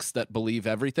fucks that believe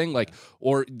everything? Like,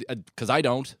 or because I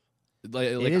don't.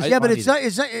 Like, Yeah, but it's not.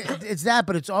 It's that,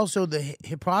 but it's also the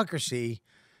hypocrisy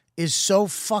is so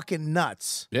fucking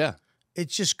nuts. Yeah.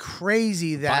 It's just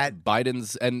crazy that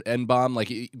Biden's and bomb,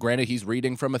 like, granted, he's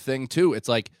reading from a thing too. It's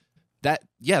like that.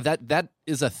 Yeah, that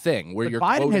is a thing where But you're.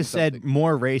 Biden quoting has said something.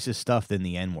 more racist stuff than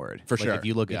the N word. For Like, sure. If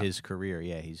you look Yeah. at his career,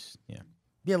 he's.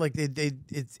 yeah, like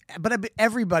it's. But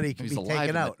everybody can He's be alive taken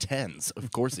in out. the tens.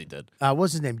 Of course he did.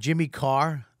 What's his name? Jimmy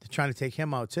Carr. They're trying to take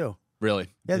him out too. Really?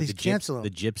 Yeah, The he's canceling the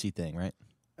gypsy thing, right?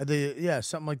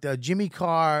 something like that. Jimmy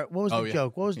Carr. What was the yeah.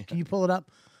 joke? What was? Can you pull it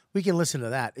up? We can listen to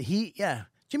that.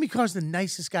 Jimmy Carr's the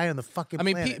nicest guy on the fucking I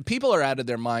mean, planet. people are out of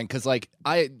their mind because, like,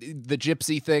 the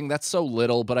gypsy thing, that's so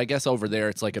little, but I guess over there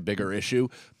it's like a bigger issue.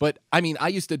 But, I mean, I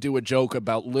used to do a joke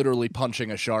about literally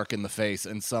punching a shark in the face,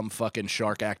 and some fucking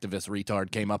shark activist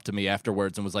retard came up to me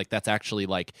afterwards and was like, that's actually,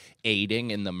 like,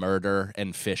 aiding in the murder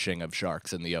and fishing of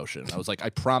sharks in the ocean. I was like, I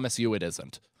promise you it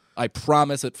isn't. I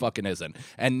promise it fucking isn't.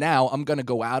 And now I'm going to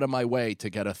go out of my way to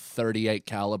get a 38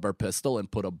 caliber pistol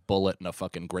and put a bullet in a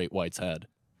fucking great white's head.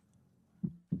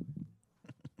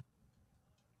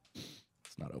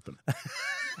 Not open.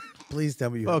 Please tell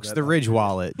me you Folks, have the that. Ridge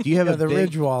wallet. Do you have Yeah, a the big,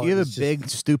 Ridge wallet Do you have a is big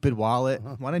stupid wallet?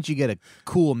 Why don't you get a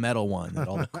cool metal one that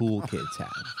all the cool kids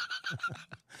have?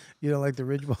 You don't like the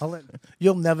Ridge wallet?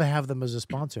 You'll never have them as a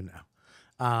sponsor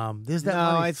now. There's that No,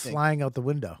 money I think- flying out the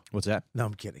window. What's that? No,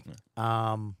 I'm kidding.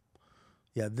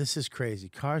 Yeah, this is crazy.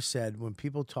 Carr said when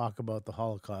people talk about the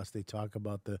Holocaust, they talk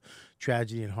about the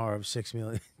tragedy and horror of 6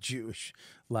 million Jewish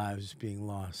lives being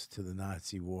lost to the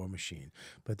Nazi war machine.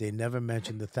 But they never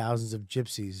mentioned the thousands of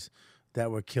gypsies that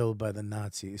were killed by the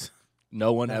Nazis.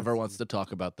 No one ever wants to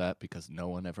talk about that because no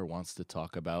one ever wants to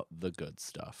talk about the good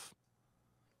stuff,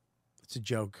 It's a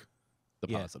joke. the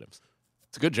Yeah. positives.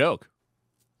 It's a good joke.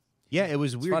 Yeah, it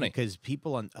was weird funny. because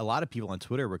a lot of people on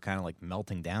Twitter were kind of like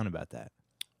melting down about that.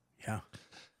 Yeah,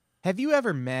 Have you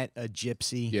ever met a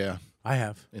gypsy? Yeah, I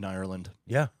have. in Ireland,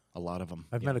 Yeah, a lot of them.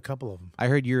 I've met a couple of them. I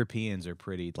heard Europeans are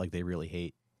pretty like they really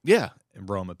hate Yeah,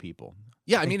 Roma people.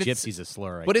 yeah. I think mean, gypsy's a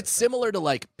slur, but it's similar to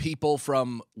like people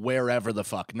from wherever the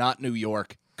fuck, not New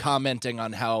York, commenting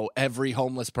on how every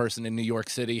homeless person in New York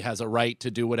City has a right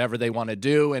to do whatever they want to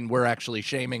do, and we're actually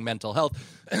shaming mental health.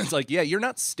 And it's like, yeah, you're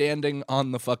not standing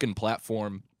on the fucking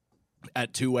platform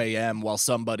at 2 a.m. while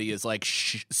somebody is like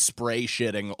spray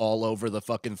shitting all over the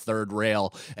fucking third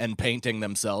rail and painting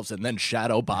themselves and then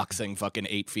shadow boxing fucking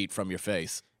 8 feet from your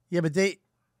face. Yeah, but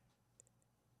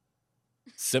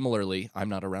Similarly, I'm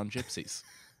not around gypsies.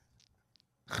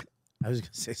 I was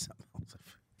going to say something else.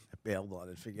 I bailed on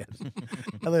it. Forget it.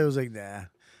 I thought it was like, nah.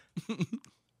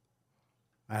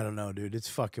 I don't know, dude. It's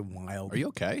fucking wild. Are you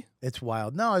okay? It's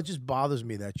wild. No, it just bothers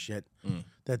me, that shit.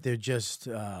 That they're just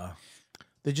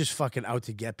fucking out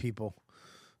to get people.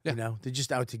 Yeah. You know, they're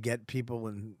just out to get people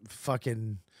and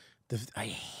fucking.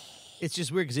 It's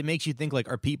just weird because it makes you think like,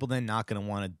 are people then not going to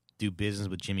want to do business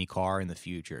with Jimmy Carr in the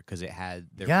future because it had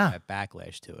that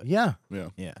backlash to it? Yeah,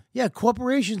 yeah.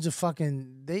 Corporations are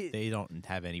fucking. They don't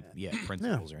have any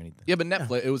principles or anything. Yeah, but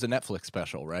Netflix. It was a Netflix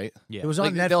special, right? Yeah, It was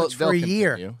on Like, Netflix for a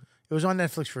year. continue. It was on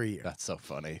Netflix for a year. That's so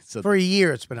funny. So For a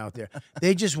year, it's been out there.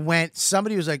 They just went.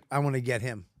 Somebody was like, "I want to get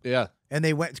him," yeah, and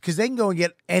they went because they can go and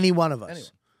get any one of us.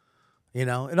 Anyone. You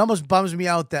know, it almost bums me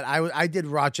out that I did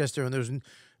Rochester and there's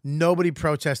nobody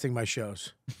protesting my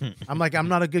shows. I'm like, I'm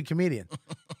not a good comedian.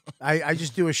 I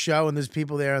just do a show and there's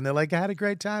people there and they're like, I had a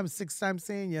great time. 6th time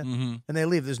seeing you. Mm-hmm. And they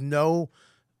leave. There's no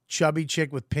chubby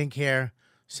chick with pink hair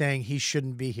saying he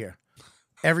shouldn't be here.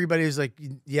 everybody's like,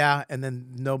 yeah, and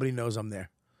then nobody knows I'm there.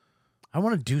 I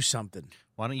want to do something.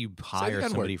 Why don't you hire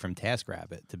somebody from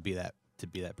TaskRabbit to be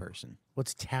that person?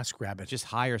 What's TaskRabbit? Just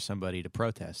hire somebody to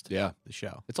protest. Yeah. The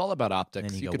show. It's all about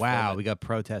optics. And you go, could wow, film we it. got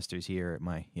protesters here at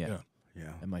my Yeah.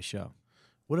 at my show.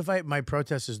 What if my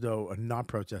protesters, though, are not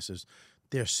protesters?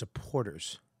 They're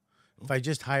supporters. If I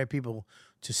just hire people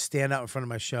to stand out in front of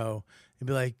my show and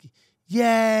be like,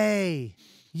 yay,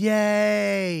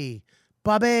 yay,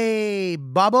 Bobby,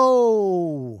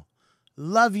 Bobbo,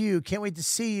 love you, can't wait to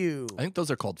see you. I think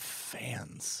those are called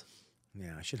fans.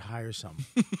 Yeah, I should hire some.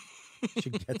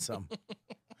 Should get some.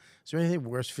 Is there anything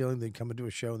worse feeling than coming to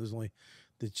a show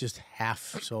that's just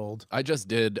half sold? I just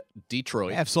did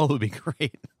Detroit. Half sold would be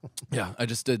great. Yeah, I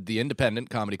just did the Independent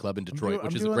Comedy Club in Detroit,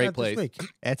 which is a great place.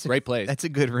 That's Great place. That's a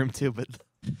good room too, but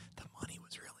the money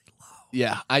was really low.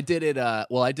 Yeah, I did it. I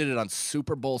did it on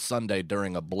Super Bowl Sunday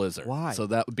during a blizzard. Why? So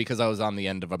that because I was on the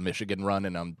end of a Michigan run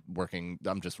and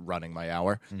I'm just running my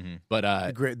hour. But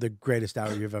The greatest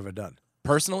hour you've ever done.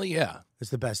 personally, yeah. It's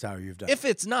the best hour you've done. If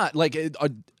it's not like,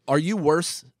 are you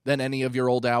worse than any of your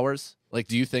old hours? Like,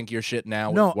 do you think your shit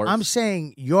now No, is worse? I'm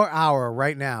saying your hour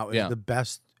right now is Yeah. the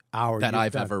best hour that you've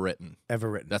I've done. ever written. Ever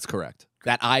written. That's correct.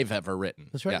 That I've ever written.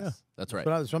 That's right, Yes, yeah. that's right.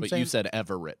 That's what I'm but saying. you said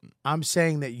ever written. I'm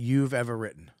saying that you've ever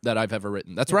written. That I've ever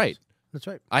written. That's Yes. right. That's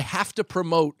right. I have to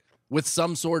promote with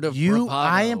some sort of I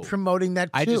bravado. am promoting that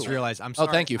too. I just realized. I'm Oh,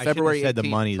 sorry. thank you. I shouldn't have February said the 18th,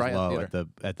 money's Tryout low Theater.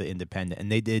 at the Independent,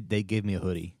 and they gave me a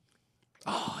hoodie.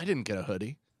 Oh, I didn't get a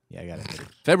hoodie. Yeah, I got it.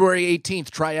 February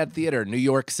 18th, Triad Theater, New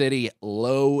York City.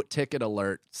 Low ticket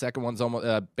alert. Second one's almost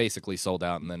basically sold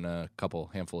out, and then a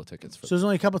handful of tickets. For So there's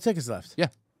only a couple tickets left. Yeah.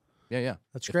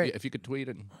 That's If great. you, if you could tweet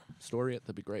and story it,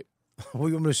 that'd be great.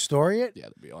 We want me to story it? Yeah,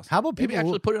 that'd be awesome. How about people Maybe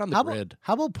actually who, put it on the how grid?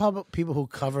 How about people who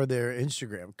cover their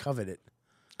Instagram, covet it?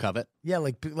 Covet. Yeah,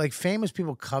 like famous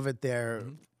people covet their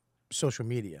social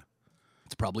media.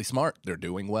 It's probably smart. They're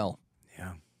doing well.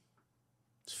 Yeah.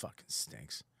 This fucking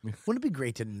stinks. Wouldn't it be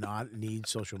great to not need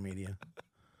social media?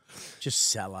 Just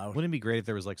sell out. Wouldn't it be great if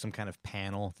there was like some kind of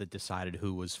panel that decided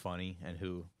who was funny and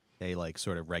who they like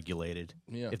sort of regulated?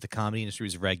 Yeah. If the comedy industry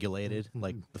was regulated,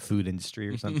 like the food industry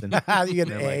or something. You get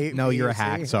an They're A, like, no, B, you're a C.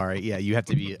 hack. Sorry. Yeah, you have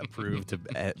to be approved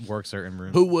to work certain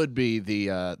rooms. Who would be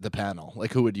the panel?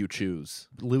 Like, who would you choose?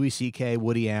 Louis C.K.,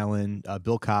 Woody Allen,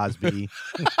 Bill Cosby,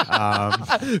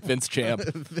 Vince Champ.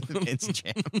 Vince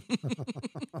Champ.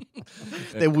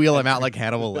 They wheel him out like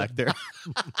Hannibal Lecter.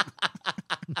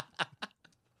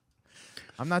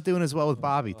 I'm not doing as well with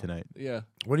Bobby tonight. Yeah.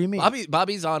 What do you mean?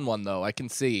 Bobby's on one though. I can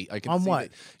see. On see what?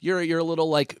 that you're a little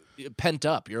like pent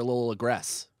up. You're a little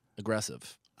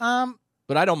aggressive. Um,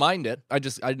 But I don't mind it. I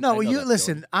No, know you that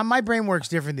listen. My brain works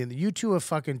different than you two are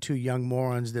fucking two young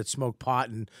morons that smoke pot,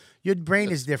 and your brain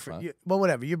is different. Well,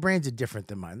 whatever. Your brains are different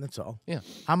than mine. That's all. Yeah.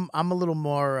 I'm a little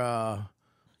more,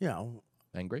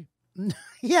 Angry.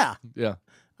 yeah. Yeah.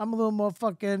 I'm a little more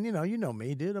fucking, you know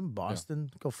me, dude. I'm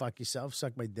Boston. Go fuck yourself.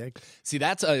 Suck my dick. See,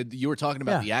 that's you were talking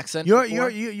about the accent. You're before?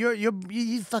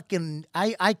 you fucking.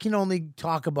 I can only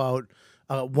talk about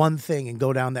one thing and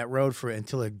go down that road for it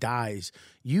until it dies.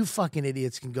 You fucking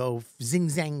idiots can go zing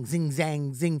zang zing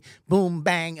zang zing boom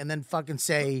bang and then fucking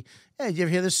say, "Hey, did you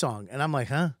ever hear this song?" And I'm like,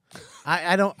 "Huh?"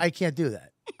 I can't do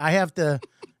that. I have to.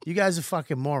 You guys are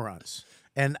fucking morons.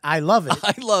 And I love it.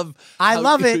 I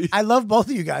love it. I love both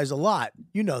of you guys a lot.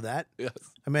 You know that. Yes.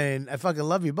 I mean, I fucking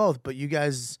love you both, but you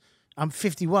guys, I'm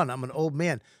 51. I'm an old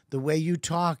man. The way you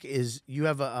talk is you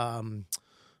have a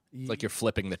It's like you're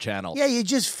flipping the channel. yeah, you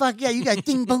just you got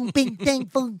ding boom bing ding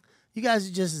boom. You guys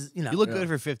are just, You look good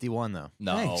for 51 though.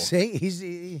 No. Thanks.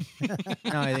 See, No,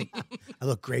 I think I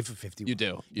look great for 51. You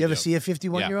do. You ever do. see a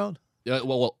 51-year-old? Yeah,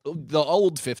 well, the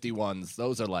old 51s,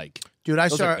 those are like, Dude,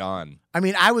 those are gone. I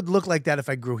mean, I would look like that if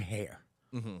I grew hair.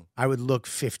 Mm-hmm. I would look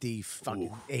 50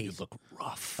 fucking 8. You look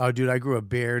rough. Oh, dude, I grew a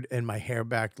beard and my hair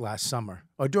back last summer.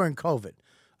 Oh, during COVID.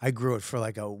 I grew it for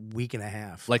like a week and a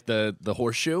half. Like the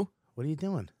horseshoe? What are you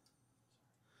doing?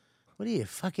 What are you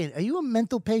fucking? Are you a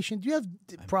mental patient? Do you have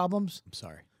problems? I'm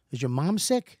sorry. Is your mom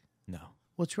sick? No.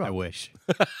 What's wrong? I wish.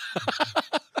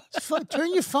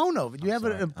 Turn your phone over. Do you have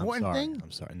an Sorry. important I'm sorry. thing?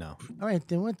 I'm sorry. No. All right,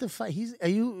 then what the fuck? Are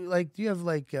you like? Do you have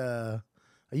like? Are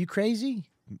you crazy?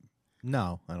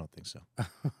 No, I don't think so.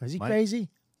 Is he Mike? crazy?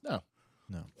 No.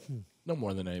 No. No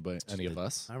more than any of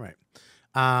us. All right.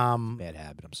 Bad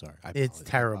habit. I'm sorry. I It's apologize.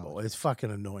 terrible. It's fucking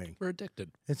annoying. We're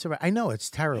addicted. It's all right. I know it's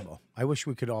terrible. I wish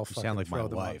we could all You fucking sound like my throw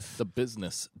them out. wife. The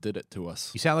business did it to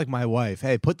us. You sound like my wife.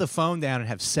 Hey, put the phone down and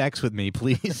have sex with me,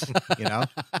 please. You know?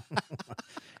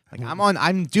 Like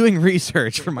I'm doing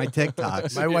research for my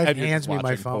TikToks. My wife And you're hands just me my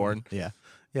watching phone. porn. Yeah.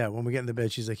 Yeah, when we get in the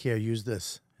bed, she's like, "Here, use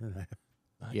this."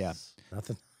 Yeah.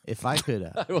 Nothing. If I could,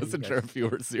 I wasn't sure if you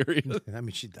were serious. I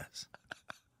mean, she does.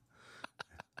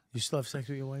 You still have sex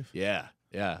with your wife? Yeah.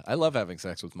 I love having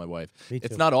sex with my wife. Me too.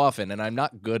 It's not often, and I'm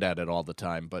not good at it all the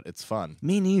time, but it's fun.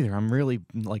 me neither. I'm really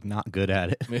like not good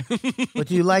at it. But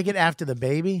do you like it after the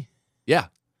baby? Yeah.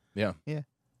 Yeah.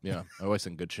 I'm always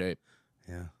in good shape.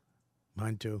 Yeah,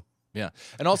 mine too. Yeah.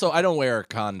 And also, I don't wear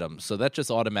condoms, so that just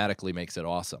automatically makes it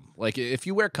awesome. Like, if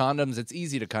you wear condoms, it's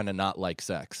easy to kind of not like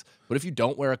sex. But if you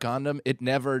don't wear a condom, it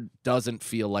never doesn't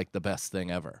feel like the best thing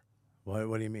ever.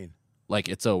 What do you mean? Like,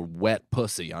 it's a wet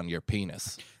pussy on your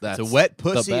penis. That's It's a wet the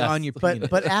pussy best. on your penis.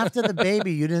 But after the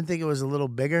baby, you didn't think it was a little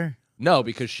bigger? No,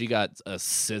 because she got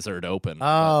scissored open.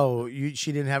 Oh,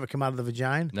 she didn't have it come out of the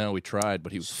vagina? No, we tried,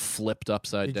 but he was flipped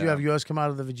upside Did down. you have yours come out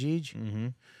of the vagine? Mm-hmm.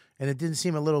 And it didn't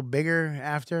seem a little bigger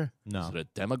after? No. Is it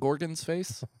a Demogorgon's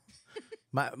face?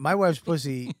 My wife's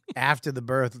pussy after the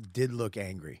birth did look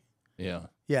angry. Yeah.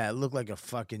 Yeah, it looked like a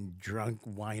fucking drunk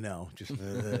wino. Just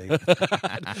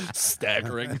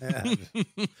Staggering.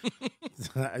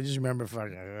 I just remember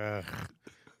fucking.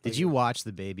 Did you watch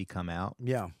the baby come out?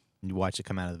 Yeah, You watched it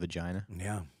come out of the vagina?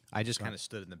 yeah. I just kind of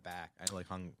stood in the back. I like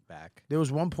hung back. There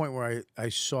was one point where I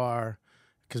saw,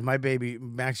 because my baby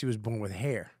Maxie was born with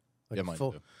hair. Like Yeah, mine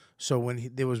full. too. So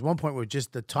there was one point where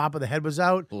just the top of the head was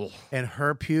out, Ugh. and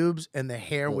her pubes and the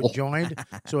hair were joined,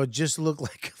 so it just looked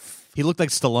like. He looked like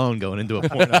Stallone going into a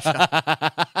porno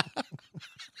shop.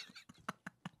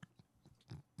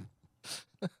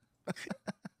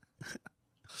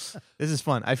 This is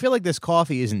fun. I feel like this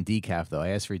coffee isn't decaf though. I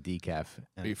asked for decaf.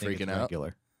 And Are you I think it's freaking out?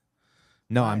 regular.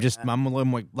 No, I'm a little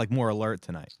more, more alert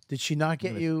tonight. Did she not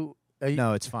get you?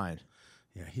 No, it's fine.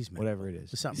 Yeah, he's Whatever it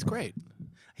is. There's something He's great.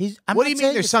 I'm What not do you mean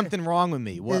saying there's it's- something wrong with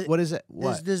me? What is it?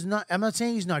 There's, What? there's not. I'm not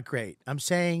saying he's not great. I'm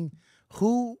saying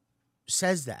who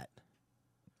says that?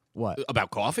 What?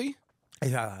 About coffee?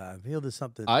 I feel there's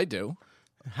something. I do.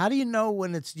 How do you know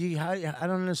when it's? I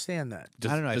don't understand that.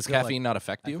 Does, I don't know. I Does feel like- caffeine not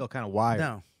affect I you? feel kind of wired.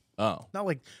 No, Oh.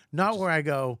 not where I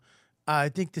go. I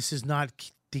think this is not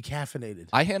decaffeinated.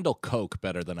 I handle Coke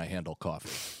better than I handle coffee.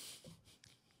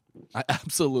 I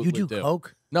absolutely You do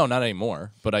Coke? No, not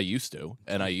anymore, but I used to.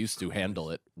 And I used to handle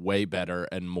it way better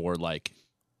and more like,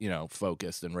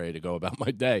 focused and ready to go about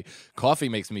my day. Coffee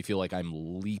makes me feel like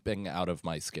I'm leaping out of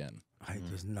my skin.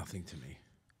 There's nothing to me.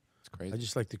 It's crazy. I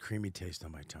just like the creamy taste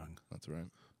on my tongue. That's right.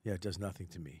 Yeah, it does nothing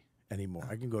to me anymore.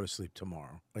 I can go to sleep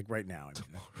tomorrow. Like right now.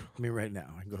 I mean right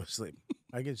now. I can go to sleep.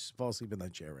 I can just fall asleep in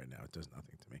that chair right now. It does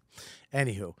nothing to me.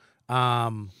 Anywho,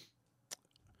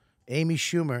 Amy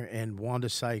Schumer and Wanda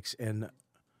Sykes and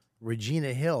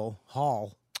Regina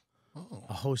Hall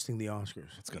are hosting the Oscars.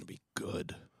 It's going to be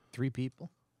good. 3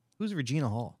 people? Who's Regina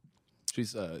Hall?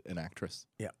 She's an actress.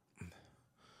 Yeah.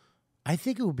 I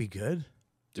think it would be good.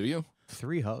 Do you?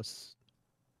 3 hosts.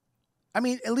 I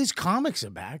mean, at least comics are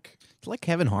back. It's like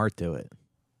Kevin Hart do it.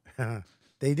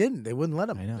 They didn't. They wouldn't let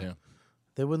him. I know. Yeah.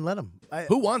 They wouldn't let him.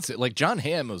 Who wants it? Like John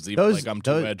Hamm was even Those- like, I'm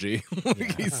too those- edgy.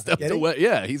 He stepped Did he? away.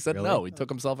 Yeah, he said Really? no. He took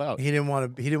himself out. He didn't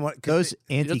want to. He didn't want. Those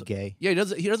He doesn't- anti-gay. Yeah,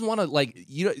 he doesn't want to like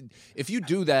if you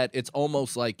do that, it's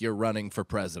almost like you're running for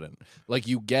president. Like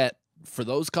you get for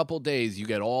those couple days, you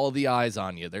get all the eyes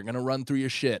on you. They're gonna run through your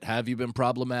shit. Have you been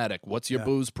problematic? What's your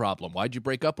booze problem? Why'd you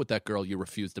break up with that girl you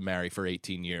refused to marry for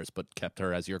 18 years but kept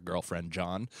her as your girlfriend,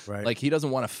 John? Right. Like he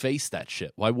doesn't want to face that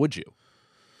shit. Why would you?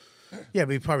 Yeah,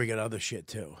 but he probably got other shit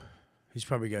too. He's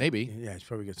probably got Maybe. Yeah, he's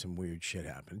probably got some weird shit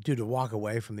happen. Dude, to walk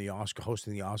away from the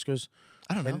hosting the Oscars.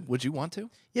 I don't know. Would you want to?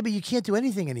 Yeah, but you can't do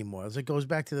anything anymore. It goes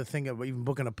back to the thing of even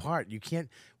booking a part. We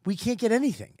can't get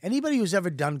anything. Anybody who's ever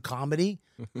done comedy,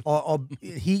 or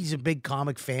he's a big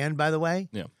comic fan, by the way.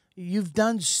 Yeah. You've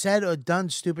said or done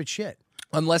stupid shit.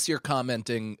 Unless you're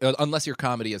commenting, unless your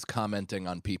comedy is commenting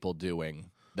on people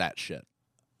doing that shit.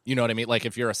 You know what I mean? Like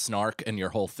if you're a snark and your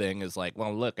whole thing is like,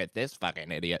 well, look at this fucking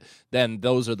idiot, then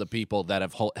those are the people that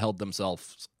have held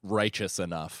themselves righteous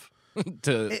enough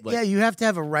to. Yeah, you have to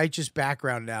have a righteous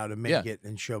background now to make Yeah. it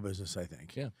in show business, I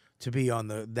think. Yeah. To be on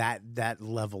that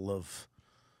level of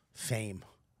fame.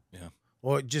 Yeah.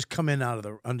 Or just come in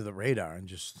under the radar and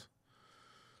just,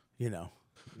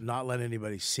 not let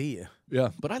anybody see you. Yeah,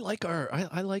 but I like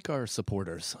our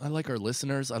supporters. I like our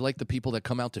listeners. I like the people that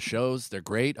come out to shows. They're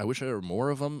great. I wish there were more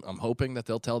of them. I'm hoping that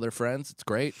they'll tell their friends. It's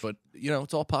great, but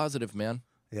it's all positive, man.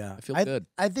 Yeah, I feel good.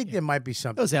 I think there might be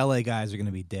something. Those LA guys are going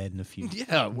to be dead in a few.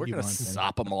 Yeah, we're few gonna months,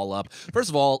 sop them all up. First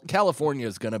of all, California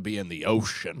is gonna be in the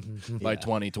ocean by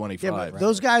 2025. Yeah, but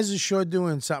those guys are sure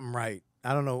doing something right.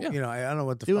 I don't know. Yeah. I don't know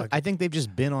what the Dude, fuck. I think they've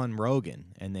just been on Rogan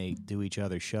and they do each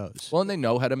other's shows. Well, and they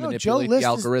know how to No, manipulate Joe List the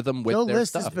algorithm with Joe their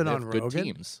List has stuff. been They on have good Rogan.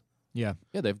 teams. Yeah.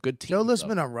 Yeah, they have good teams. Joe List's though.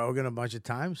 been on Rogan a bunch of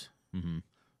times. Mm-hmm.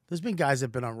 There's been guys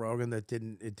that've been on Rogan that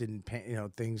didn't pay,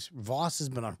 things. Voss has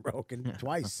been on Rogan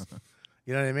twice.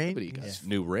 You know what I mean? But he got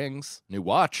new rings, new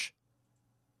watch.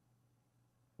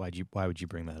 Why would you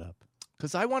bring that up?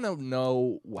 Because I want to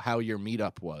know how your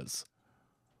meetup was.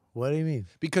 What do you mean?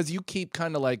 Because you keep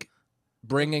kind of like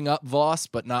bringing up Voss,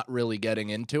 but not really getting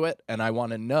into it. And I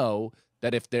want to know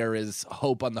that if there is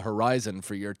hope on the horizon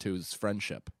for your two's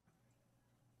friendship.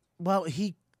 Well,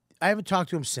 I haven't talked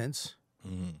to him since.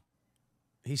 Mm-hmm.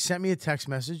 He sent me a text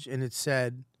message, and it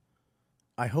said,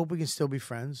 I hope we can still be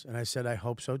friends. And I said, I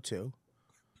hope so, too.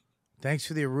 Thanks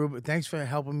for the Aruba. Thanks for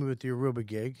helping me with the Aruba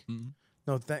gig. Mm-hmm.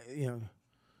 No,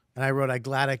 and I wrote, I'm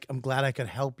glad I could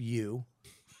help you.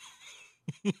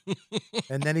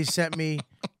 And then he sent me,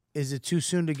 is it too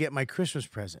soon to get my Christmas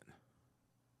present?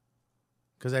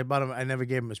 Because I never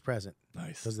gave him his present.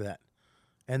 Nice. Because of that.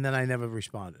 And then I never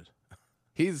responded.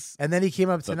 And then he came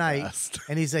up the tonight, best.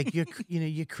 and he's like,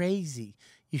 you're crazy.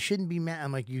 You shouldn't be mad.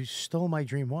 I'm like, you stole my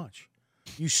dream watch.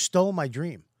 You stole my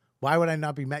dream. Why would I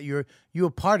not be mad? You were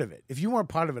part of it. If you weren't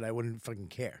part of it, I wouldn't fucking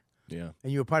care. Yeah.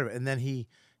 And you were part of it. And then he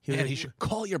should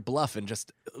call your bluff and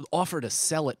just offer to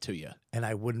sell it to you. And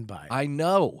I wouldn't buy it. I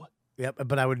know. Yep,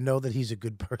 but I would know that he's a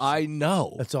good person. I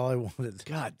know. That's all I wanted.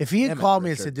 God, if he had damn it, called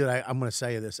me and Richard. said, dude, I'm going to sell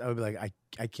you this, I would be like,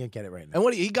 I can't get it right now.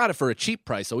 And he got it for a cheap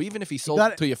price, so even if he sold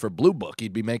it to you for Blue Book,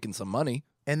 he'd be making some money.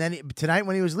 And then tonight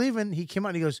when he was leaving, he came out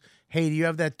and he goes, hey, do you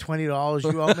have that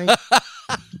 $20 you owe me?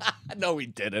 No, he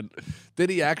didn't.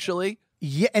 Did he actually?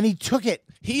 Yeah, and he took it.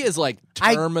 He is like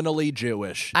terminally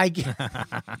Jewish.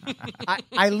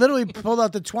 I literally pulled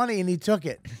out the 20 and he took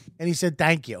it. And he said,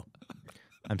 thank you.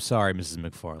 I'm sorry, Mrs.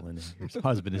 McFarland. Your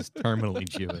husband is terminally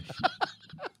Jewish.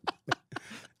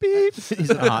 Beep. He's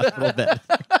in a hospital bed.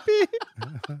 Beep.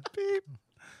 Beep.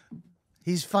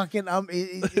 He's fucking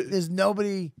there's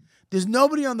nobody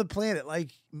on the planet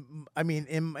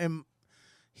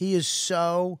he is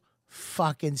so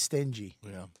fucking stingy.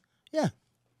 Yeah. Yeah.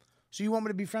 So you want me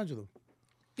to be friends with him?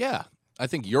 Yeah. I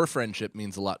think your friendship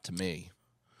means a lot to me.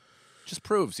 Just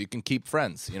proves you can keep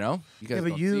friends, You guys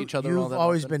don't see each other all you've that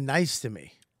always often. been nice to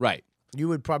me. Right. You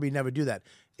would probably never do that.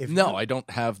 I don't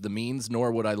have the means,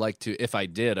 nor would I like to. If I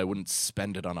did, I wouldn't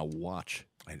spend it on a watch.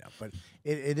 I know, but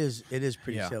it is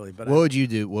pretty silly. But what would you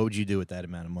do? What would you do with that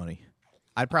amount of money?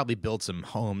 I'd probably build some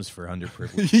homes for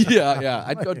underprivileged. Yeah.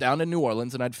 I'd go down to New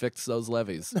Orleans and I'd fix those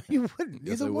levees. No, you wouldn't.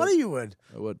 Yes, Neither one of you would.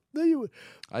 I would. No, you would.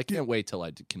 I can't wait till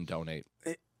I can donate.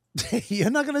 You're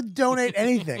not going to donate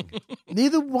anything.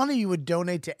 Neither one of you would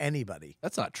donate to anybody.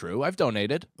 That's not true. I've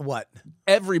donated. What?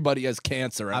 Everybody has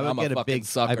cancer, and I'm a fucking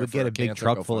sucker. I would for get a a big cancer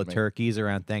truck full of GoFundMe. turkeys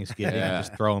around Thanksgiving and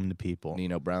just throw them to people.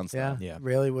 Nino Brown Yeah? style. Yeah.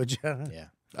 Really, would you? Yeah.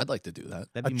 I'd like to do that.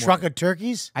 That'd A be more- truck of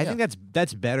turkeys? I think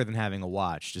that's better than having a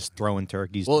watch. Just throwing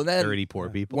turkeys Well, to then- 30 poor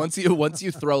people. Once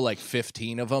you throw like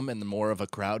 15 of them, and the more of a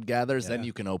crowd gathers, then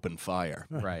you can open fire.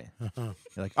 Right. You're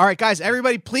like, all right, guys,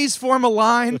 everybody, please form a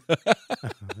line.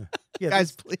 Yeah,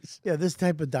 Guys, please. Yeah, this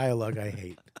type of dialogue I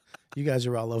hate. You guys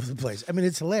are all over the place. I mean,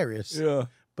 it's hilarious. Yeah.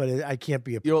 But I can't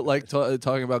be a. You don't like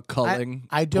talking about culling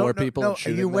I don't poor know. people No, and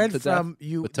shooting you them went to from death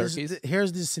you. with turkeys?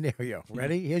 Here's the scenario.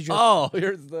 Ready? Here's your. Oh,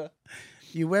 here's the.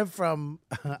 You went from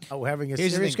having a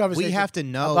Here's the serious thing. conversation. We have to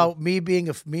know about me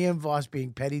and Voss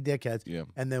being petty dickheads. Yeah.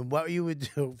 And then what you would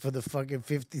do for the fucking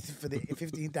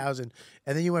 15,000,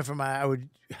 and then you went from I would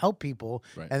help people,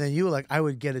 Right. and then you were like I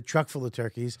would get a truck full of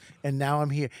turkeys, and now I'm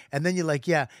here, and then you're like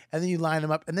and then you line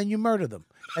them up, and then you murder them,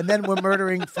 and then we're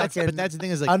murdering fucking. But that's the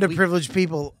thing is like underprivileged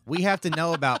people. We have to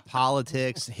know about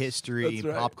politics, history, That's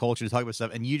right. pop culture to talk about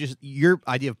stuff, and your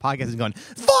idea of podcast is going,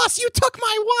 Voss, you took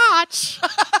my watch.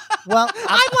 Well,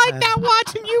 I like that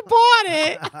watch, and you bought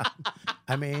it.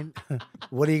 I mean,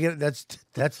 what are you gonna?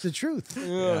 That's the truth.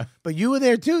 Yeah. But you were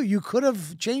there too. You could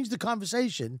have changed the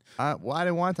conversation. Well, I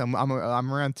didn't want them. I'm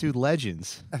around two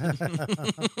legends.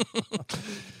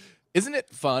 Isn't it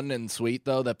fun and sweet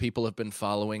though that people have been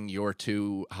following your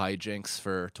two hijinks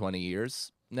for 20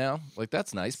 years now? Like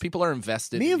that's nice. People are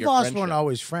invested. Me in and your Voss friendship. weren't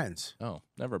always friends. Oh,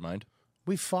 never mind.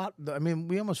 We fought. I mean,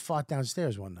 we almost fought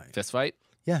downstairs one night. Fist fight.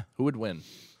 Yeah. Who would win?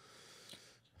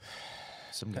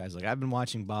 Some guys like, I've been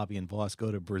watching Bobby and Voss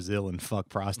go to Brazil and fuck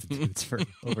prostitutes for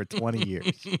over 20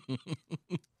 years.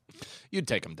 You'd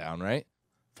take him down, right?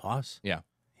 Voss? Yeah.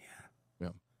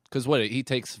 Because what he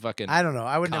takes fucking. I don't know.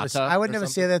 I would never. kata I would or never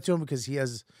say something? that to him because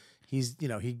he's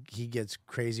he gets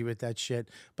crazy with that shit.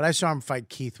 But I saw him fight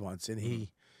Keith once, and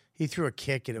he He threw a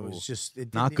kick and it was just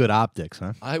Not good optics,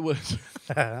 huh? I would.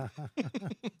 Yeah,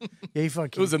 he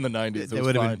fucking. It was in the 90s. That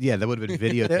would have been that would have been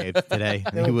videotaped today.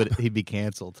 He'd be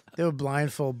canceled. They were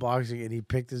blindfold boxing, and he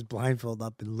picked his blindfold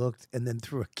up and looked, and then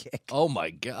threw a kick. Oh my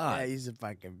God! Yeah, he's a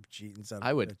fucking cheating son. I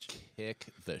of a would bitch. kick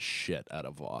the shit out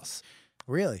of Voss.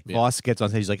 Really? Yeah. Voss gets on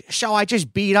stage. He's like, "So I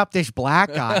just beat up this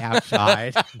black guy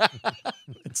outside."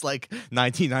 It's like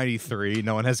 1993.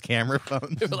 No one has camera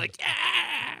phones. They were like,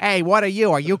 Hey, what are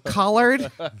you? Are you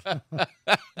colored?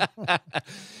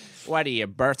 "What are you,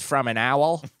 birthed from an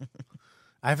owl?"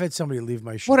 I've had somebody leave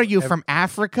my show. What are you from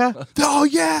Africa? Oh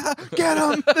yeah, get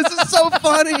him! This is so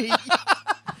funny.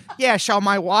 Yeah, so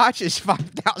my watch is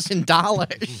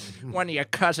 $5,000. One of your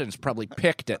cousins probably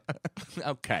picked it.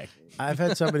 Okay. I've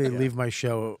had somebody leave my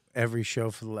show every show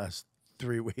for the last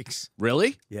 3 weeks.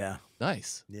 Really? Yeah.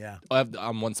 Nice. Yeah.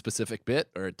 On one specific bit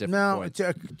or at different No, points?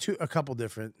 it's a couple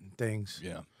different things.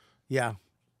 Yeah. Yeah.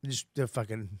 Just the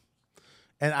fucking.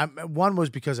 And one was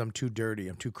because I'm too dirty.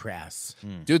 I'm too crass.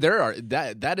 Dude,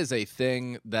 that is a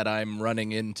thing that I'm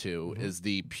running into is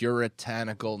the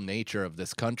puritanical nature of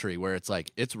this country where it's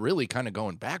like it's really kind of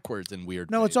going backwards in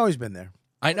weird No, ways. it's always been there.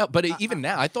 I know, but even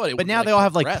now I thought it But would now like, they all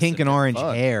have like progress pink and get orange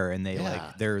fun. hair, and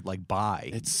Yeah. they're like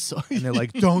bi. It's so And they're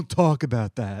like, don't talk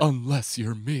about that. unless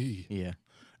you're me. Yeah.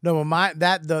 No,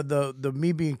 the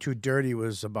me being too dirty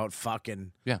was about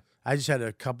fucking. Yeah. I just had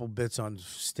a couple bits on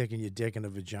sticking your dick in a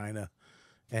vagina,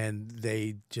 and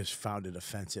they just found it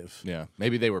offensive. Yeah.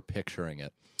 Maybe they were picturing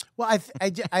it. Well,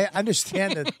 I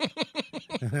understand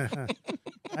it.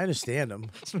 I understand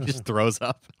them. Just throws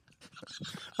up.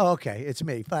 Oh, okay, it's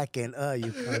me. Fucking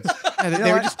you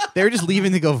cunts. They were just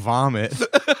leaving to go vomit.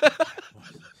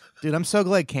 Dude, I'm so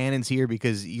glad Cannon's here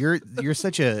because you're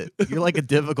like a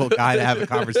difficult guy to have a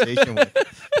conversation with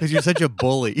because you're such a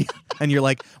bully and you're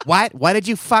like, what did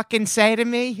you fucking say to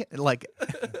me? Like,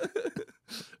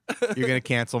 you're gonna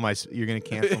cancel my special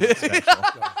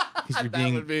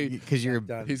because you're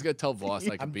done. He's gonna tell Voss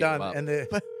I can I'm beat him done,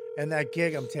 up. and that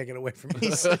gig I'm taking away from you.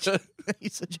 he's such a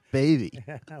baby.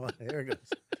 Well, here it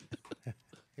goes.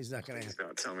 He's not going to answer.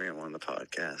 Don't tell me I'm on the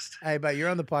podcast. Hey, but you're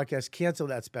on the podcast. Cancel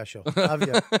that special. Love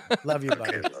you. Love you,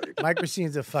 buddy. Okay, love you. Mike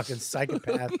Racine's a fucking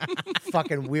psychopath,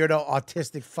 fucking weirdo,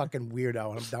 autistic fucking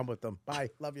weirdo, and I'm done with them. Bye.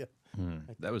 Love you.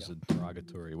 That was a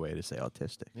derogatory way to say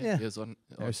autistic. Yeah. He has There's some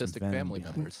autistic venom family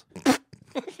behind members.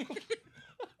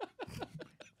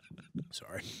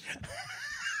 Sorry.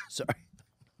 Sorry.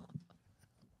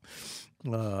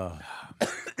 No,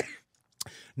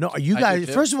 you guys,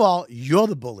 too. first of all, you're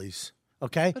the bullies.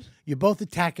 Okay? You're both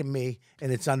attacking me,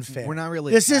 and it's unfair. We're not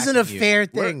really This isn't a attacking you. fair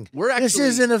thing. we're This actually-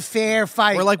 isn't a fair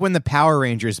fight. We're like when the Power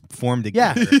Rangers formed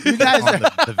Yeah, together. you guys on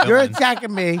the you're villains.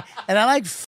 attacking me, and I like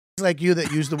like you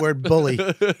that use the word bully.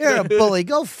 You're a bully.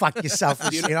 Go fuck yourself.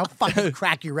 You know, fucking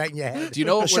crack you right in your head. Do you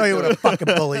know what I'll show we're you what doing? a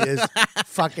fucking bully is.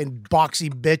 Fucking boxy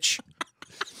bitch.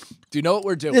 Do you know what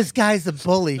we're doing? This guy's the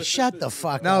bully. Shut the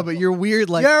fuck No, up. but you're weird.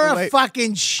 Like You're the a way-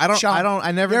 fucking chump.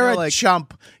 I never You're know, a like-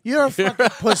 chump. You're a fucking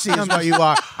pussy is what you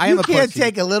are. I am you a can't pussy.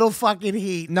 take a little fucking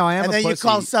heat. No, I am and a then pussy. you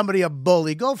call somebody a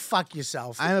bully. Go fuck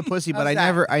yourself. I'm a pussy, but How's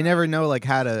I that? never know like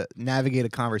how to navigate a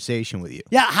conversation with you.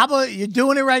 Yeah, how about you're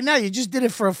doing it right now? You just did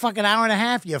it for a fucking hour and a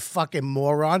half, you fucking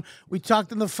moron. We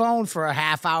talked on the phone for a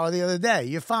half hour the other day.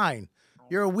 You're fine.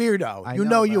 You're a weirdo. I You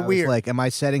know but you're I was weird. Like, am I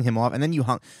setting him off? And then you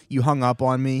hung up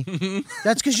on me.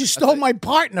 That's because you stole my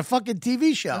part in a fucking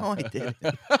TV show. No, I didn't.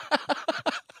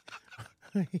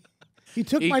 You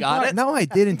took He my got part. it? No, I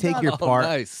didn't take your Oh, part.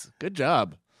 nice. Good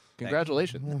job.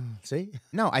 Congratulations. See?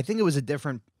 No, I think it was a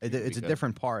different. It's a good.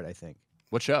 different part. I think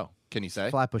What show? Can you say?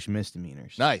 Flatbush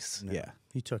misdemeanors. Nice. Yeah,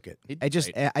 He took it. He I just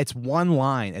did great. it's one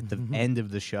line at the end of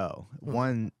the show.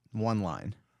 One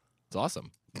line. It's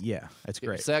awesome. Yeah, it's Get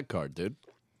your great. SAG card, dude.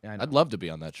 Yeah, I know. I'd love to be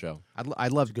on that show.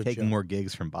 I'd love good taking show. more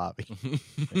gigs from Bobby.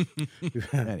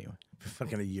 Anyway,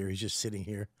 Fucking a year. He's just sitting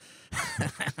here.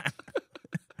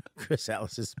 Chris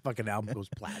Ellis's fucking album goes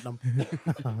platinum.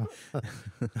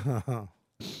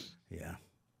 Yeah.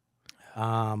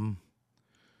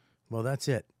 Well, that's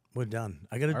it. We're done.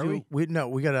 I gotta Are do. We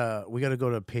gotta go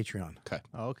to Patreon. Okay.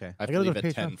 oh, okay. I have I to gotta leave go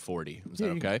at to Patreon. 10:40. Is Yeah,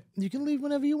 that okay? You can leave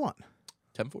whenever you want.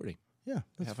 10:40. Yeah.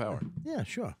 that's Half fine. hour. Yeah,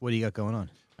 sure. What do you got going on?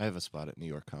 I have a spot at New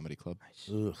York Comedy Club.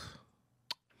 Ugh.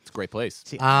 It's a great place.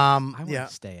 See, I want Yeah.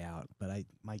 to stay out, but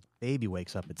my baby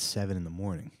wakes up at 7 in the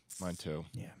morning. Mine too.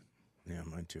 Yeah. Yeah,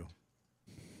 mine too.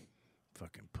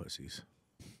 Fucking pussies.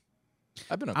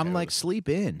 I've been okay I'm like, with sleep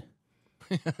in.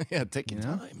 it. Yeah, take your You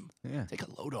know? time. Yeah. Take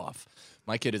a load off.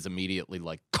 My kid is immediately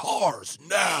like, cars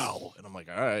now. And I'm like,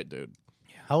 all right, dude.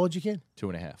 How old you kid?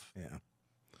 2.5. Yeah.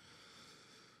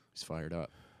 He's fired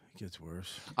up. It gets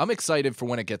worse. I'm excited for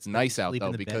when it gets nice out sleep in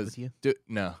though, the bed because with you?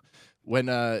 no, when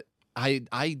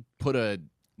I put a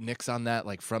nix on that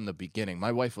like from the beginning.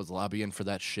 My wife was lobbying for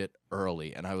that shit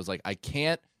early, and I was like, I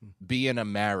can't be in a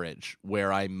marriage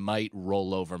where I might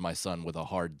roll over my son with a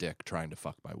hard dick trying to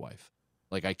fuck my wife.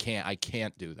 Like I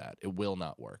can't do that. It will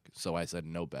not work. So I said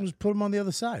no bet. Just put him on the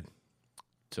other side.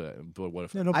 But what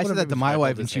if Yeah, don't I put said him that to my hold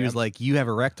wife, his and she was hand. like, "You have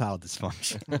erectile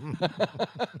dysfunction."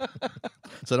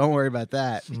 So don't worry about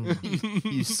that.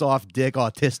 You soft dick,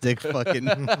 autistic, fucking.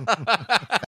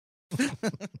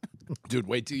 Dude,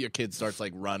 wait till your kid starts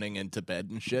like running into bed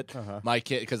and shit. My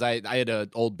kid, because I had an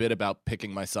old bit about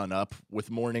picking my son up with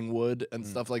morning wood and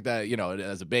stuff like that, you know,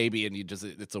 as a baby, and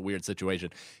it's a weird situation.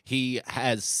 He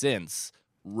has since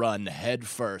run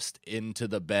headfirst into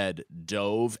the bed,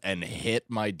 dove, and hit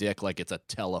my dick like it's a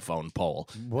telephone pole.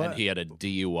 What? And he had a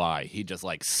DUI. He just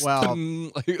like Well,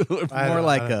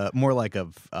 like, more like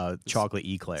a chocolate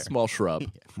eclair. small shrub.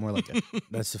 More like a.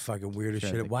 That's the fucking weirdest Sure,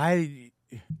 I shit. think- Why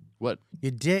What?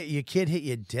 your kid hit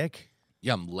your dick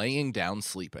Yeah, I'm laying down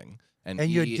sleeping, and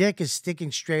your he- dick is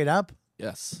sticking straight up?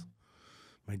 Yes,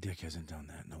 My dick hasn't done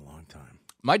that in a long time.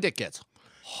 my dick gets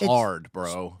hard,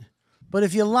 bro. But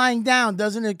if you're lying down,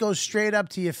 doesn't it go straight up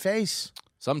to your face?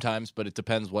 Sometimes, but it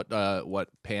depends what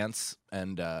pants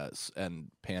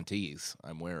and panties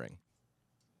I'm wearing.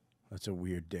 That's a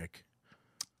weird dick.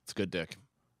 It's a good dick.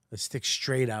 It sticks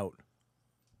straight out.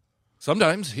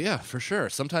 Sometimes, yeah, for sure.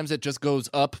 Sometimes it just goes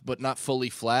up, but not fully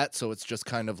flat, so it's just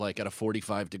kind of like at a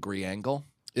 45-degree angle.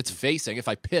 It's facing. If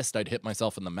I pissed, I'd hit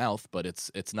myself in the mouth, but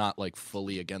it's not like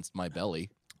fully against my belly.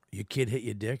 Your kid hit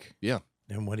your dick? Yeah.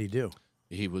 And what'd he do?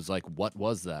 He was like, "What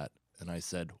was that?" And I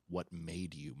said, "What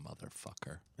made you,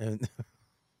 motherfucker?" And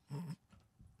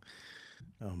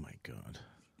oh my God.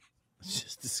 It's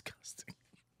just disgusting.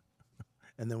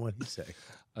 And then what'd he say?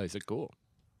 I said, "Cool."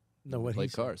 No, We what he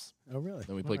played say? cars. Oh, really?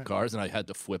 Then we All played right. cars, and I had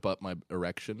to whip up my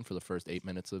erection for the first 8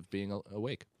 minutes of being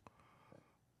awake.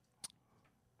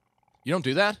 You don't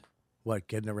do that? What,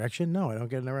 get an erection? No, I don't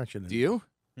get an erection. Do you?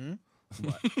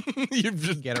 You've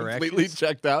just Get completely erections?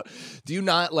 checked out. Do you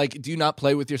not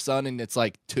play with your son and it's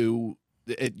like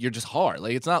you're just hard?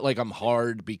 Like it's not like I'm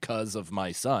hard because of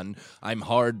my son. I'm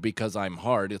hard because I'm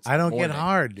hard. It's I don't get morning.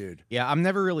 hard, dude. Yeah, I'm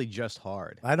never really just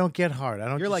hard. I don't get hard. I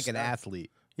don't. You're like just an stop.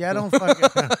 athlete. Yeah, I don't fucking.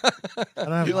 I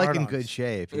don't have You're like in hard-ons. good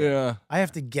shape. Yeah. I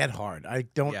have to get hard. I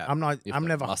don't. Yeah. I'm not. You have I'm to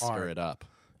never muster hard. it up.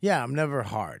 Yeah, I'm never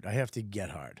hard. I have to get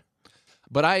hard.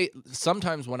 But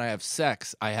sometimes when I have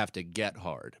sex, I have to get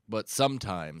hard. But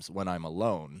sometimes when I'm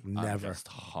alone, I'm Never. just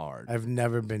hard. I've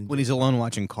never been. When he's alone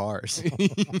watching Cars,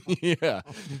 Yeah.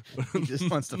 he just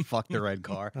wants to fuck the red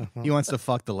car. He wants to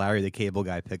fuck the Larry the Cable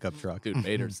Guy pickup truck. Dude,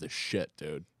 Mater's the shit,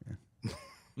 dude.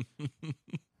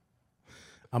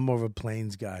 I'm more of a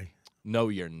planes guy. No,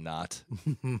 you're not.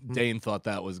 Dane thought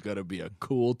that was going to be a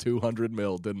cool 200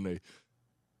 mil, didn't he?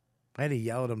 I had to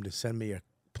yell at him to send me a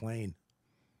plane.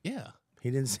 Yeah. He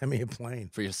didn't send me a plane.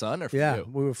 For your son or for Yeah, you?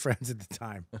 we were friends at the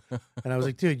time, and I was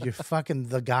like, "Dude, you're fucking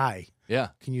the guy. Yeah.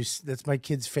 Can you? That's my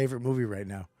kid's favorite movie right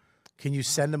now. Can you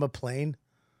send him a plane?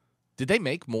 Did they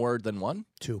make more than one?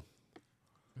 2.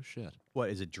 Oh, shit. What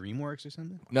is it? DreamWorks or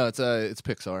something? No, it's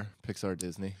Pixar. Pixar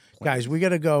Disney. Guys, we got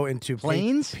to go into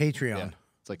Planes? Patreon. Yeah.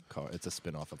 It's like it's a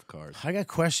spin-off of Cars. I got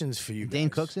questions for you. Dane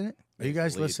guys. Cook's in it? Are you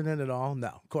guys Lead. listening at all? No,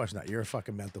 of course not. You're a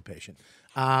fucking mental patient.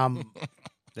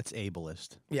 That's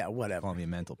ableist. Yeah, whatever. Call me a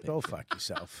mental patient. Go fuck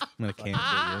yourself. I'm gonna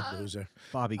cancel you. Loser.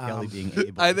 Bobby Kelly being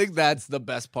ableist. I think that's the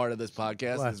best part of this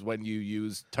podcast What? is when you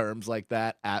use terms like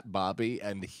that at Bobby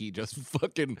and he just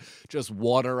fucking just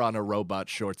water on a robot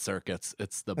short circuits.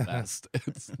 It's the best.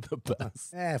 It's the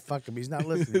best. Fuck him. He's not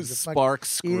listening. He's a fuck- Spark He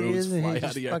screws isn't- fly he out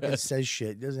just of your fucking head. says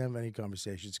shit. He doesn't have any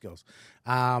conversation skills.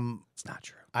 It's not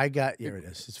true. I got here it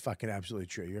is. It's fucking absolutely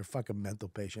true. You're a fucking mental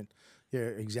patient.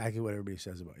 You're exactly what everybody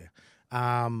says about you.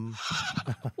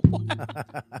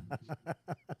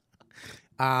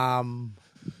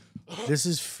 This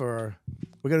is for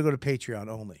we're gonna go to Patreon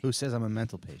only. Who says I'm a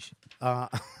mental patient?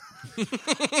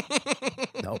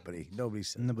 Nobody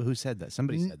said No, but who said that?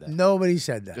 Somebody said that. Nobody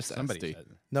said that. Just Somebody Steve. said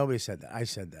that. Nobody said that. I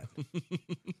said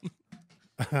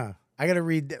that. I gotta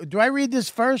read. Do I read this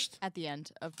first? At the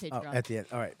end of Oh, Patreon. at the end.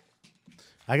 All right.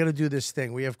 I got to do this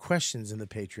thing. We have questions in the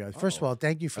Patreon. First of all,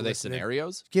 thank you for Are they listening.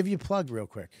 scenarios? Give you a plug real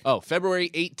quick. Oh, February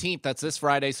 18th. That's this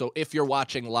Friday. So if you're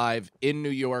watching live in New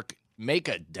York, make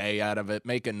a day out of it.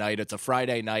 Make a night. It's a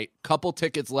Friday night. Couple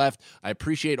tickets left. I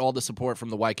appreciate all the support from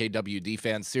the YKWD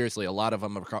fans. Seriously, a lot of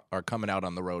them are coming out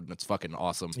on the road, and it's fucking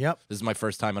awesome. Yep. This is my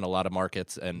first time in a lot of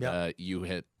markets, and Yep. you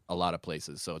hit a lot of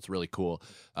places, so it's really cool.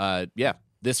 Yeah,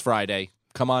 this Friday.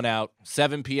 Come on out.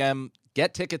 7 p.m.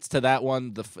 Get tickets to that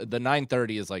one. The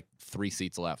 9:30 is like 3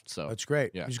 seats left. So That's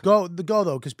great. Yeah. Just go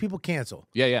though, because people cancel.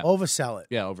 Yeah. Oversell it.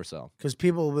 Yeah, oversell. Because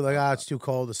people will be like, it's too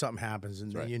cold or something happens,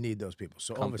 and right. you need those people.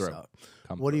 So Come through. oversell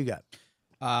it. What do you got?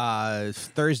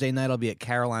 Thursday night, I'll be at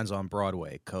Caroline's on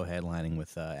Broadway, co-headlining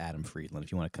with Adam Friedland.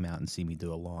 If you want to come out and see me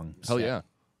do a long Hell set. yeah.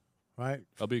 Right.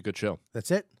 That'll be a good show.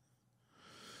 That's it?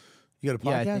 You got a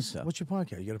podcast? Yeah, I think so. What's your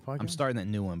podcast? You got a podcast? I'm starting that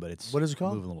new one, but it's What is it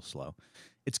called? moving a little slow.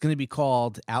 It's going to be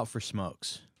called Out for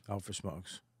Smokes. Out for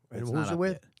Smokes. And It's who's not it up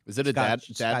with? yet. Is it a Scott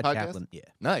dad podcast? Kaplan, yeah.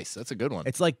 Nice. That's a good one.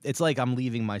 It's like I'm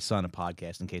leaving my son a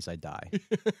podcast in case I die.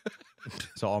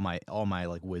 So all my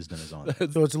like wisdom is on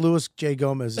it. So it's Louis J.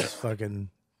 Gomez's fucking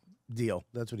deal.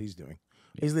 That's what he's doing.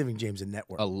 He's leaving James a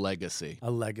network. A legacy.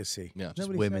 A legacy. Yeah. Is that Just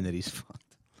what he women said? that he's fucked.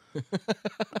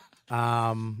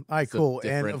 All right, It's a cool. And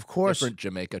different- of course, different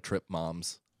Jamaica trip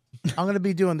moms. I'm going to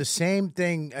be doing the same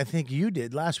thing I think you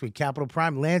did last week. Capital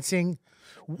Prime, Lansing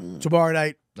tomorrow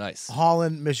night, Nice.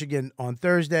 Holland, Michigan on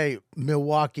Thursday,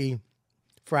 Milwaukee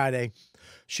Friday,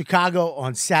 Chicago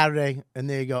on Saturday, and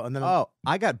there you go. And then Oh,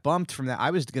 I got bumped from that.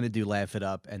 I was going to do Laugh It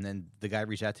Up, and then the guy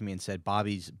reached out to me and said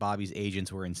Bobby's agents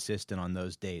were insistent on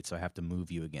those dates, so I have to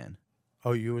move you again.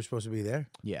 oh, you were supposed to be there?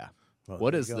 Yeah. Well,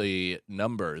 What there is you go. the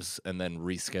numbers and then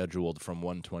rescheduled from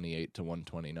 128 to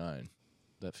 129?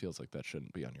 That feels like that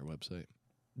shouldn't be on your website.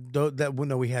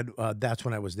 No, we had. That's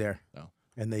when I was there. Oh.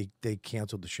 And they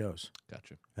canceled the shows,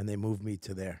 Gotcha. and they moved me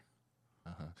to there.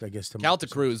 So I guess Calta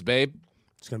Cruise, babe.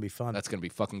 it's gonna be fun. That's going to be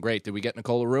fucking great. Did we get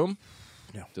Nicole a room?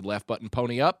 No. Did Laugh Button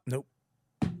pony up? Nope.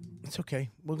 It's okay.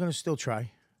 We're gonna still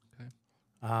try. Okay.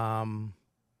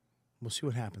 We'll see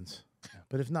what happens.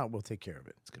 But if not, we'll take care of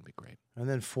it. It's going to be great. And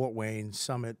then Fort Wayne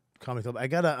Summit Comedy Club. I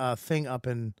got a thing up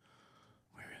in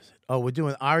where is it? Oh, we're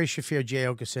doing Ari Shafir, Jay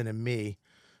Okerson, and me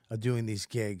are doing these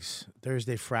gigs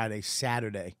Thursday, Friday,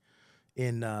 Saturday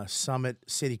in Summit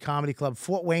City Comedy Club,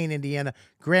 Fort Wayne, Indiana,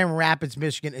 Grand Rapids,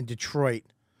 Michigan, and Detroit.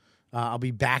 I'll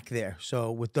be back there.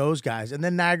 So with those guys, and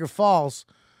then Niagara Falls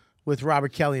with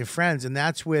Robert Kelly and friends, and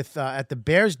that's with at the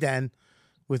Bears Den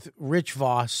with Rich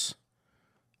Voss,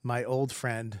 my old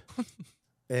friend,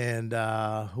 and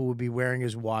who will be wearing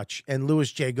his watch, and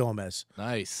Louis J. Gomez.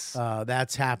 Nice.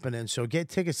 That's happening. So get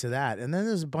tickets to that. And then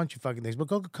there's a bunch of fucking things. But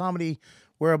go to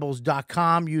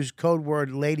comedywearables.com, use code word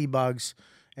Ladybugs,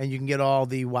 and you can get all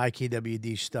the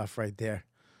YKWd stuff right there.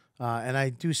 And I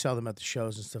do sell them at the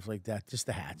shows and stuff like that. Just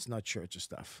the hats, not shirts or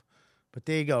stuff. But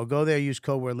there you go. Go there, use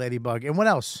code word Ladybug. And what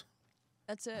else?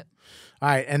 That's it. All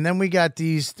right, and then we got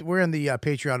these. We're in the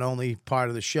Patreon only part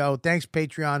of the show. Thanks,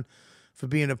 Patreon, for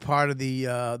being a part of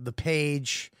the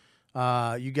page.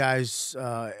 You guys,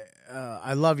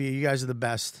 I love you. You guys are the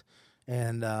best,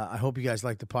 and I hope you guys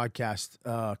like the podcast.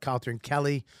 Calter and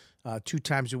Kelly, 2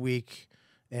 times a week,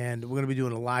 and we're gonna be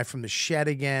doing a live from the shed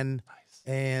again. Nice.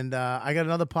 And I got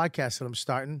another podcast that I'm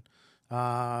starting.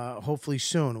 Hopefully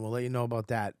soon. We'll let you know about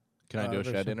that. Can I do a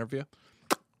shed interview?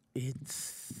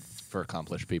 It's for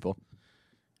accomplished people.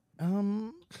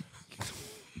 I'm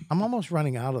almost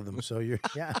running out of them. So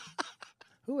yeah.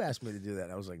 Who asked me to do that?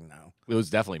 I was like, no. It was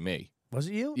definitely me. Was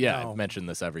it you? Yeah, No. I mention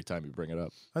this every time you bring it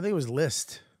up. I think it was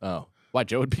List. Oh. Why,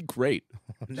 Joe would be great.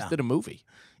 He No. just did a movie.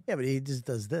 Yeah, but he just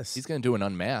does this. He's going to do an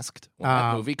Unmasked when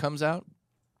that movie comes out.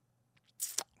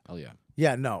 Oh, yeah.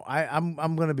 Yeah, no. I'm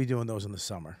going to be doing those in the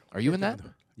summer. Are you in that?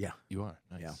 Yeah. You are.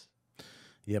 Nice. Yeah.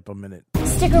 Yep, I'm in it.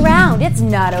 Stick around, it's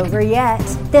not over yet.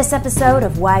 This episode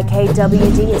of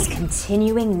YKWD is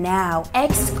continuing now,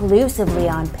 exclusively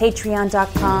on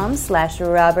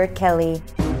patreon.com/Robert Kelly.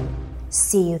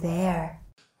 See you there.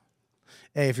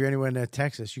 Hey, if you're anywhere in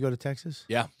Texas, you go to Texas?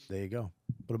 Yeah. There you go.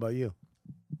 What about you?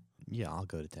 Yeah, I'll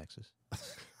go to Texas.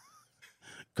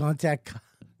 Contact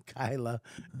Kyla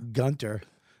Gunter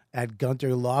at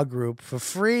Gunter Law Group for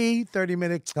free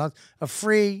 30-minute a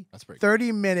free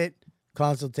 30-minute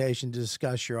consultation to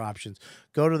discuss your options.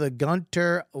 Go to the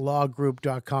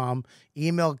gunterlawgroup.com.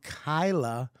 Email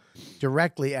Kyla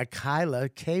directly at Kyla,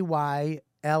 Kyla,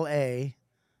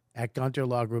 at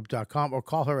gunterlawgroup.com, or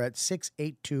call her at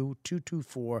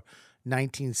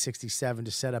 682-224-1967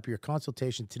 to set up your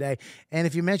consultation today. And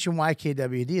if you mention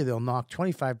YKWD, they'll knock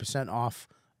 25% off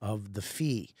of the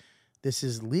fee. This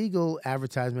is legal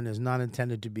advertisement, is not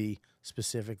intended to be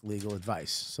specific legal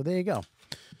advice. So there you go.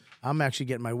 I'm actually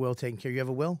getting my will taken care of. You have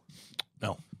a will?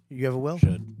 No. You have a will?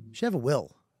 Should. You should have a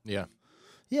will. Yeah.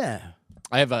 Yeah.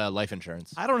 I have life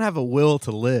insurance. I don't have a will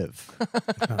to live.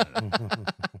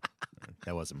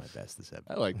 That wasn't my best this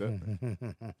episode. I like that.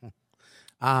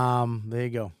 There you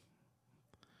go.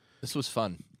 This was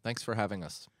fun. Thanks for having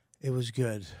us. It was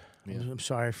good. Yeah. I'm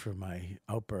sorry for my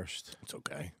outburst. It's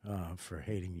okay. For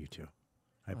hating you two.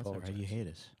 I That's all apologize. right, you hate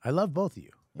us. I love both of you.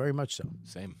 Very much so.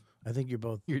 Same. I think you're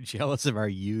both. You're jealous of our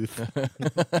youth.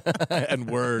 And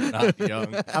we're not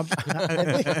young.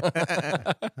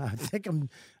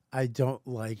 I don't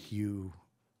like you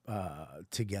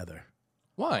together.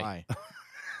 Why?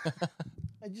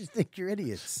 I just think you're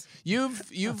idiots.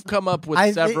 You've come up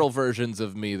with several versions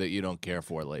of me that you don't care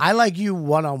for lately. I like you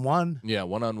one-on-one. Yeah,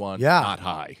 one-on-one. Yeah. Not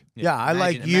high. Yeah, I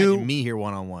like you. Imagine me here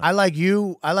one-on-one. I like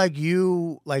you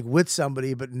like with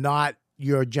somebody, but not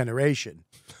your generation.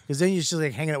 Because then you're just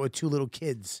like hanging out with two little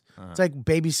kids. It's like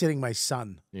babysitting my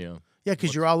son. Yeah. Yeah,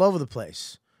 because you're all over the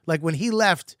place. Like when he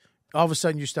left, all of a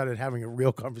sudden you started having a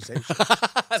real conversation.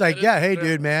 It's like, yeah, hey,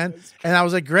 dude, man. And I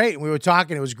was like, great. And we were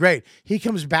talking. It was great. He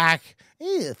comes back.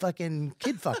 Fucking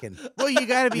kid fucking. Well, you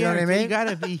got to be. You know what I mean? You got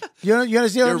to be. You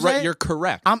understand what I'm saying? You're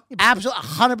correct. I'm absolutely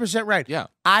 100% right. Yeah.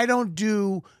 I don't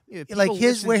do like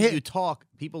his where you talk.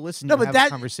 People listen No, to but have a that-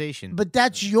 conversation. But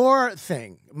that's your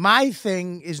thing. My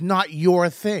thing is not your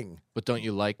thing. But don't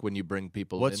you like when you bring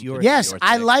people What's into your- Yes, your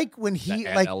I thing? like when he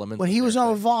That like element when of he was their on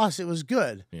with thing. Voss, it was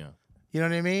good. Yeah. You know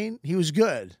what I mean? He was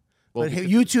good. Well, but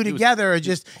because you two he was- together are he was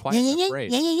just quiet and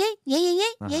afraid.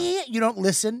 You don't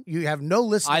listen. You have no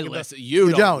listening. I about- listen.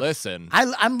 You don't listen.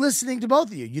 I'm listening to both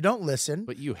of you. You don't listen.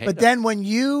 But you hate But him. then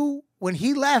when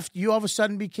he left, you all of a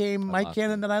sudden became Mike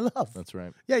Cannon that I love. That's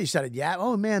right. Yeah, you started,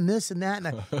 oh man, this and that,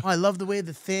 and I love the way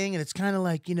the thing, and it's kind of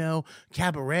like,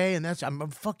 cabaret, and I'm a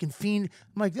fucking fiend.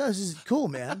 I'm like, this is cool,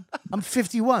 man. I'm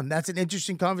 51. That's an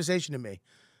interesting conversation to me.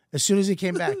 As soon as he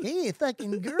came back, hey,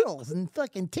 fucking girls and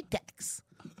fucking Tic Tacs,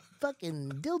 fucking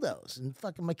dildos, and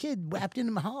fucking my kid wrapped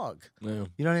into my hog. Yeah.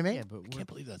 You know what I mean? I can't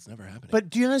believe that's never happening. But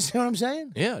do you understand what I'm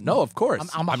saying? Yeah, no, of course.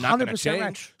 I'm not going to 100% change.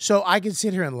 right. So I can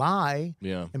sit here and lie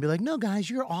Yeah. and be like, no, guys,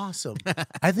 you're awesome.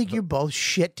 I think you're both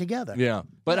shit together. Yeah.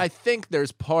 But I think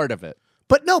there's part of it.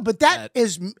 But no, but that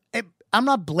is, I'm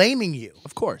not blaming you.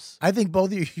 Of course. I think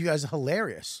both of you guys are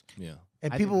hilarious. Yeah.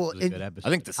 And I people, think this was a good episode.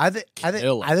 I think this I think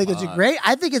kill it's a pod. great.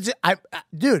 I think it's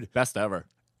dude, Best ever.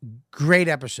 great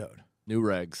episode. New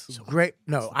regs. Great.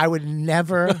 No, I would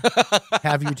never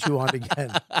have you two on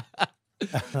again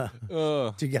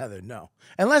together. No,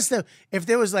 unless if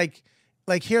there was like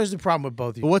here's the problem with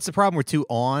both of you. But what's the problem? We're too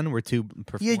on. We're too. You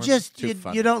perform- just Too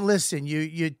funny. you don't listen. You're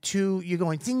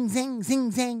going zing zing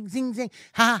zing zing zing zing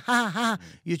ha ha ha.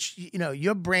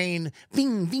 Your brain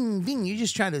bing bing bing. You're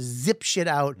just trying to zip shit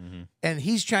out, and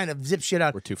he's trying to zip shit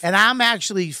out. We're too and I'm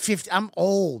actually 50. I'm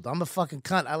old. I'm a fucking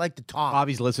cunt. I like to talk.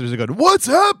 Bobby's listeners are going, "What's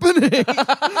happening?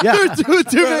 They're doing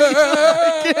too many.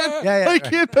 I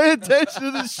can't pay attention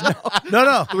to the show."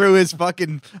 No. Threw his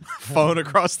fucking phone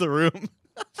across the room.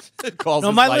 Calls No,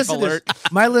 his my life listeners,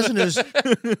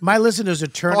 alert. my listeners are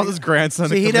turning. Called his grandson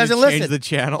to See, he come in doesn't and change listen. the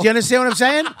channel. Do you understand what I'm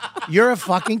saying? You're a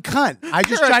fucking cunt. I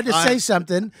just You're a tried to cunt. say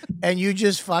something, and you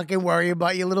just fucking worry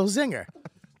about your little zinger.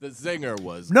 The zinger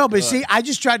was No, but good. see, I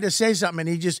just tried to say something, and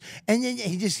he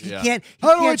Yeah. can't. He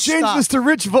How do I can't change stop. this to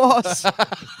Rich Voss?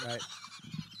 Right.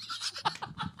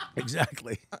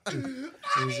 Exactly.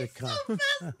 He's a cunt.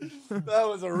 That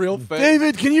was a real thing.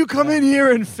 David, can you come in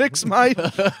here and fix my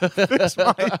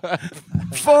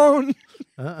phone?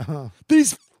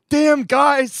 These damn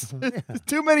guys.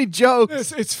 Too many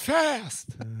jokes. It's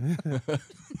fast.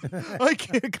 I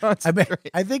can't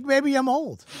concentrate. I think maybe I'm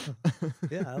old.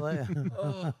 Yeah,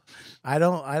 I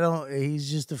don't. He's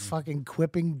just a fucking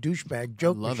quipping douchebag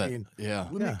joke Love machine. it. Yeah.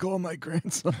 Let me call my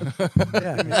grandson.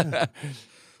 Yeah.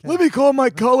 Let me call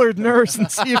my colored nurse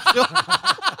and see if she'll.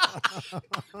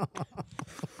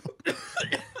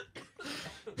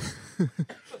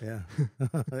 Yeah.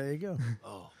 There you go.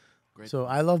 Oh, great. So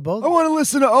I love both. I want to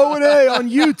listen to O&A on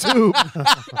YouTube.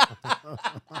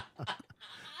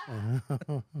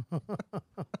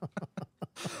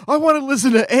 I want to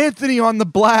listen to Anthony on the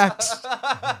Blacks.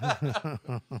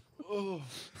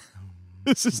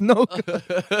 This is no good.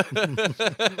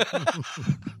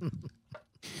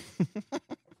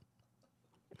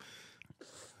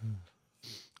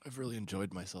 I've really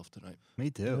enjoyed myself tonight. Me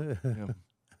too.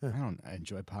 I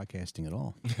enjoy podcasting at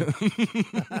all.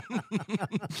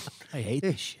 I hate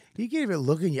this shit. He can't even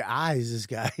look in your eyes. This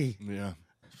guy. Yeah.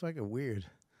 It's fucking weird.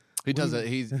 He does it.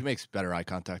 He makes better eye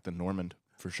contact than Normand,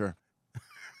 for sure.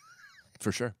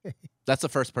 For sure. That's the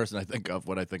first person I think of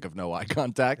when I think of no eye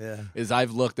contact. Yeah. Is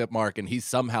I've looked at Mark and he's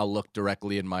somehow looked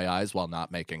directly in my eyes while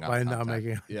not making eye By contact. not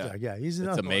making. Yeah. Yeah. He's It's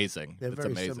another one. amazing. They're It's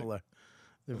very amazing. similar.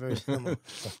 They're very similar.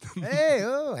 Hey,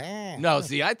 oh, hey. No,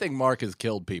 see, I think Mark has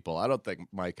killed people. I don't think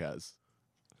Mike has.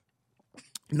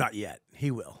 Not yet.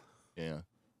 He will. Yeah.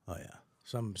 Oh yeah.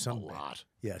 Some A lot.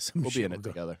 Yeah. Some We'll shit be in will it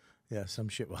go- together. Yeah. Some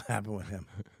shit will happen with him.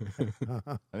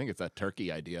 I think it's that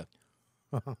turkey idea.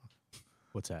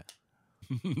 What's that?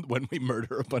 when we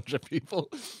murder a bunch of people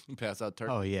and pass out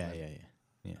turkey. Oh, yeah.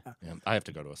 I have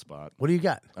to go to a spot. What do you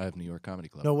got? I have New York Comedy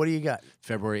Club. No, what do you got?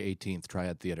 February 18th,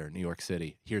 Triad Theater, New York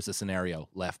City. Here's the scenario.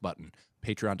 Laugh button.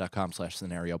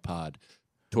 Patreon.com/scenariopod.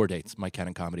 Tour dates,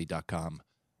 MikeCannonComedy.com.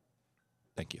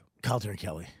 Thank you. Calter and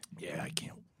Kelly. Yeah, I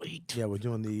can't wait. Yeah, we're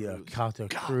doing the Calter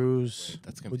cruise.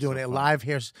 That's gonna We're be doing so it fun. live.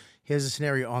 Here's a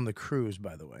scenario on the cruise,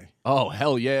 by the way. Oh,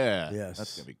 hell yeah. Yes.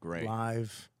 That's going to be great.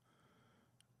 Live.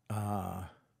 Oh,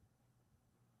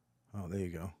 there you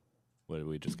go. What, did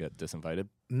we just get disinvited?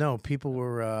 No, people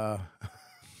were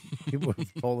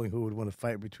polling who would win a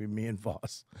fight between me and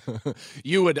Voss.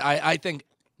 You would, I think,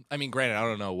 I mean, granted, I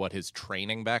don't know what his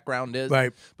training background is.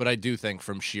 Right. But I do think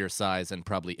from sheer size and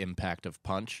probably impact of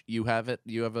punch, you have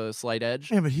a slight edge.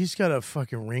 Yeah, but he's got a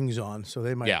fucking rings on, so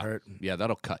they might hurt. Yeah,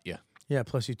 that'll cut you. Yeah,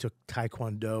 plus he took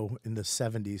Taekwondo in the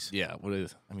 70s. Yeah,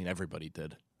 everybody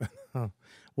did.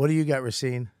 What do you got,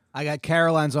 Racine? I got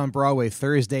Caroline's on Broadway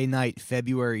Thursday night,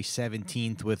 February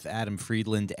 17th with Adam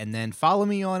Friedland. And then follow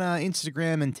me on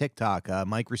Instagram and TikTok.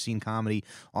 Mike Racine Comedy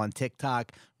on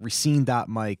TikTok,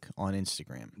 Racine.Mike on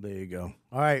Instagram. There you go.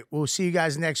 All right, we'll see you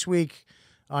guys next week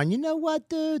on You Know What,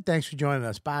 Dude? Thanks for joining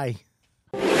us. Bye.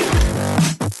 You've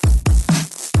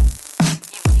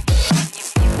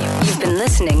been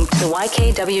listening to the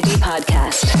YKWD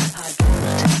podcast.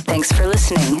 Thanks for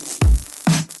listening.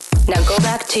 Now go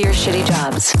back to your shitty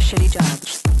jobs.